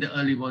put it in the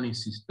early warning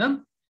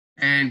system,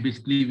 and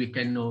basically we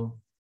can know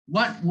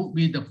what would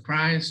be the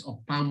price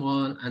of palm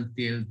oil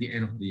until the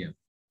end of the year?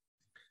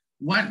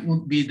 What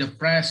would be the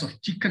price of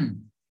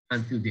chicken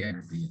until the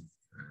end of the year?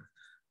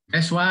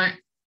 That's why,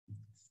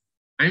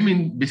 I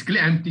mean,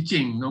 basically I'm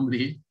teaching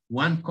normally.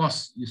 One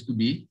course used to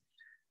be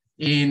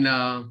in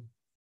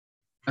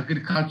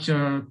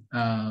agriculture,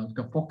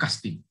 the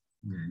forecasting.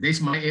 This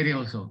is my area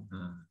also.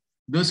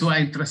 Those who are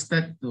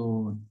interested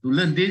to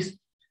learn this,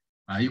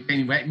 you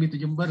can invite me to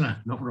Jember lah,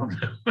 no problem.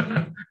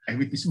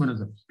 Advertisement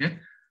also. Yeah?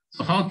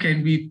 So how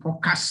can we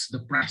forecast the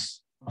price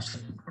of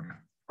certain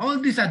product?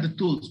 All these are the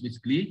tools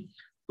basically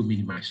to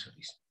minimize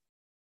risk.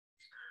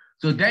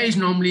 So that is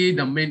normally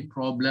the main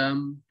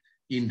problem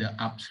in the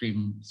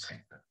upstream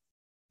sector.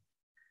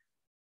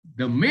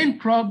 The main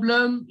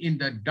problem in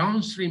the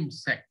downstream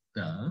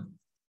sector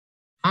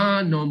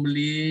are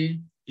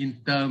normally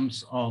in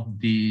terms of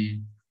the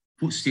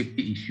food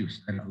safety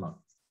issues, a lot.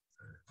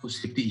 Food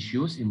safety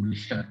issues in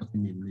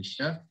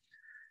Malaysia,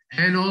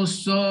 and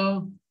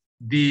also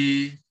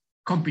the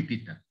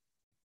competitor.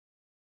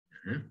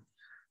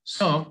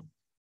 So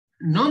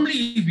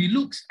normally if we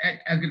look at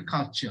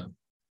agriculture,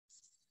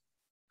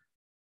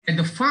 at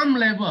the farm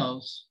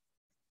levels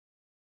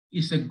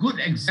is a good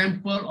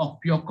example of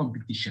pure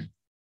competition.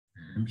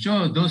 I'm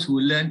sure those who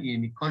learn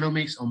in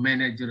economics or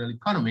managerial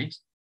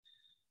economics,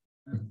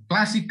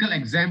 classical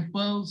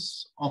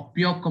examples of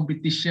pure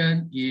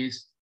competition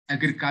is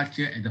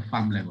agriculture at the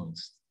farm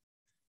levels.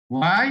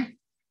 Why?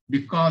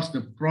 Because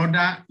the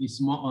product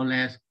is more or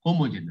less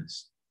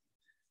homogeneous.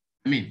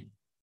 I mean,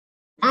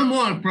 palm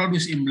oil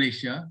produced in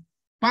Malaysia,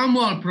 palm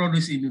oil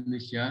produced in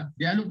Indonesia,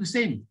 they all look the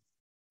same.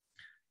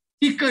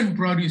 Chicken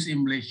produced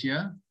in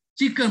Malaysia,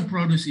 chicken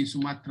produced in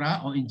Sumatra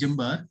or in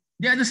Jember,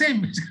 they are the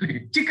same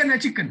basically. Chicken are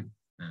chicken.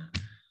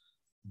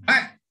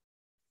 But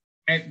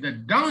at the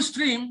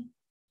downstream,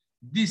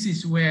 this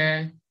is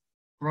where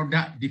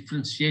product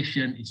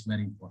differentiation is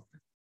very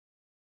important.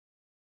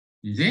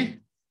 You see?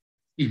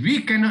 If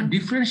we cannot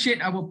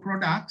differentiate our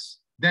products,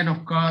 then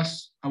of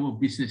course our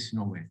business is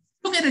nowhere.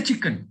 Look at the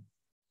chicken.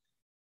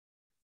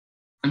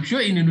 I'm sure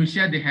in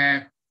Indonesia they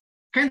have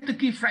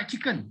Kentucky Fried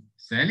Chicken,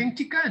 selling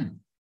chicken.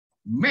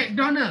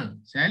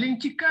 McDonald's, selling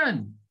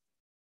chicken.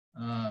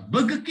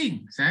 Burger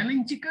King,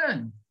 selling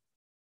chicken.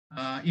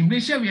 In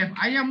Malaysia we have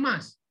Ayam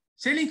Mas,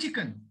 selling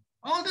chicken.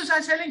 All those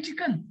are selling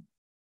chicken.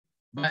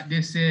 But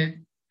they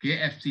said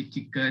KFC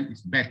chicken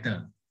is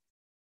better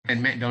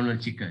than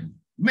McDonald's chicken.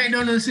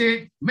 McDonald's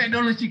said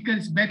McDonald's chicken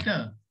is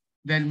better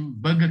than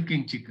Burger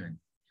King chicken.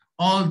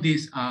 All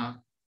these are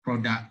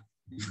product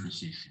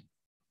differentiation.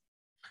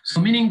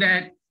 So meaning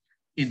that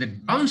in the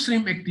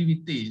downstream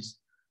activities,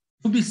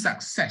 to be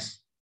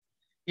success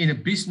in a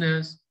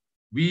business,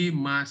 we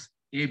must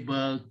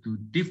able to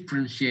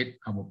differentiate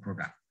our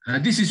product.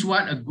 This is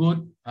what a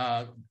good,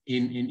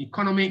 in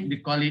economic, they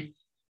call it,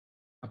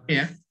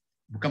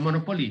 bukan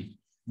monopoly,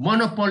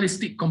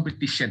 monopolistic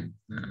competition.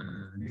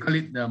 They call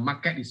it, the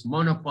market is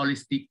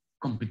monopolistic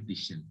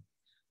competition,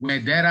 where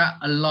there are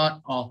a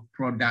lot of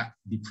product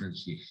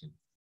differentiation.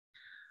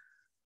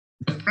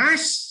 The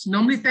price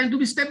normally tend to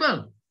be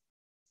stable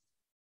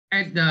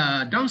at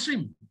the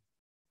downstream,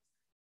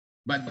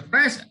 but the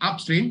price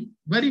upstream,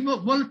 very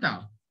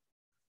volatile.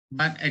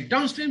 But at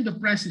downstream, the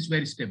price is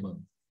very stable.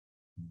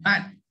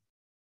 But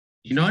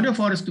in order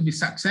for us to be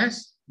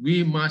success,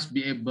 we must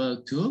be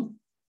able to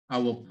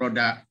our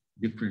product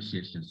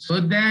differentiation so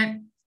that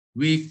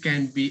we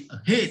can be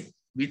ahead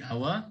with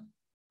our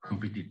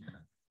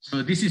competitor.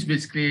 So this is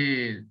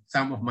basically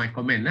some of my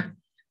comment,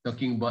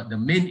 talking about the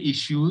main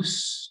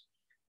issues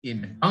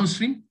in the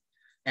downstream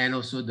and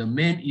also the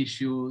main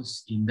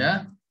issues in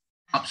the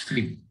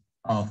upstream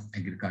of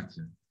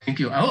agriculture. Thank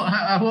you.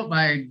 I hope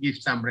I give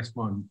some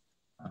response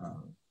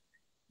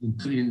in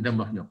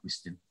terms of your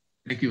question.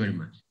 Thank you very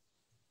much.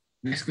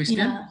 Next question.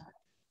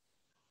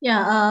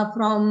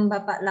 From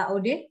Bapak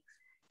Laude.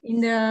 In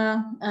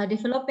the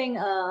developing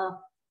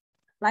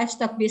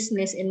livestock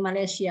business in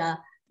Malaysia,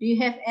 do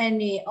you have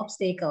any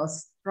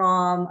obstacles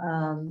from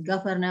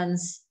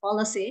governance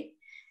policy?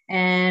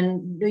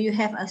 And do you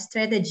have a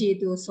strategy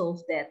to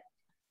solve that?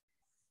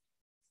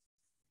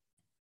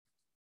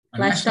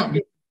 Livestock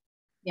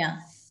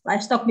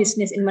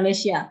business in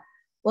Malaysia.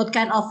 What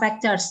kind of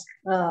factors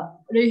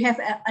do you have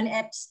any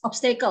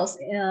obstacles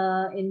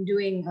in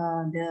doing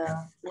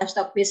the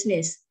livestock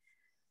business,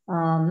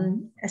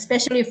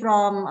 especially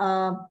from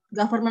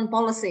government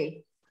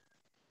policy?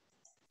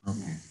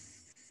 Okay.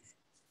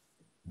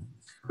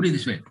 Put it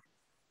this way.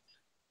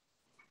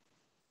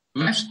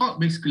 Livestock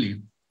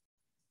basically,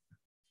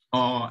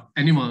 or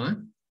animal,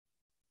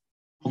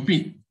 or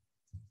meat.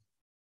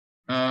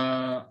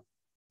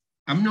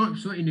 I'm not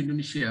sure in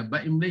Indonesia,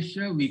 but in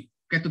Malaysia, we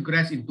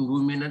categorize into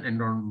ruminant and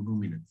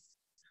non-ruminant.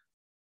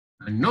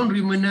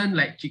 Non-ruminant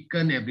like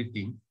chicken,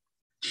 everything.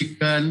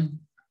 Chicken,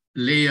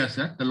 layers,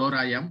 telur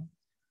ayam.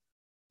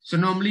 So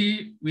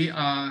normally we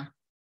are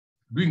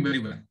doing very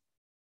well.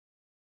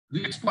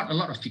 We export a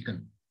lot of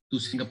chicken to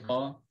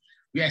Singapore.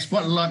 We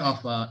export a lot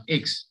of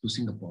eggs to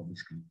Singapore,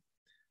 basically.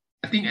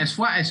 I think as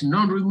far as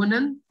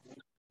non-ruminant,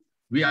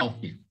 we are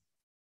okay.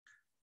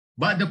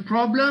 But the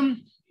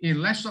problem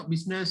in livestock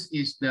business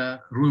is the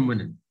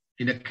ruminant,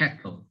 in the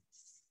cattle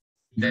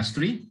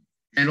industry,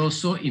 and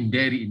also in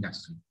dairy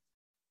industry.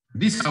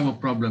 This is our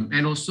problem.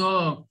 And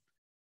also,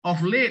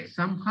 of late,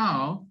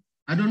 somehow,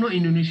 I don't know,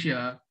 in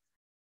Indonesia,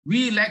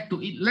 we like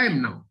to eat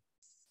lamb now.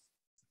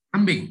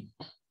 Kambing.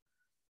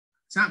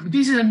 So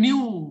this is a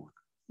new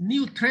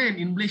trend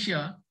in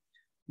Malaysia.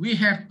 We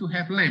have to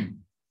have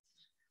lamb.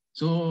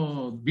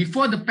 So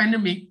before the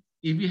pandemic,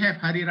 if we have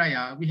Hari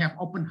Raya, we have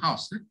open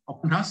house.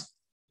 Open house.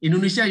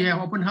 Indonesia, you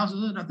have open house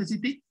also, Dr.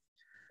 Siti?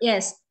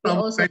 Yes, we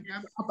also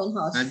have open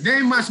house.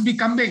 There must be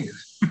kambing.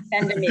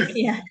 Pandemic,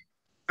 yeah.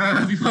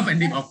 Before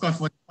pandemic, of course,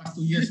 for the past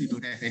 2 years, we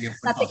don't have any open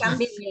Sate house.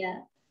 kambing, ya.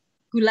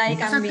 Gulai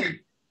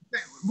kambing.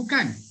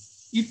 Bukan.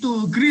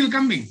 Itu grill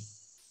kambing.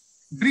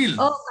 Grill.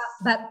 Oh,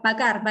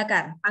 bakar,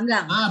 panggang.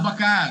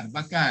 Bakar.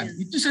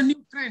 Yeah. It is a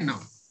new trend now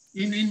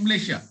in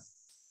Malaysia.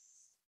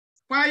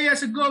 5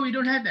 years ago, we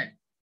don't have that.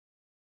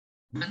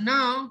 But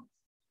now,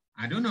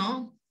 I don't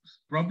know,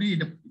 probably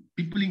the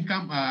people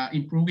income are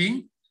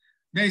improving.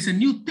 There is a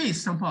new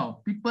taste somehow.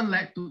 People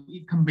like to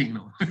eat kambing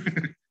now.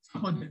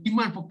 So the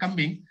demand for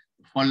kambing,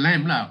 for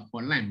lamb,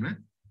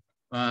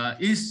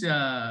 is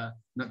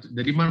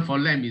the demand for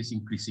lamb is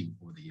increasing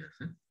over the years.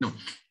 No.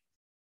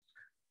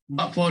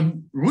 But for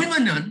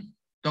ruminant,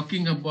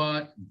 talking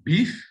about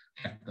beef,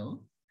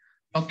 cattle,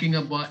 talking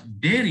about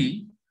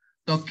dairy,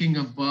 talking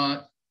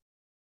about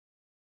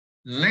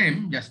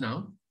lamb just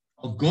now,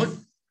 or goat,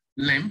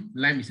 lamb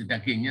is the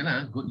dagingnya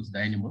lah, goat is the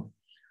animal.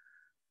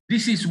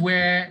 This is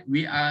where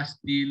we are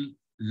still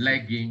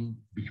lagging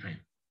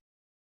behind.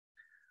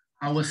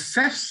 Our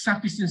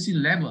self-sufficiency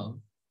level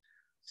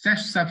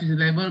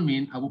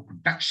means our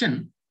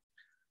production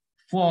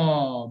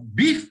for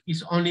beef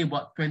is only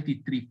about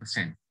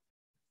 23%.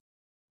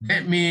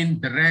 That means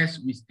the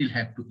rest we still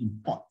have to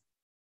import.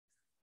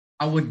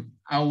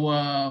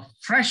 Our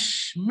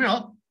fresh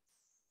milk,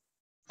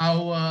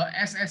 our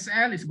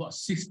SSL is about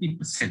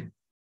 60%.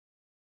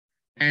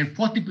 And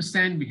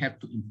 40% we have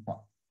to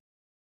import.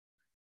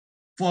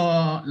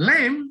 For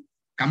lamb,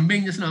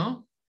 kambing just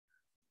now,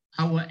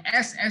 our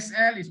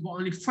SSL is about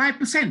only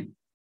 5%.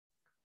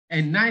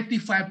 And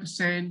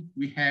 95%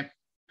 we have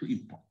to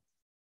import.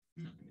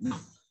 Now,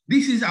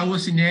 this is our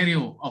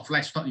scenario of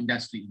livestock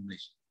industry in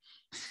Malaysia.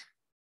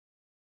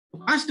 To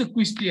ask the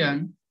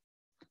question,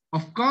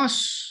 of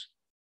course,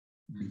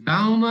 the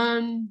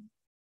government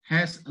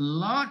has a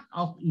lot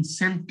of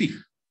incentive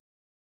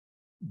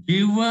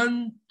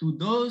given to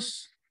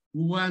those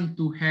who want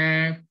to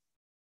have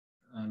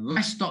a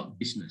livestock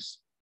business.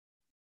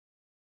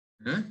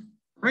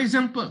 For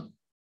example,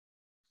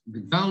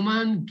 the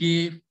government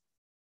gave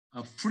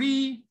a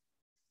free,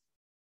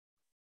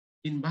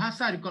 in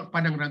bahasa they call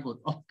padang ragot,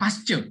 of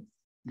pasture.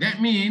 That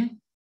means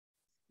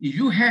if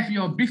you have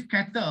your beef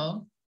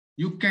cattle,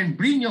 you can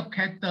bring your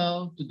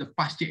cattle to the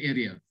pasture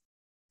area.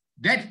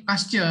 That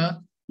pasture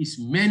is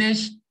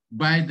managed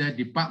by the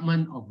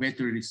Department of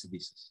Veterinary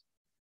Services.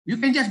 You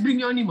can just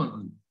bring your animal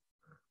on.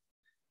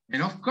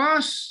 And of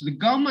course, the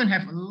government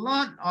have a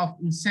lot of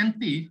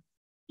incentive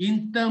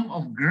in terms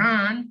of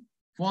grant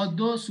for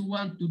those who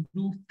want to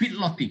do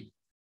feedlotting.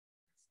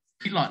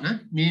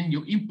 Feedlot means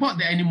you import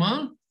the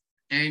animal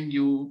and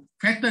you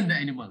fatten the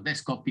animal.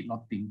 That's called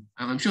feedlotting.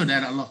 I'm sure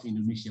there are a lot in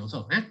Indonesia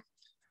also.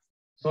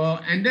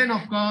 So, and then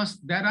of course,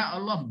 there are a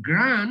lot of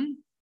grant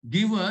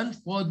given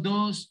for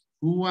those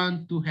who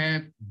want to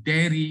have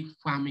dairy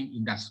farming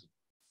industry.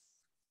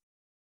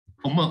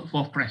 For milk,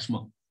 for fresh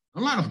milk, a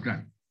lot of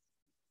grant.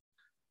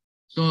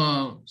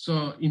 So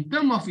in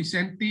terms of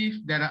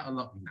incentive, there are a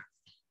lot of that.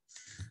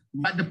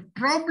 But the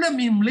problem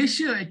in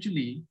Malaysia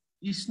actually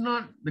is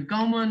not the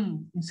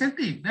government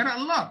incentive. There are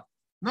a lot,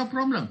 no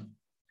problem.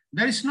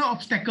 There is no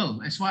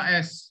obstacle as far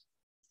as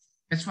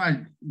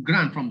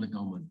grant from the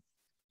government.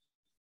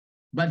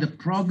 But the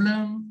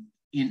problem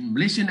in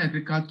Malaysian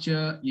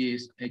agriculture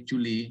is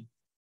actually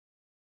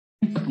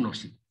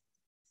entrepreneurship.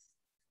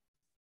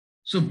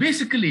 So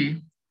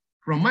basically,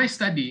 from my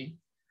study,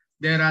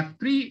 there are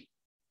 3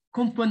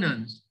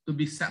 components to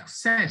be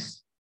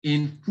success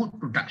in food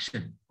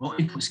production or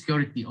in food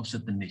security of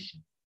certain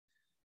nation.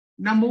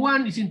 Number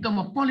 1 is in terms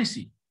of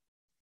policy.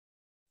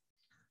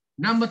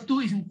 Number 2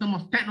 is in terms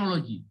of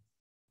technology.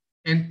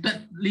 And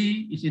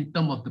thirdly is in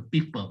terms of the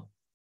people,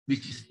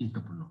 which is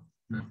entrepreneur.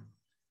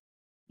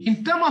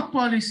 In terms of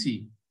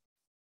policy,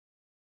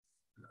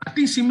 I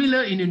think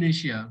similar in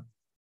Indonesia.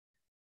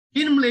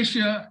 In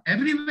Malaysia,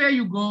 everywhere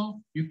you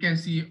go, you can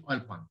see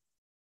oil palm.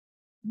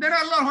 There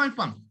are a lot of oil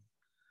palm.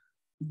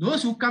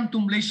 Those who come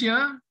to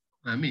Malaysia,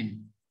 I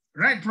mean,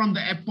 right from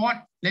the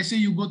airport, let's say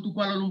you go to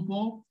Kuala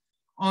Lumpur,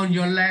 on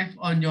your left,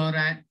 on your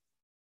right,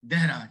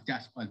 there are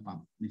just oil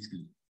palm,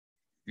 basically.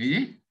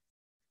 Okay?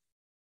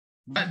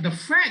 But the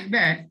fact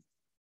that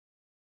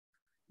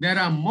there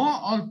are more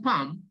oil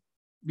palm,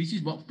 which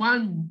is about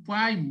 5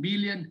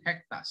 million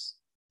hectares.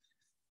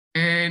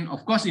 And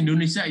of course,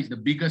 Indonesia is the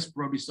biggest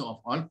producer of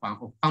oil palm,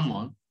 of palm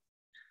oil.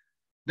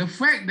 The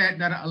fact that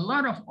there are a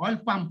lot of oil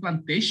palm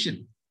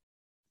plantation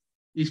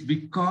is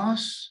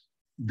because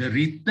the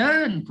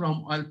return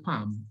from oil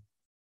palm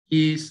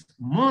is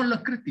more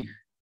lucrative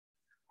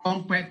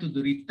compared to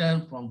the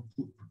return from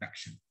food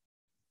production.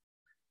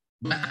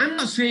 But I'm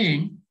not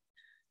saying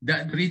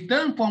that the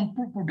return from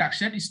food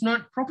production is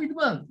not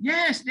profitable.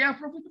 Yes, they are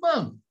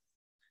profitable,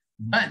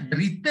 but the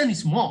return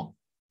is more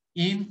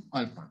in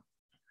oil palm.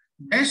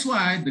 That's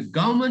why the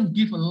government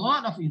give a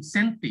lot of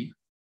incentive,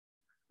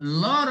 a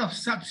lot of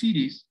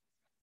subsidies,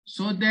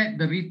 so that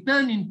the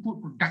return in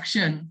food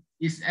production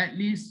is at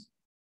least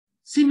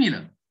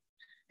similar,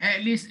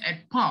 at least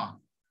at par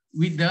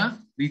with the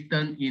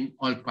return in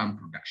oil palm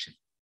production,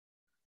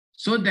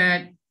 so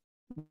that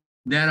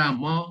there are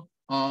more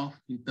of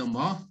in terms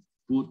of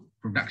food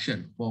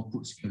production for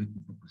food security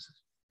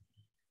purposes.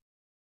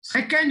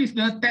 Second is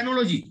the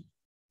technology.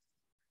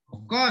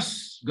 Of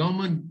course,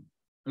 government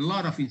a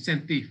lot of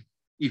incentive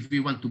if we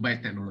want to buy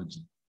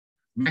technology.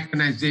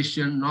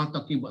 Mechanization, not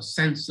talking about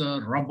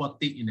sensor,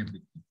 robotic and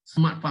everything,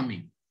 smart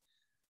farming.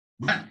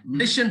 But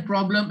Malaysian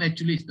problem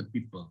actually is the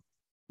people,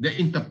 the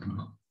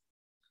entrepreneur.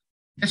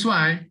 That's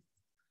why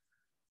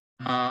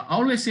I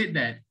always said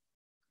that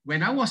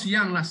when I was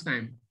young last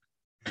time,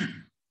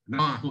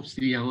 now I hope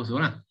still young also.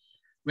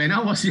 When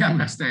I was young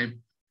last time,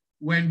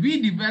 when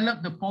we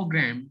developed the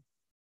program,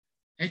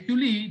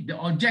 actually the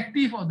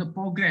objective of the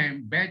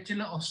program,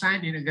 Bachelor of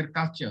Science in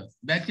Agriculture,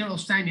 Bachelor of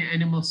Science in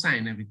Animal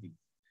Science, everything.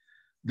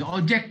 The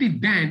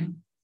objective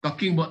then,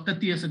 talking about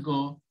 30 years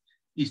ago,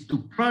 is to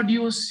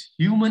produce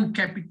human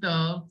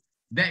capital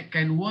that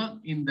can work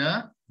in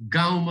the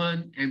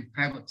government and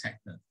private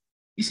sector.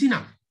 It's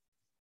enough.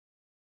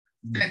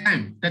 That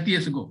time, 30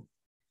 years ago.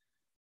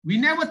 We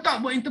never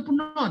talked about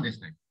entrepreneur this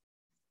time.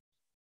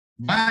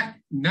 But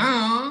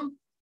now,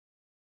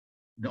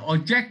 the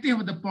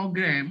objective of the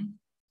program,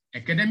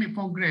 academic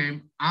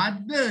program,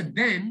 other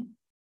than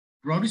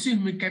producing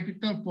human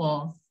capital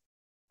for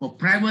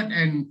private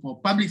and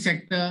for public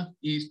sector,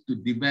 is to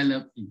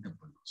develop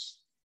entrepreneurs.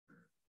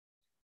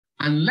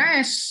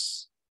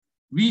 Unless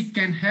we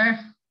can have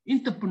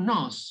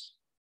entrepreneurs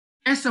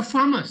as a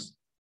farmers,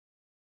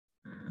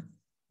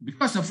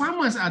 because the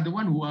farmers are the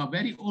ones who are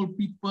very old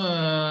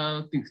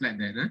people, things like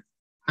that.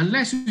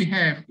 Unless we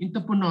have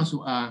entrepreneurs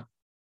who are,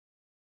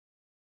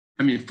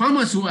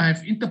 farmers who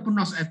have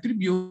entrepreneurs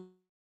attribute,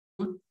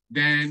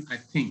 then I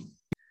think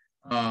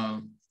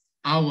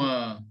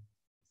our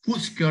food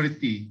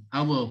security,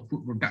 our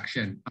food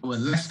production, our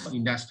livestock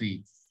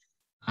industry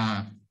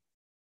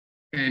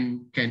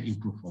can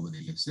improve over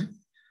the years.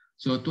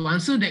 So to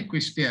answer that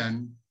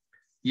question,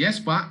 yes,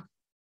 Pak,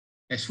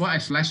 as far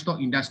as livestock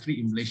industry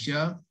in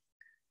Malaysia,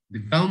 the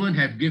government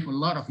have given a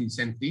lot of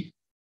incentive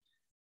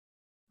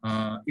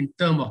in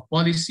terms of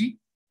policy,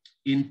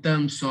 in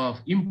terms of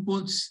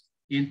inputs,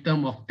 in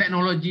terms of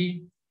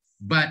technology,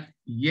 but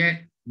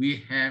yet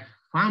we have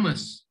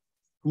farmers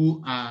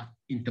who are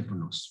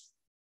entrepreneurs.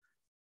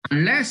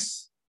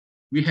 Unless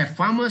we have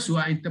farmers who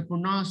are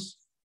entrepreneurs,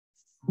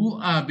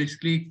 who are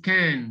basically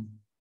can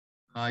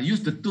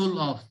use the tool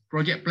of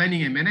project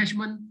planning and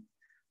management,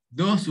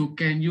 those who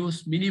can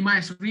use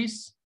minimize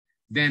risk,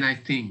 then I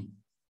think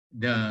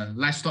the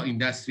livestock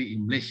industry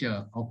in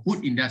Malaysia, or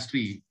food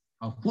industry,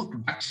 or food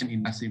production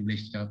industry in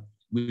Malaysia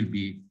will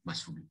be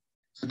much better.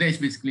 So that is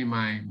basically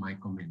my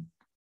comment.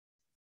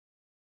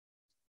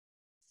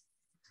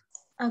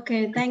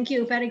 Okay, thank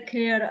you. Very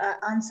clear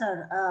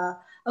answer.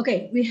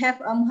 Okay, we have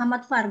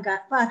Muhammad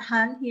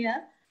Farhan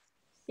here.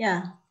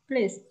 Yeah,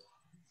 please.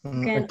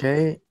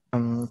 Okay,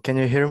 can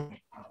you hear me?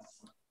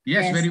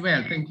 Yes, very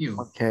well, thank you.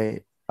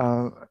 Okay,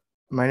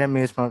 my name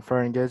is Muhammad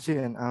Farhan Gazi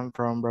and I'm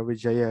from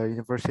Brawijaya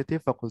University,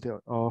 Faculty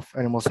of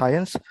Animal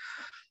Science.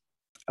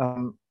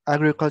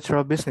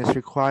 Agricultural business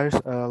requires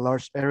a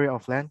large area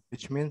of land,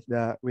 which means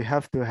that we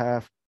have to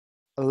have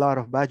a lot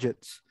of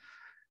budgets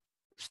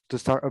to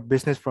start a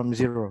business from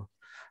zero.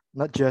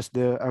 Not just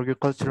the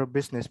agricultural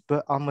business,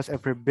 but almost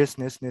every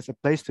business needs a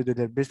place to do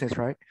their business,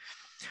 right?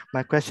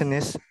 My question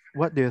is,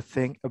 what do you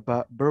think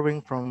about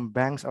borrowing from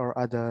banks or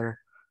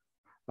other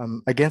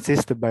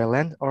agencies to buy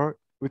land, or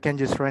we can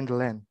just rent the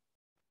land?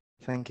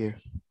 Thank you.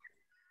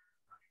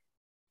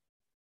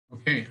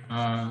 Okay,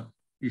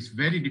 it's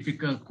very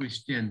difficult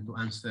question to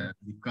answer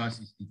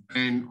because it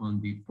depends on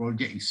the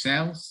project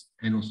itself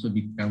and also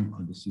depends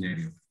on the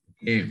scenario.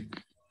 Okay.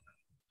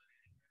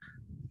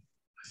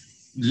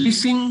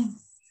 Leasing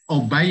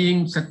or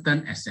buying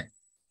certain asset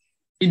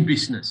in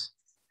business,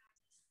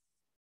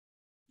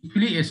 it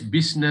really is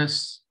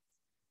business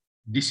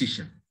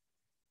decision.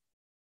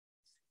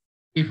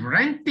 If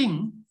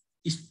renting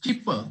is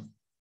cheaper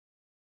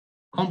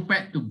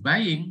compared to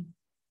buying,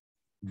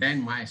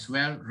 then might as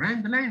well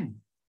rent the land,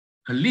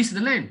 lease the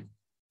land.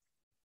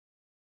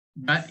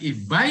 But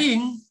if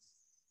buying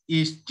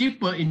is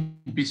cheaper in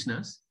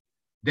business,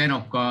 then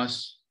of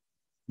course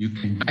you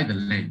can buy the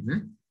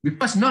land.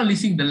 Because not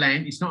leasing the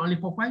land is not only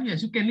for 5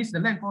 years. You can lease the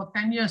land for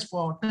 10 years,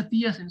 for 30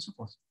 years, and so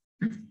forth.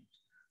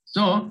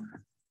 So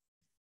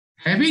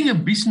having a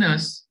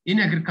business in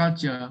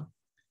agriculture,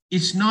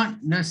 it's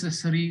not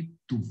necessary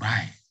to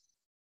buy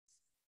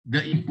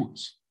the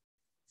inputs.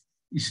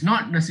 It's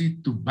not necessary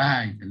to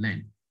buy the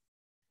land.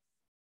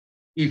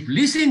 If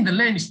leasing the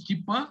land is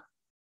cheaper,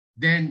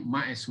 then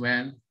might as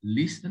well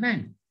lease the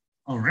land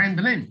or rent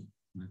the land.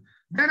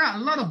 There are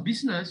a lot of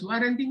business who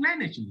are renting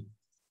land actually.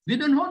 They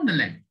don't own the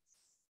land,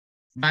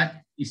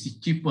 but it's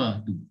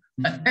cheaper to.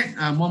 But that,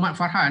 Muhammad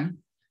Farhan,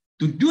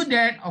 to do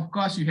that, of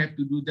course, you have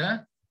to do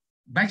the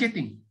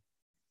budgeting,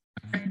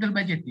 capital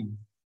budgeting.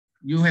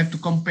 You have to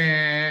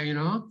compare, you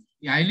know,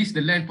 I lease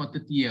the land for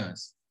 30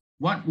 years.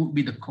 What would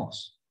be the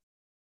cost?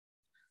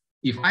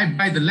 If I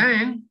buy the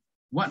land,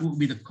 what would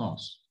be the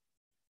cost?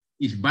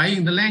 Is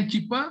buying the land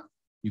cheaper?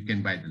 You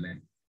can buy the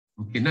land.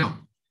 Okay,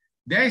 now,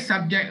 there is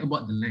subject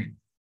about the land.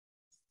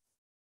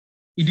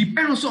 It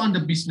depends also on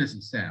the business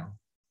itself.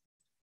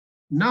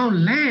 Now,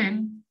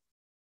 land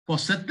for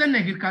certain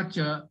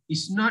agriculture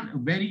is not a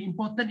very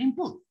important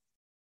input.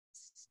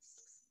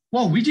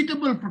 For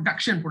vegetable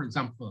production, for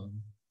example,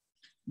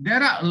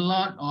 there are a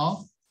lot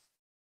of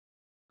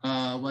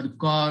what we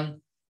call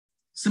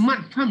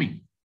smart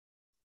farming.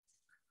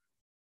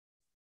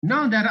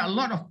 Now there are a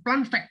lot of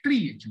plant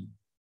factory actually.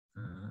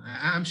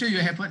 I'm sure you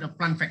have heard of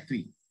plant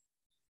factory.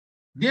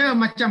 Dia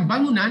macam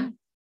bangunan,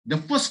 the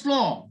first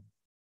floor,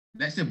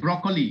 let's say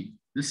broccoli,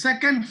 the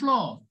second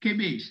floor,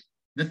 cabbage,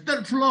 the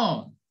third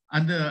floor,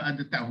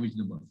 other type of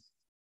vegetables.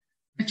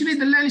 Actually,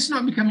 the land is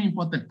not becoming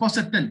important for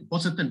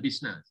certain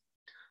business.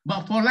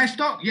 But for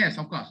livestock, yes,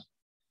 of course.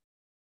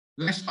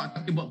 Livestock,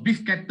 talking about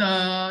beef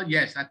cattle,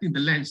 yes, I think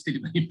the land is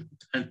still very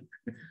important.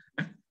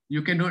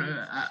 You can do,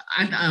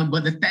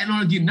 but the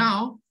technology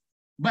now,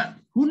 but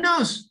who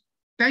knows,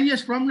 10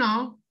 years from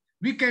now,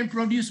 we can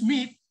produce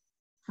meat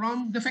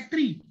from the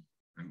factory.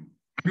 I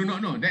do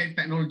not know, that is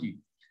technology.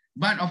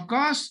 But of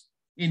course,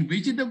 in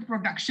vegetable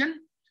production,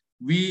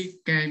 we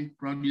can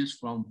produce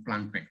from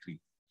plant factory.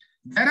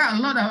 There are a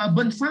lot of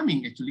urban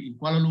farming actually in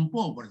Kuala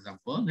Lumpur, for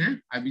example.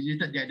 I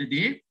visited the other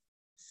day.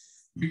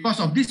 Because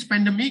of this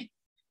pandemic,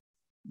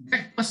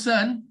 that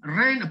person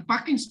ran a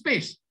parking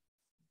space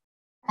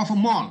of a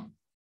mall.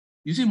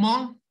 You see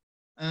mall,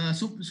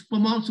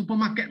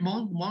 supermarket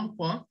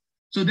mall.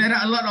 So there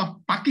are a lot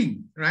of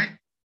parking, right?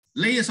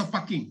 Layers of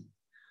parking.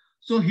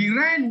 So he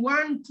ran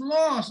one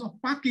floor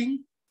of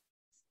parking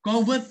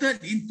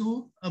converted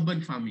into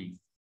urban farming.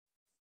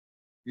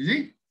 You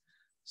see?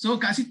 So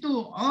kat situ,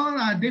 all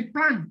they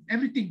plant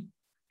everything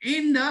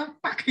in the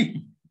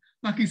parking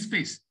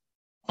space.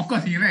 Of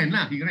course, he ran.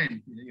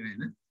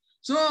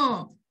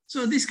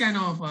 So this kind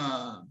of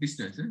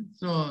business.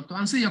 So to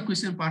answer your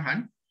question,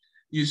 Farhan,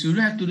 you should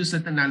have to do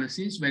certain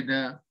analysis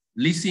whether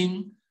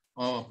leasing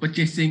or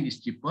purchasing is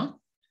cheaper.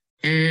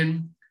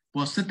 And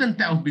for certain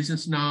type of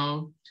business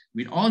now,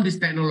 with all this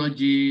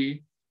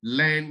technology,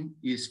 land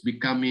is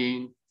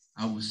becoming,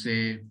 I would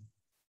say,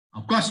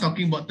 of course,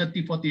 talking about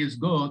 30, 40 years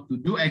ago, to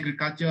do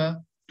agriculture,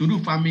 to do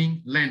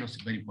farming, land was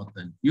very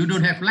important. You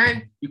don't have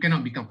land, you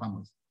cannot become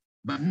farmers.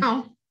 But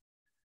now,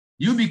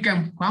 you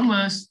become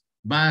farmers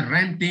by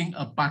renting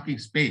a parking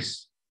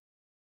space.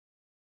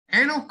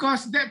 And of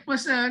course, that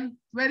person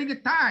wearing a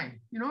tie,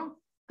 you know,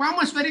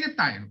 farmers wearing a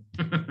tie.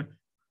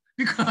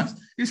 Because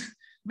it's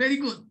very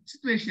good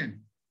situation.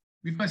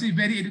 Because he's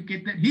very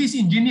educated. He's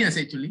engineers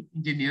actually,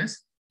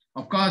 engineers.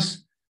 Of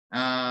course,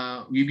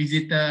 we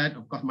visited,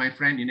 of course, my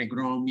friend in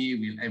agronomy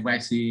will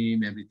advise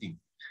him, everything.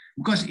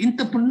 Because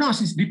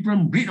entrepreneurs is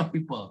different breed of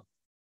people.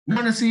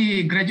 Not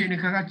necessarily graduate in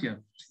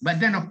agriculture, but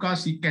then of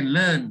course he can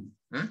learn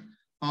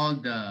all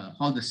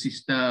the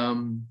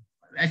system.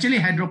 Actually,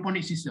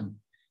 hydroponic system.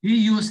 He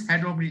used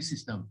hydroponic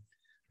system.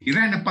 He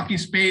ran a parking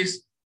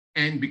space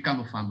and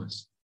become a farmer.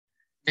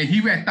 And he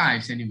wear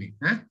ties anyway.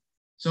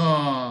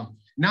 So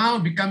now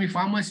becoming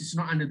farmers is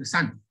not under the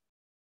sun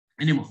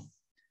anymore.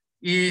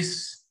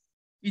 Is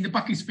in the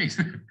parking space.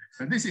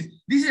 So this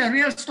is a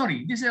real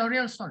story. This is a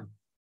real story.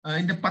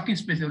 In the parking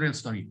space, a real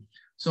story.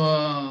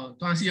 So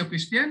to answer your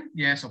question,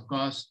 yes, of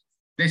course,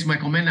 that's my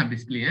comment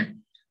basically.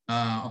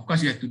 Of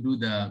course, you have to do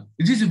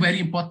this is very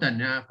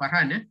important,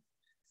 Farhan.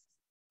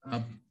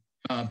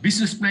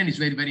 Business plan is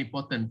very, very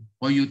important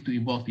for you to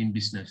involve in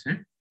business.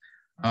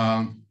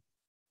 To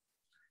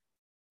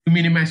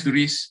minimize the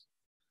risk,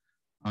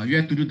 you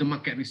have to do the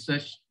market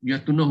research. You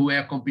have to know who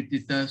are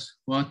competitors,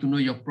 who have to know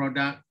your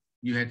product.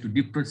 You have to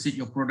differentiate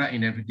your product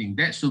and everything.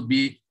 That should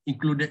be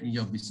included in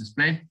your business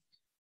plan.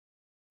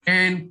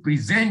 And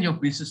present your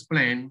business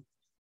plan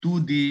to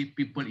the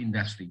people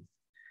industry.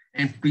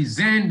 And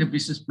present the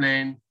business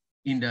plan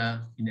in the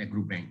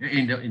agro bank,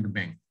 in the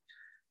bank.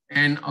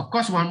 And of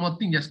course, one more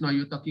thing, just now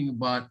you're talking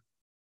about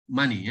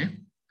money.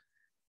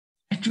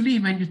 Actually,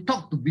 when you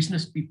talk to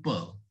business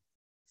people,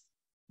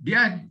 they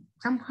are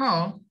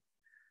somehow,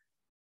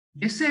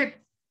 they said,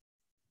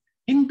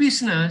 in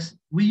business,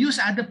 we use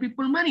other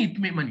people's money to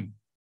make money.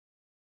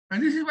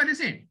 And this is what they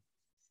said.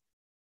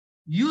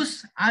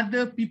 Use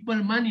other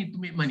people's money to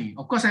make money.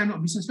 Of course, I'm not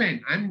a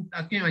businessman. I'm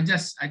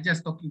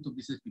just talking to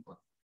business people.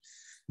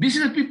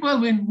 Business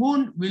people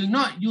will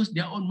not use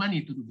their own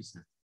money to do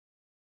business.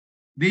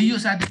 They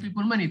use other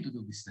people's money to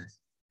do business.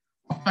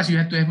 Of course, you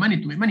have to have money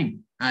to make money.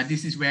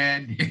 This is where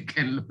they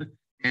can look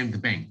at the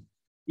bank.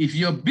 If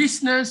your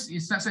business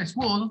is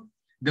successful,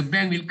 the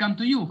bank will come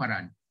to you,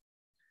 Farhan.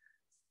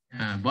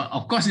 But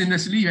of course,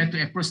 initially you have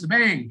to approach the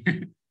bank.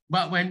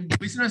 But when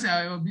business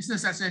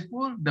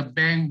successful, the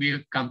bank will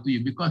come to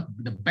you because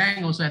the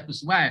bank also has to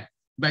survive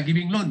by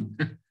giving loan.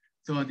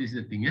 So this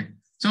is the thing.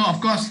 So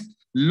of course,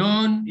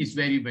 loan is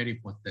very, very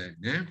important.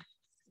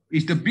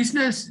 It's the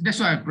business. That's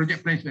why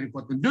project plan is very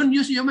important. Don't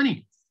use your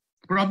money.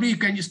 Probably you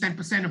can use 10%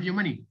 of your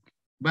money,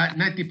 but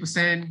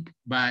 90%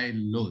 by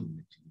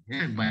loan.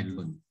 By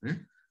loan.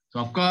 So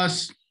of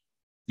course,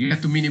 you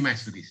have to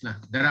minimize the risk.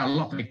 There are a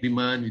lot of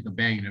agreement with the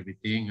bank and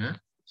everything.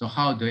 So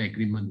how the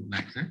agreement look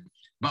like?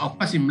 But of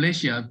course in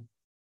Malaysia,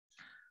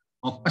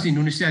 of course in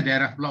Indonesia, there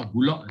are a lot of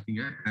bulog, I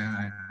think.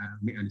 I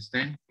may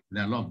understand.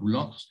 There are a lot of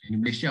bulogs. In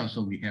Malaysia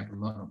also we have a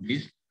lot of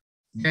this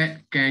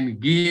that can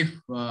give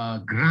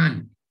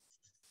grant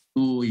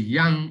to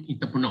young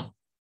entrepreneur.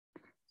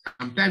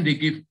 Sometimes they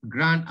give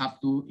grant up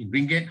to in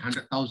ringgit,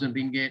 100,000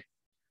 ringgit,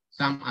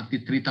 some up to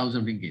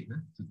 3,000 ringgit.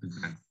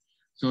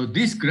 So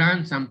this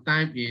grant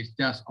sometimes is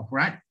just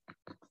upright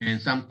and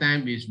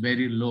sometimes is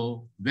very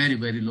low, very,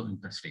 very low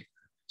interest rate.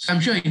 So I'm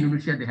sure in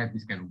Indonesia they have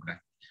this kind of grant.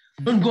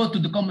 Don't go to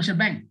the commercial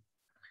bank.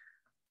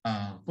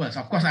 First,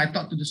 of course, I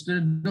talk to the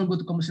student, don't go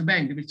to commercial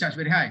bank, they will charge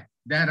very high.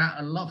 There are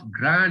a lot of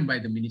grant by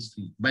the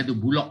ministry, by the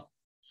bulog,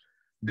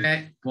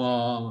 that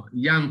for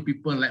young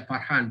people like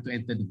Farhan to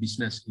enter the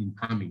business in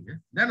farming.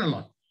 There are a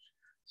lot.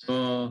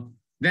 So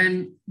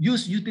then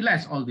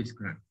utilize all this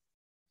grant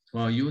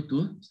for you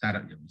to start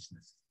up your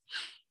business.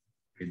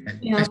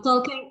 Yeah,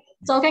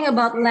 talking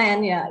about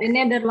land, in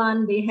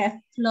Netherlands they have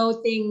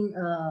floating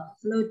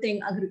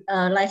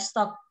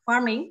livestock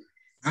farming.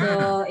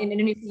 So in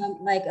Indonesia,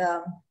 like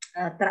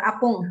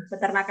terapung,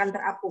 peternakan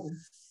terapung.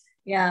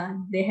 Yeah,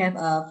 they have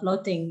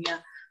floating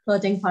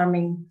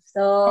farming.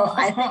 So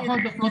how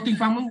the floating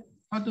farming?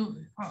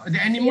 The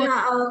animal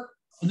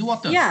on the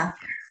water?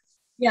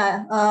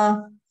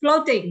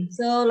 Floating.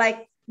 So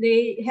like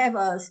they have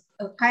a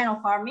kind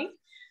of farming,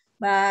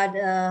 but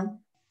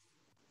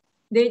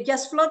they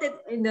just float it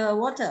in the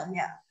water.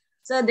 Yeah.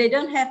 So they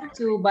don't have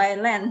to buy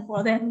land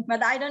for them.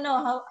 But I don't know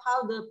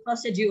how the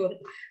procedure.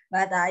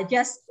 But I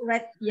just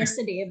read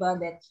yesterday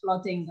about that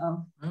floating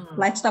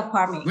livestock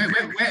farming.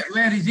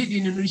 Where is it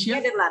in Indonesia?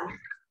 Netherlands.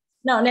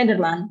 No,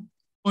 Netherlands.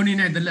 Only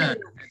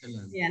Netherlands.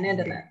 Yeah,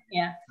 Netherlands.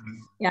 Yeah.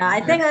 Yeah, I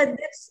think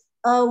that's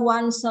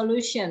one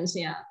solution.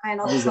 Yeah,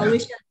 kind of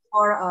solution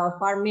for a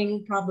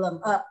farming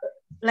problem,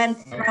 land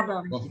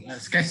problem.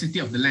 Scarcity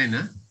of the land.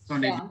 So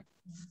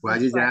So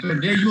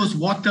they use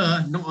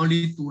water not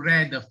only to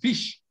rear the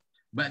fish,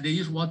 but they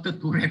use water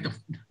to rear the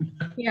food.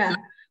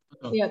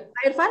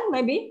 Irfan,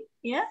 maybe.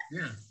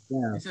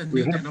 It's a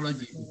new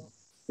technology.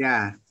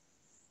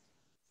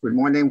 Good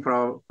morning,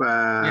 Prof.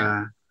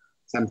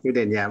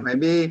 Shamsudin.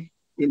 Maybe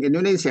in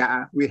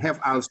Indonesia we have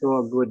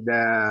also a good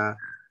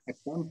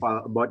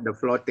example about the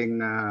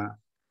floating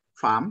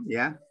farm.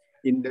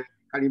 In the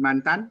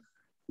Kalimantan,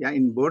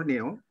 in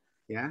Borneo,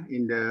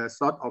 in the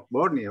south of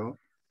Borneo,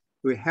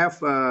 we have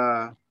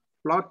a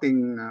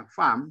floating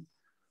farm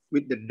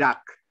with the duck.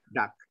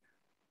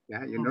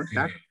 You know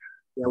duck.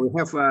 We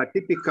have a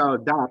typical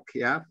duck.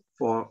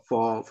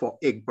 For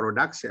egg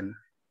production.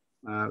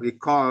 We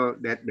call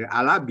that the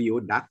alabio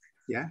duck.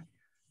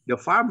 The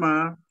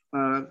farmer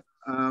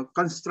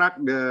construct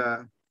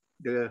the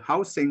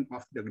housing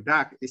of the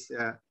duck is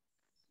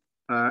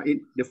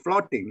in the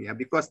floating.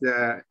 Because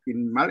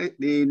in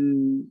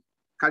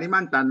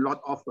Kalimantan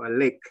lot of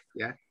lake.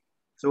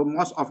 So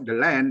most of the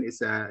land is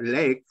a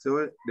lake.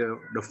 So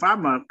the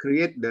farmer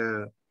create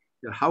the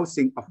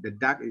housing of the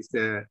duck is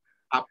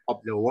up of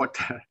the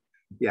water.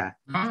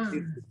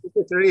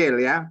 It's real.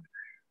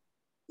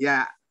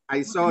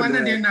 I saw.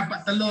 Mana dia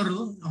dapat telur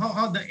tu?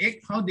 How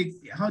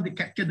they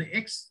capture the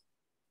eggs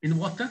in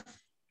water?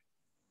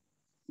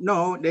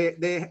 No, they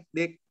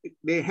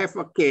have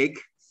a cake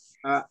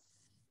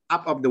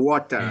up of the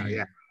water.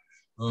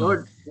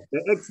 So the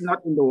eggs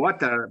not in the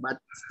water, but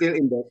still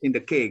in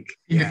the cake.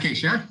 In the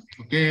cake,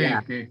 Okay.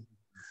 I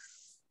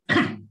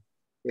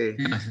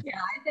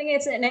think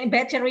it's a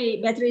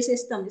battery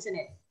system, isn't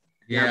it?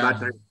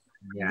 Battery.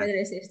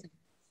 Battery system.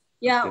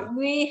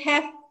 We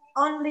have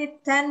only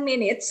 10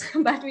 minutes,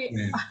 but we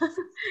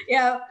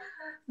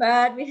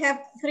but we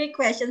have 3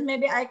 questions.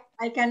 Maybe I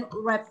can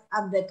wrap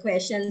up the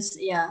questions.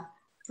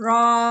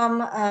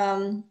 From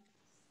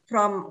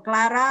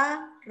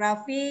Clara,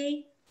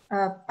 Raffi,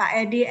 Pak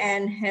Edi,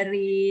 and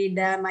Heri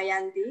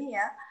Damayanti.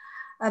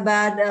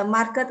 About the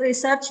market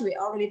research, we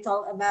already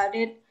talked about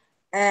it,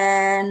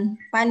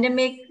 and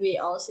pandemic, we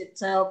also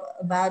talked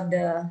about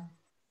the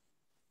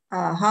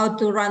how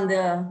to run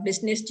the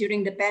business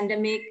during the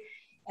pandemic.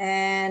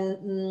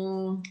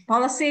 And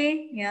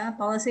policy,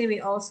 policy, we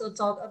also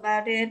talk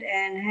about it.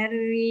 And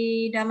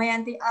Heri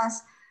Damayanti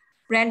asked,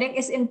 branding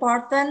is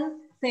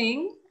important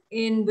thing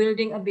in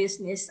building a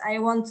business. I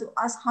want to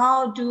ask,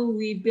 how do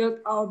we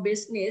build our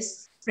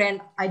business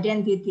brand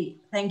identity?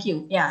 Thank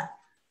you.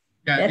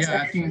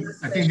 I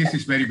think this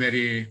is very,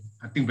 very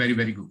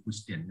good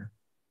question.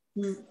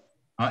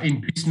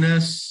 In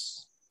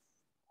business,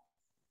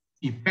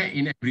 in fact,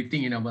 in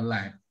everything in our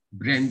life,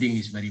 branding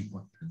is very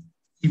important.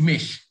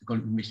 Image, we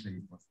call it image very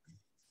important.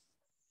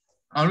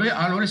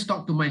 I always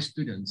talk to my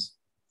students.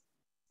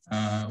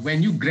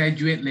 When you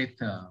graduate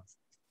later,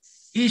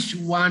 each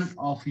one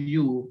of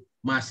you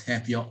must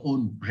have your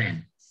own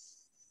brand.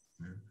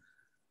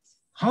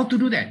 How to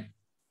do that?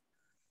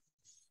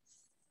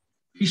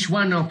 Each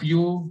one of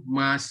you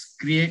must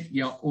create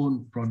your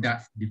own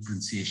product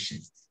differentiation.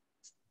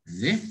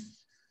 See?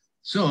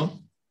 So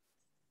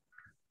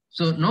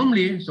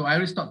normally, I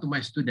always talk to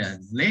my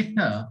students,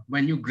 later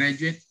when you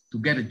graduate to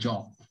get a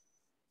job,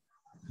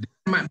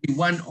 there might be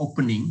one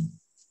opening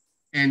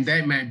and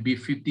there might be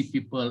 50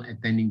 people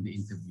attending the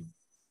interview.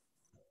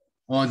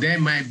 Or there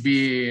might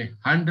be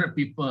 100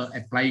 people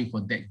applying for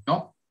that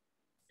job.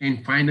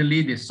 And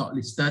finally, they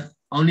shortlisted,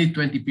 only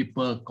 20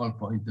 people called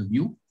for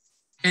interview,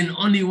 and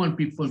only 1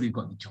 people we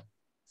got the job.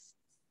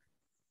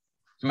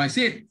 So I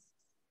said,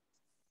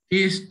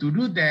 is to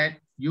do that,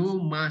 you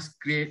must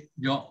create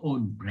your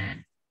own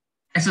brand.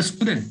 As a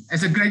student,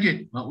 as a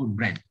graduate, my own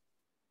brand.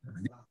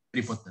 Very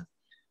important.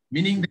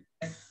 Meaning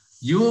that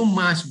you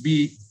must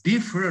be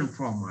different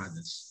from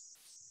others.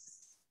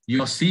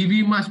 Your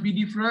CV must be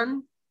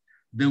different.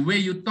 The way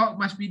you talk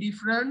must be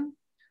different.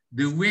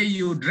 The way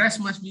you dress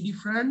must be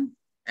different.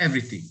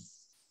 Everything.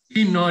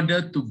 In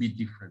order to be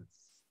different.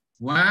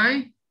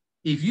 Why?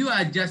 If you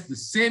are just the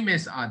same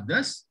as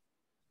others,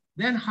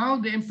 then how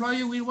the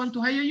employer will want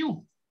to hire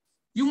you?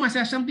 You must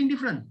have something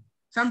different.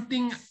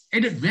 Something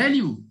added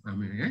value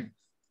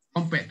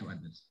compared to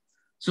others.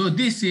 So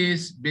this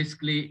is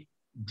basically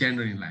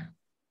general in life.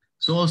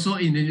 So also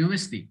in the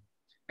university,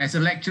 as a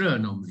lecturer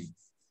normally,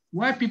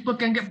 why people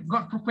can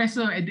got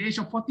professor at the age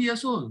of 40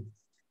 years old?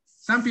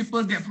 Some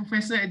people get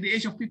professor at the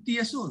age of 50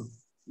 years old.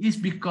 It's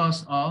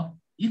because of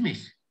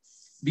image,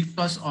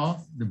 because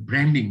of the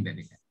branding that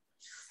they have.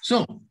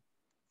 So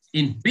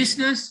in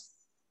business,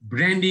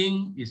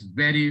 branding is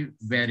very,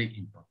 very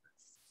important.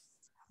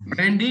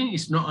 Branding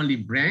is not only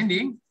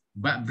branding,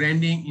 but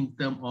branding in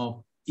terms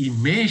of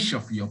image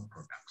of your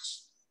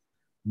products.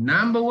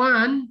 Number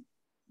one,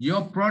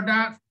 your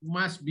product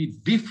must be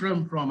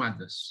different from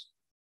others.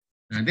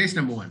 Now, that's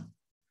number one.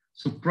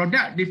 So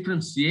product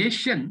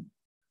differentiation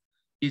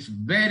is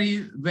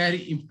very,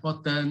 very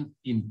important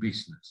in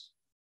business.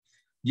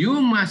 You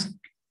must,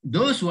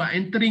 those who are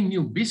entering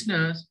new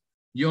business,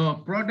 your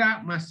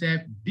product must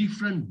have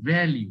different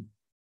value,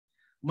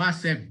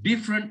 must have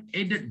different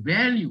added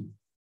value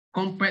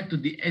compared to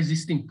the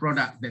existing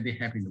product that they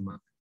have in the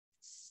market.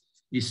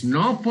 It's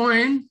no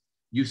point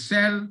you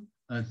sell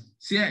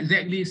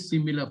exactly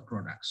similar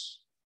products.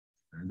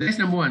 That's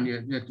number one you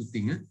have to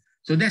think.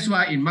 So that's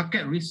why in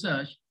market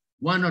research,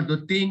 one of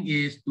the things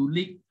is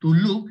to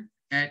look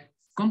at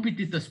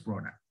competitors'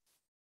 product.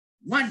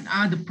 What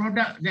are the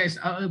products that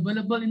are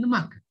available in the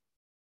market?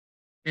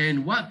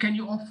 And what can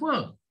you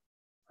offer?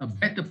 A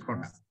better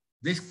product.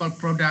 This is called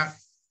product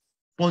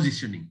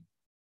positioning.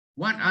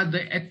 What are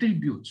the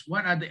attributes?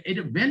 What are the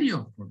added value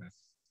of products?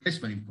 That's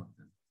very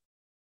important.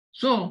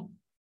 So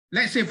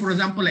let's say, for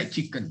example, like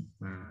chicken.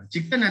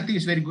 Chicken, I think,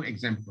 is a very good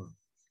example.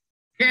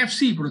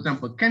 KFC, for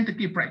example,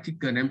 Kentucky Fried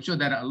Chicken, I'm sure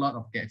there are a lot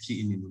of KFC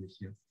in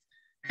Indonesia,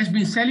 has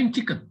been selling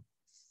chicken.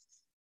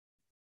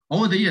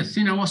 Over the years,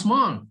 since I was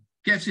small,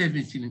 KFC has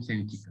been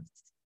selling chicken.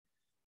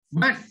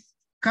 But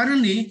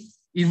currently,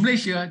 in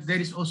Malaysia, there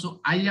is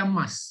also ayam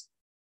mas.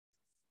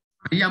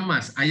 Ayam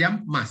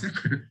mas,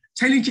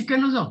 selling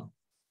chicken also.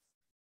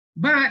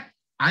 But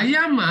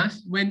ayam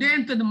mas, when they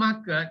enter the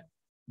market,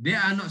 they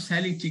are not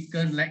selling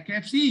chicken like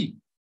KFC.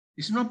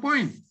 It's no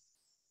point.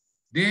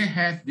 They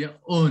have their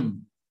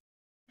own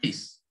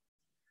taste.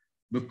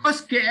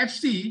 Because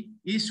KFC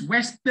is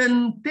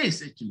Western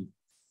taste, actually.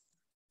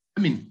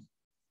 I mean,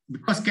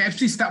 because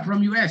KFC start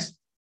from US.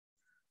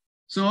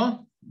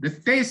 So the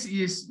taste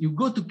is, you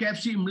go to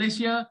KFC in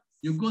Malaysia,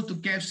 you go to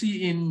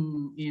KFC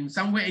in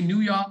somewhere in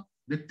New York,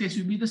 the taste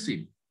will be the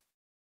same.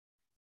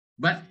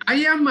 But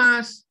ayam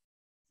mas,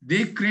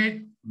 they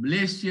create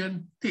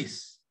Malaysian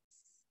taste.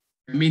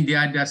 I mean,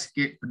 dia ada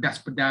sikit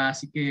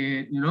pedas-pedas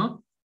sikit, you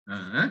know,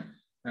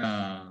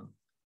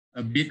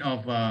 a bit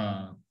of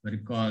what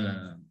you call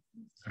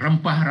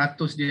rempah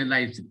ratus dia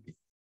lain sedikit,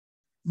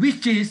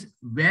 which is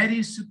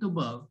very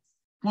suitable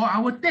for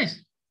our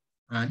taste.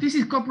 This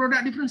is called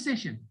product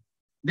differentiation.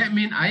 That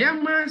means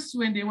ayam mas,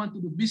 when they want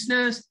to do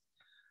business,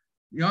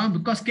 you know,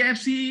 because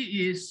KFC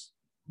is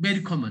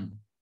very common,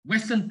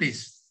 Western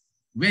taste,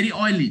 very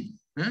oily,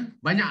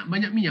 banyak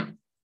minyak.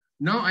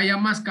 Now ayam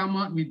mas come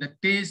out with the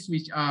taste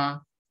which are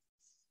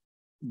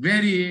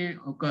very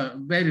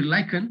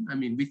likened, I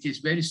mean, which is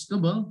very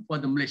suitable for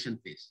the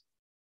Malaysian taste,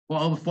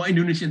 for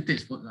Indonesian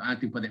taste, I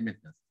think for that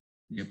matter.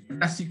 Dia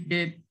pedas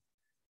sikit,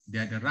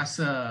 dia ada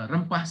rasa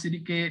rempah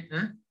sedikit,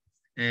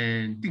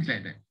 and things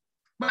like that.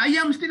 But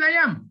ayam still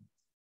ayam.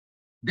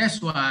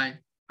 That's why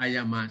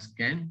ayam mas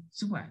can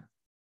survive.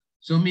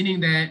 So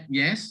meaning that,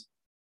 yes,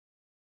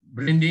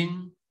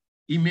 branding,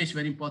 image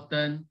very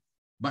important,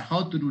 but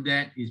how to do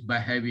that is by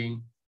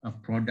having a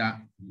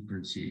product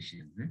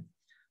differentiation.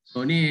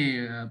 So ni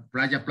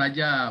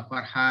pelajar-pelajar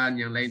Farhan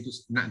yang lain tu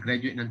nak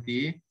graduate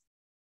nanti,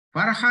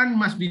 Farhan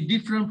must be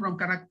different from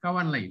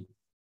kawan lain.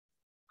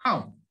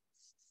 How?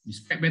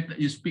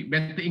 You speak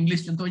better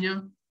English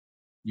contohnya.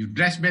 You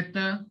dress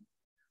better.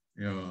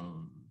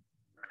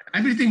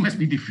 Everything must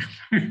be different.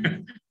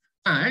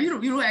 You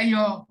look at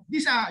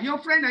your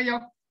friend are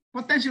your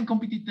potential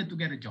competitor to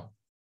get a job.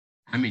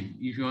 I mean,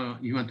 if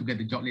you want to get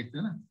the job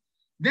later,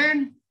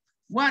 then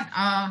what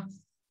are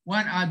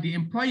the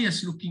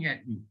employers looking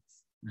at you?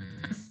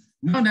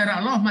 Now there are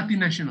a lot of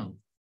multinational.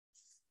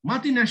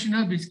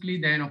 Multinational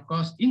basically, then of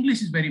course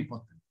English is very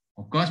important.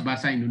 Of course,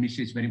 bahasa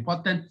Indonesia is very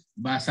important.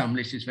 Bahasa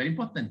Malaysia is very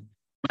important.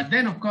 But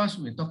then of course,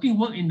 we're talking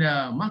work in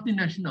the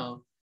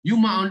multinational. You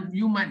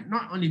might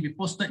not only be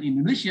posted in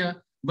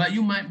Indonesia, but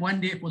you might one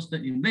day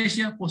posted in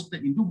Malaysia,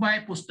 posted in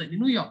Dubai, posted in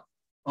New York.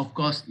 Of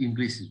course,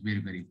 English is very,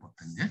 very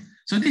important. Yeah?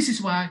 So this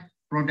is why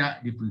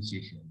product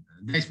differentiation.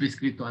 That's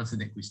basically to answer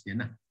that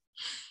question.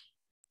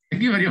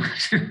 Thank you very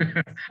much.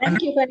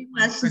 Thank you very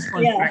much.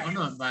 Yeah. Or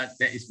not, but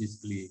that is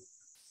basically.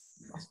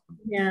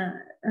 Yeah,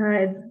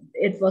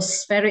 it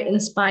was very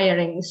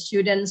inspiring.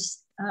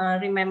 Students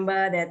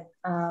remember that.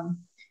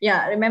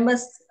 Remember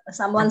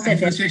someone said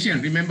that.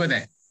 Remember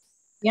that.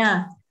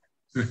 Yeah,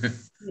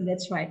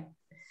 that's right.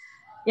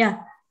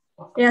 Yeah,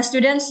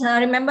 students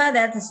remember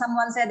that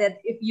someone said that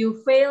if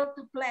you fail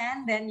to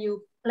plan, then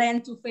you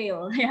plan to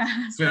fail. Yeah.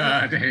 So,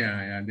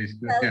 this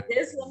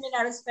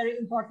seminar is very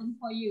important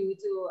for you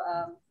to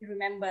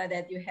remember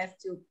that you have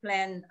to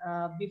plan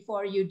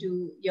before you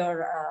do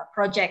your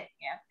project.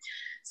 Yeah.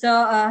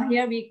 So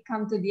here we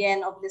come to the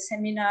end of the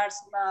seminars.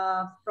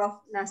 Prof.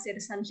 Nasir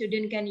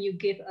Shamsudin, can you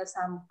give us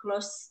some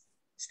close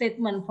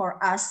statement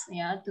for us,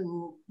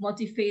 to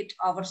motivate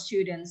our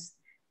students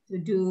to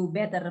do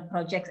better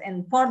projects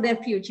and for their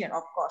future,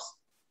 of course.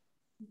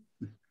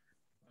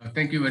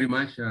 Thank you very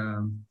much.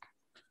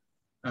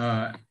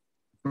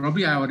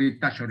 Probably I already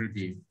touched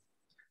already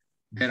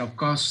that, of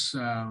course,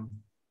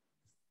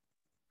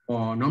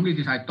 normally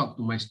this I talk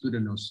to my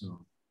student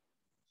also.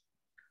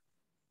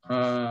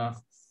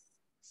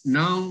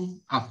 Now,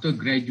 after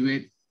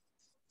graduate,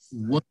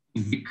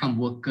 become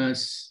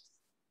workers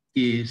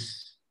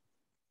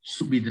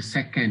should be the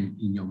second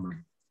in your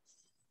mind.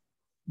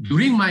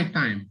 During my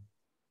time,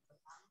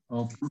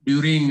 or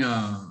during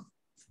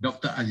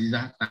Dr.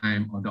 Azizah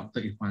time or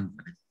Dr. Irfan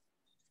time,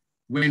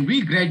 when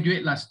we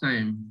graduate last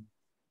time,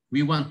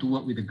 we want to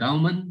work with the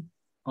government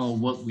or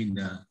work with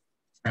the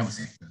private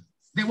sector.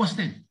 That was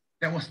then.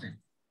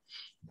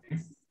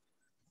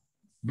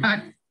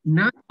 But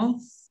now,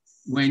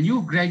 when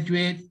you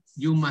graduate,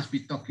 you must be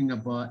talking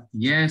about,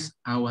 yes,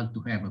 I want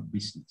to have a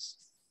business.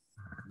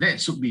 That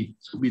should be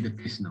the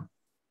case now.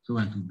 So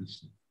I want to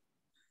business.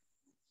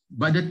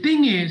 But the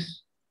thing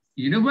is,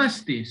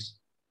 universities,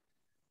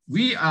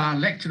 we are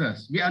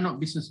lecturers. We are not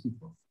business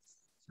people.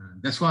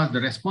 That's why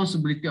the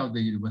responsibility of the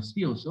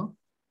university also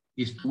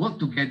is to work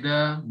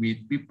together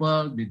with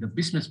people, with the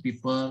business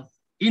people,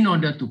 in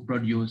order to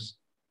produce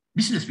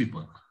business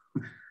people.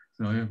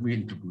 So we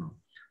entrepreneur.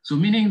 So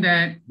meaning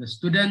that the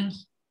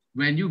students,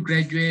 when you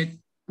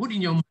graduate, put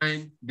in your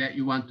mind that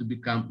you want to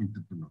become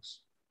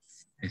entrepreneurs.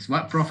 It's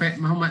what Prophet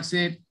Muhammad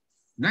said,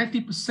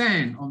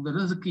 90% of the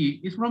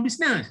rezeki is from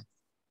business.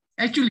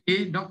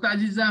 Actually, Dr.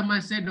 Azizah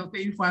must say, Dr.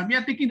 Irfan, we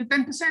are taking the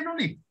 10%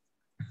 only.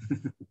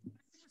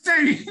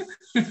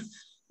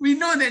 We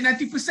know that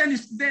 90%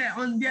 is there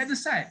on the other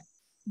side,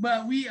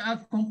 but we are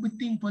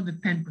competing for the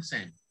 10%.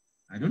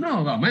 I don't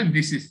know about mine,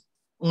 this is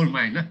all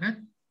mine,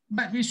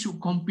 but we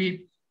should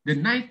compete the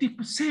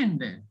 90%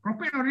 there.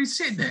 Prophet already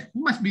said that. It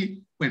must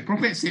be, well,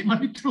 Prophet said it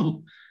must be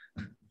true.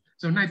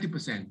 So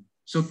 90%.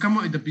 So come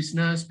up with the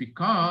business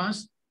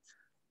because,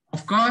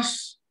 of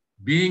course,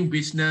 being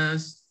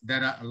business,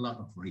 there are a lot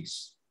of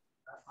risks.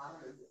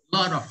 A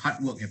lot of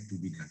hard work have to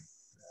be done.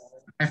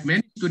 As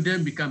many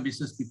students become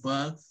business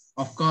people,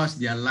 of course,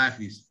 their life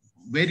is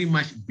very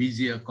much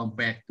busier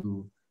compared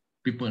to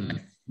people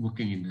like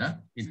working in the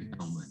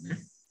government.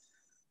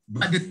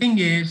 But the thing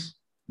is,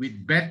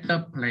 with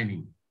better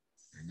planning,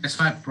 that's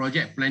why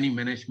project planning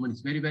management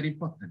is very, very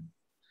important.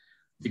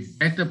 With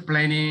better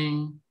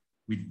planning,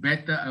 with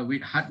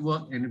hard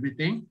work and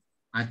everything,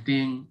 I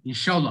think,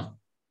 inshallah,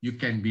 you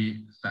can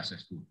be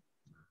successful.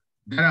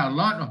 There are a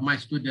lot of my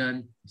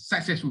students,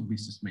 successful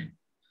businessmen,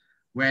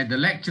 where the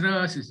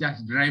lecturers is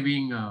just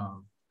driving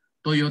a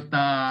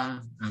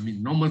Toyota,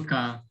 normal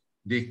car.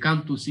 They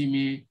come to see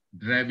me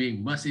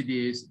driving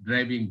Mercedes,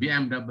 driving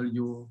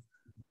BMW,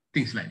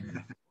 things like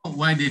that.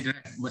 Why they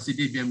drive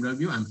Mercedes,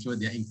 BMW? I'm sure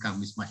their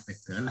income is much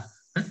better.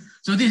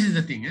 So this is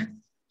the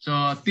thing.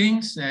 So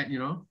things that,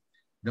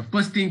 the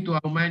first thing to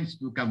our mind is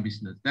to become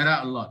business. There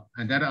are a lot,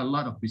 and there are a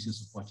lot of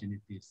business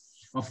opportunities.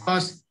 Of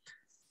course,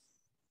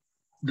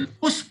 the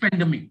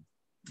post-pandemic,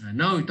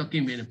 now we're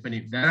talking about the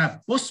pandemic, there are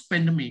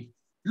post-pandemic,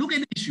 look at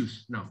the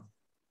issues now.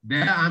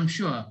 I'm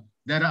sure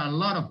there are a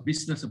lot of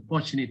business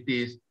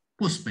opportunities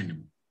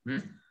post-pandemic.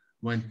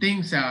 When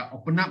things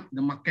open up,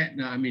 the market,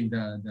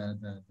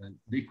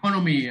 the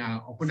economy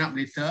open up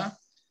later,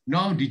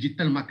 now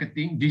digital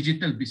marketing,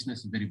 digital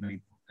business is very,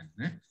 very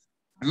important.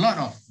 A lot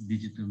of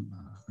digital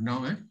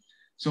now.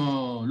 So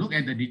look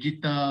at the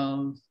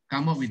digital,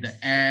 come up with the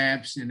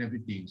apps and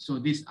everything. So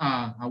these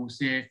are, I would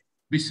say,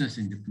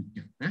 business in the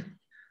future.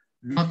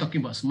 Now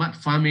talking about smart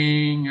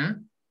farming,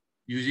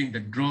 using the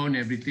drone,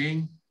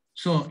 everything.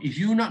 So if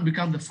you not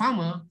become the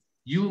farmer,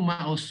 you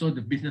might also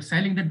the business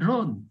selling the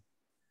drone.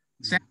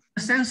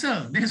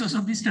 Sensor, there's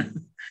also business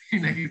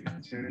in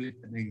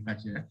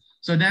agriculture.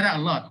 So there are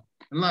a lot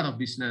of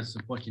business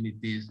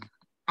opportunities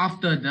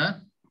after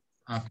the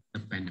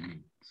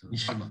pandemic. So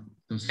inshallah.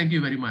 So thank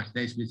you very much.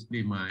 That is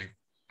basically my,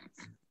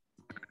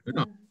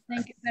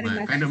 thank you very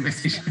much. Kind of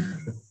message.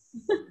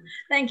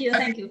 Thank you.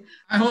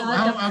 I hope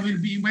I will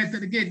be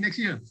invited again next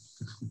year.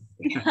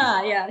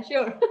 Yeah,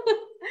 sure.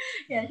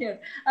 Yeah, sure.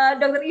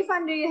 Dr.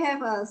 Ivan, do you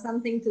have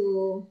something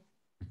to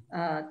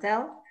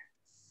tell?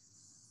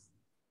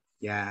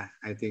 Yeah,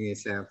 I think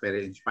it's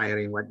very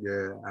inspiring what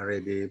you're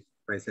already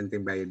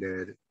presenting by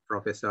the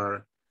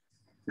Professor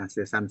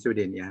Nasir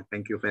Shamsudin. Yeah,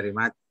 thank you very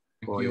much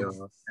for your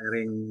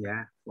sharing.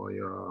 Yeah, for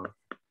your,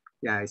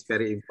 yeah, it's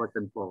very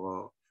important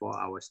for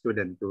our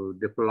student to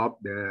develop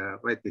the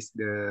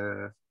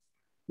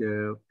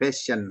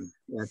passion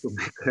to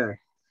make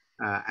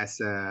as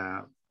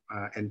a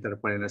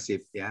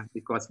entrepreneurship. Yeah,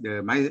 because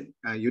my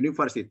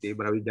university,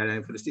 Brawijaya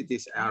University,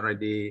 is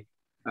already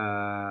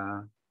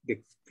they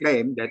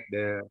claim that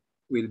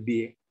will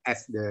be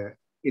as the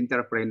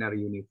entrepreneur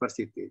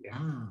university. Yeah.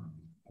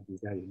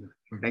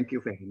 Thank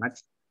you very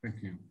much.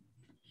 Thank you.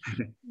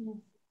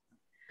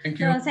 Thank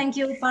you. So thank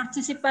you,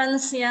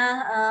 participants.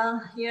 Yeah,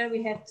 here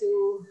we have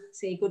to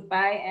say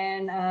goodbye,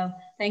 and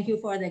thank you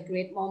for the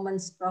great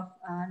moments, Prof.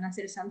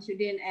 Nasir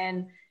Shamsudin,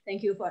 and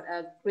thank you for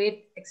a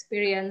great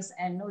experience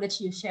and knowledge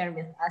you share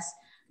with us.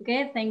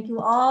 Okay, thank you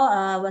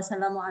all.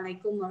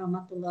 Wassalamualaikum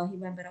warahmatullahi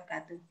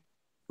wabarakatuh.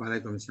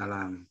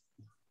 Waalaikumsalam.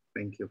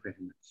 Thank you very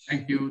much.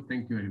 Thank you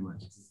very much.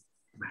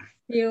 Bye.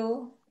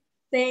 You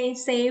stay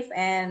safe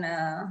and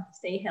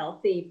stay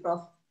healthy,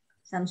 Prof.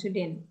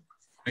 Shamsudin.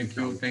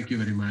 Thank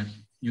you very much.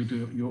 You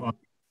too. You all.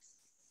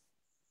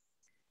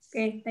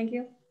 Okay, thank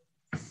you.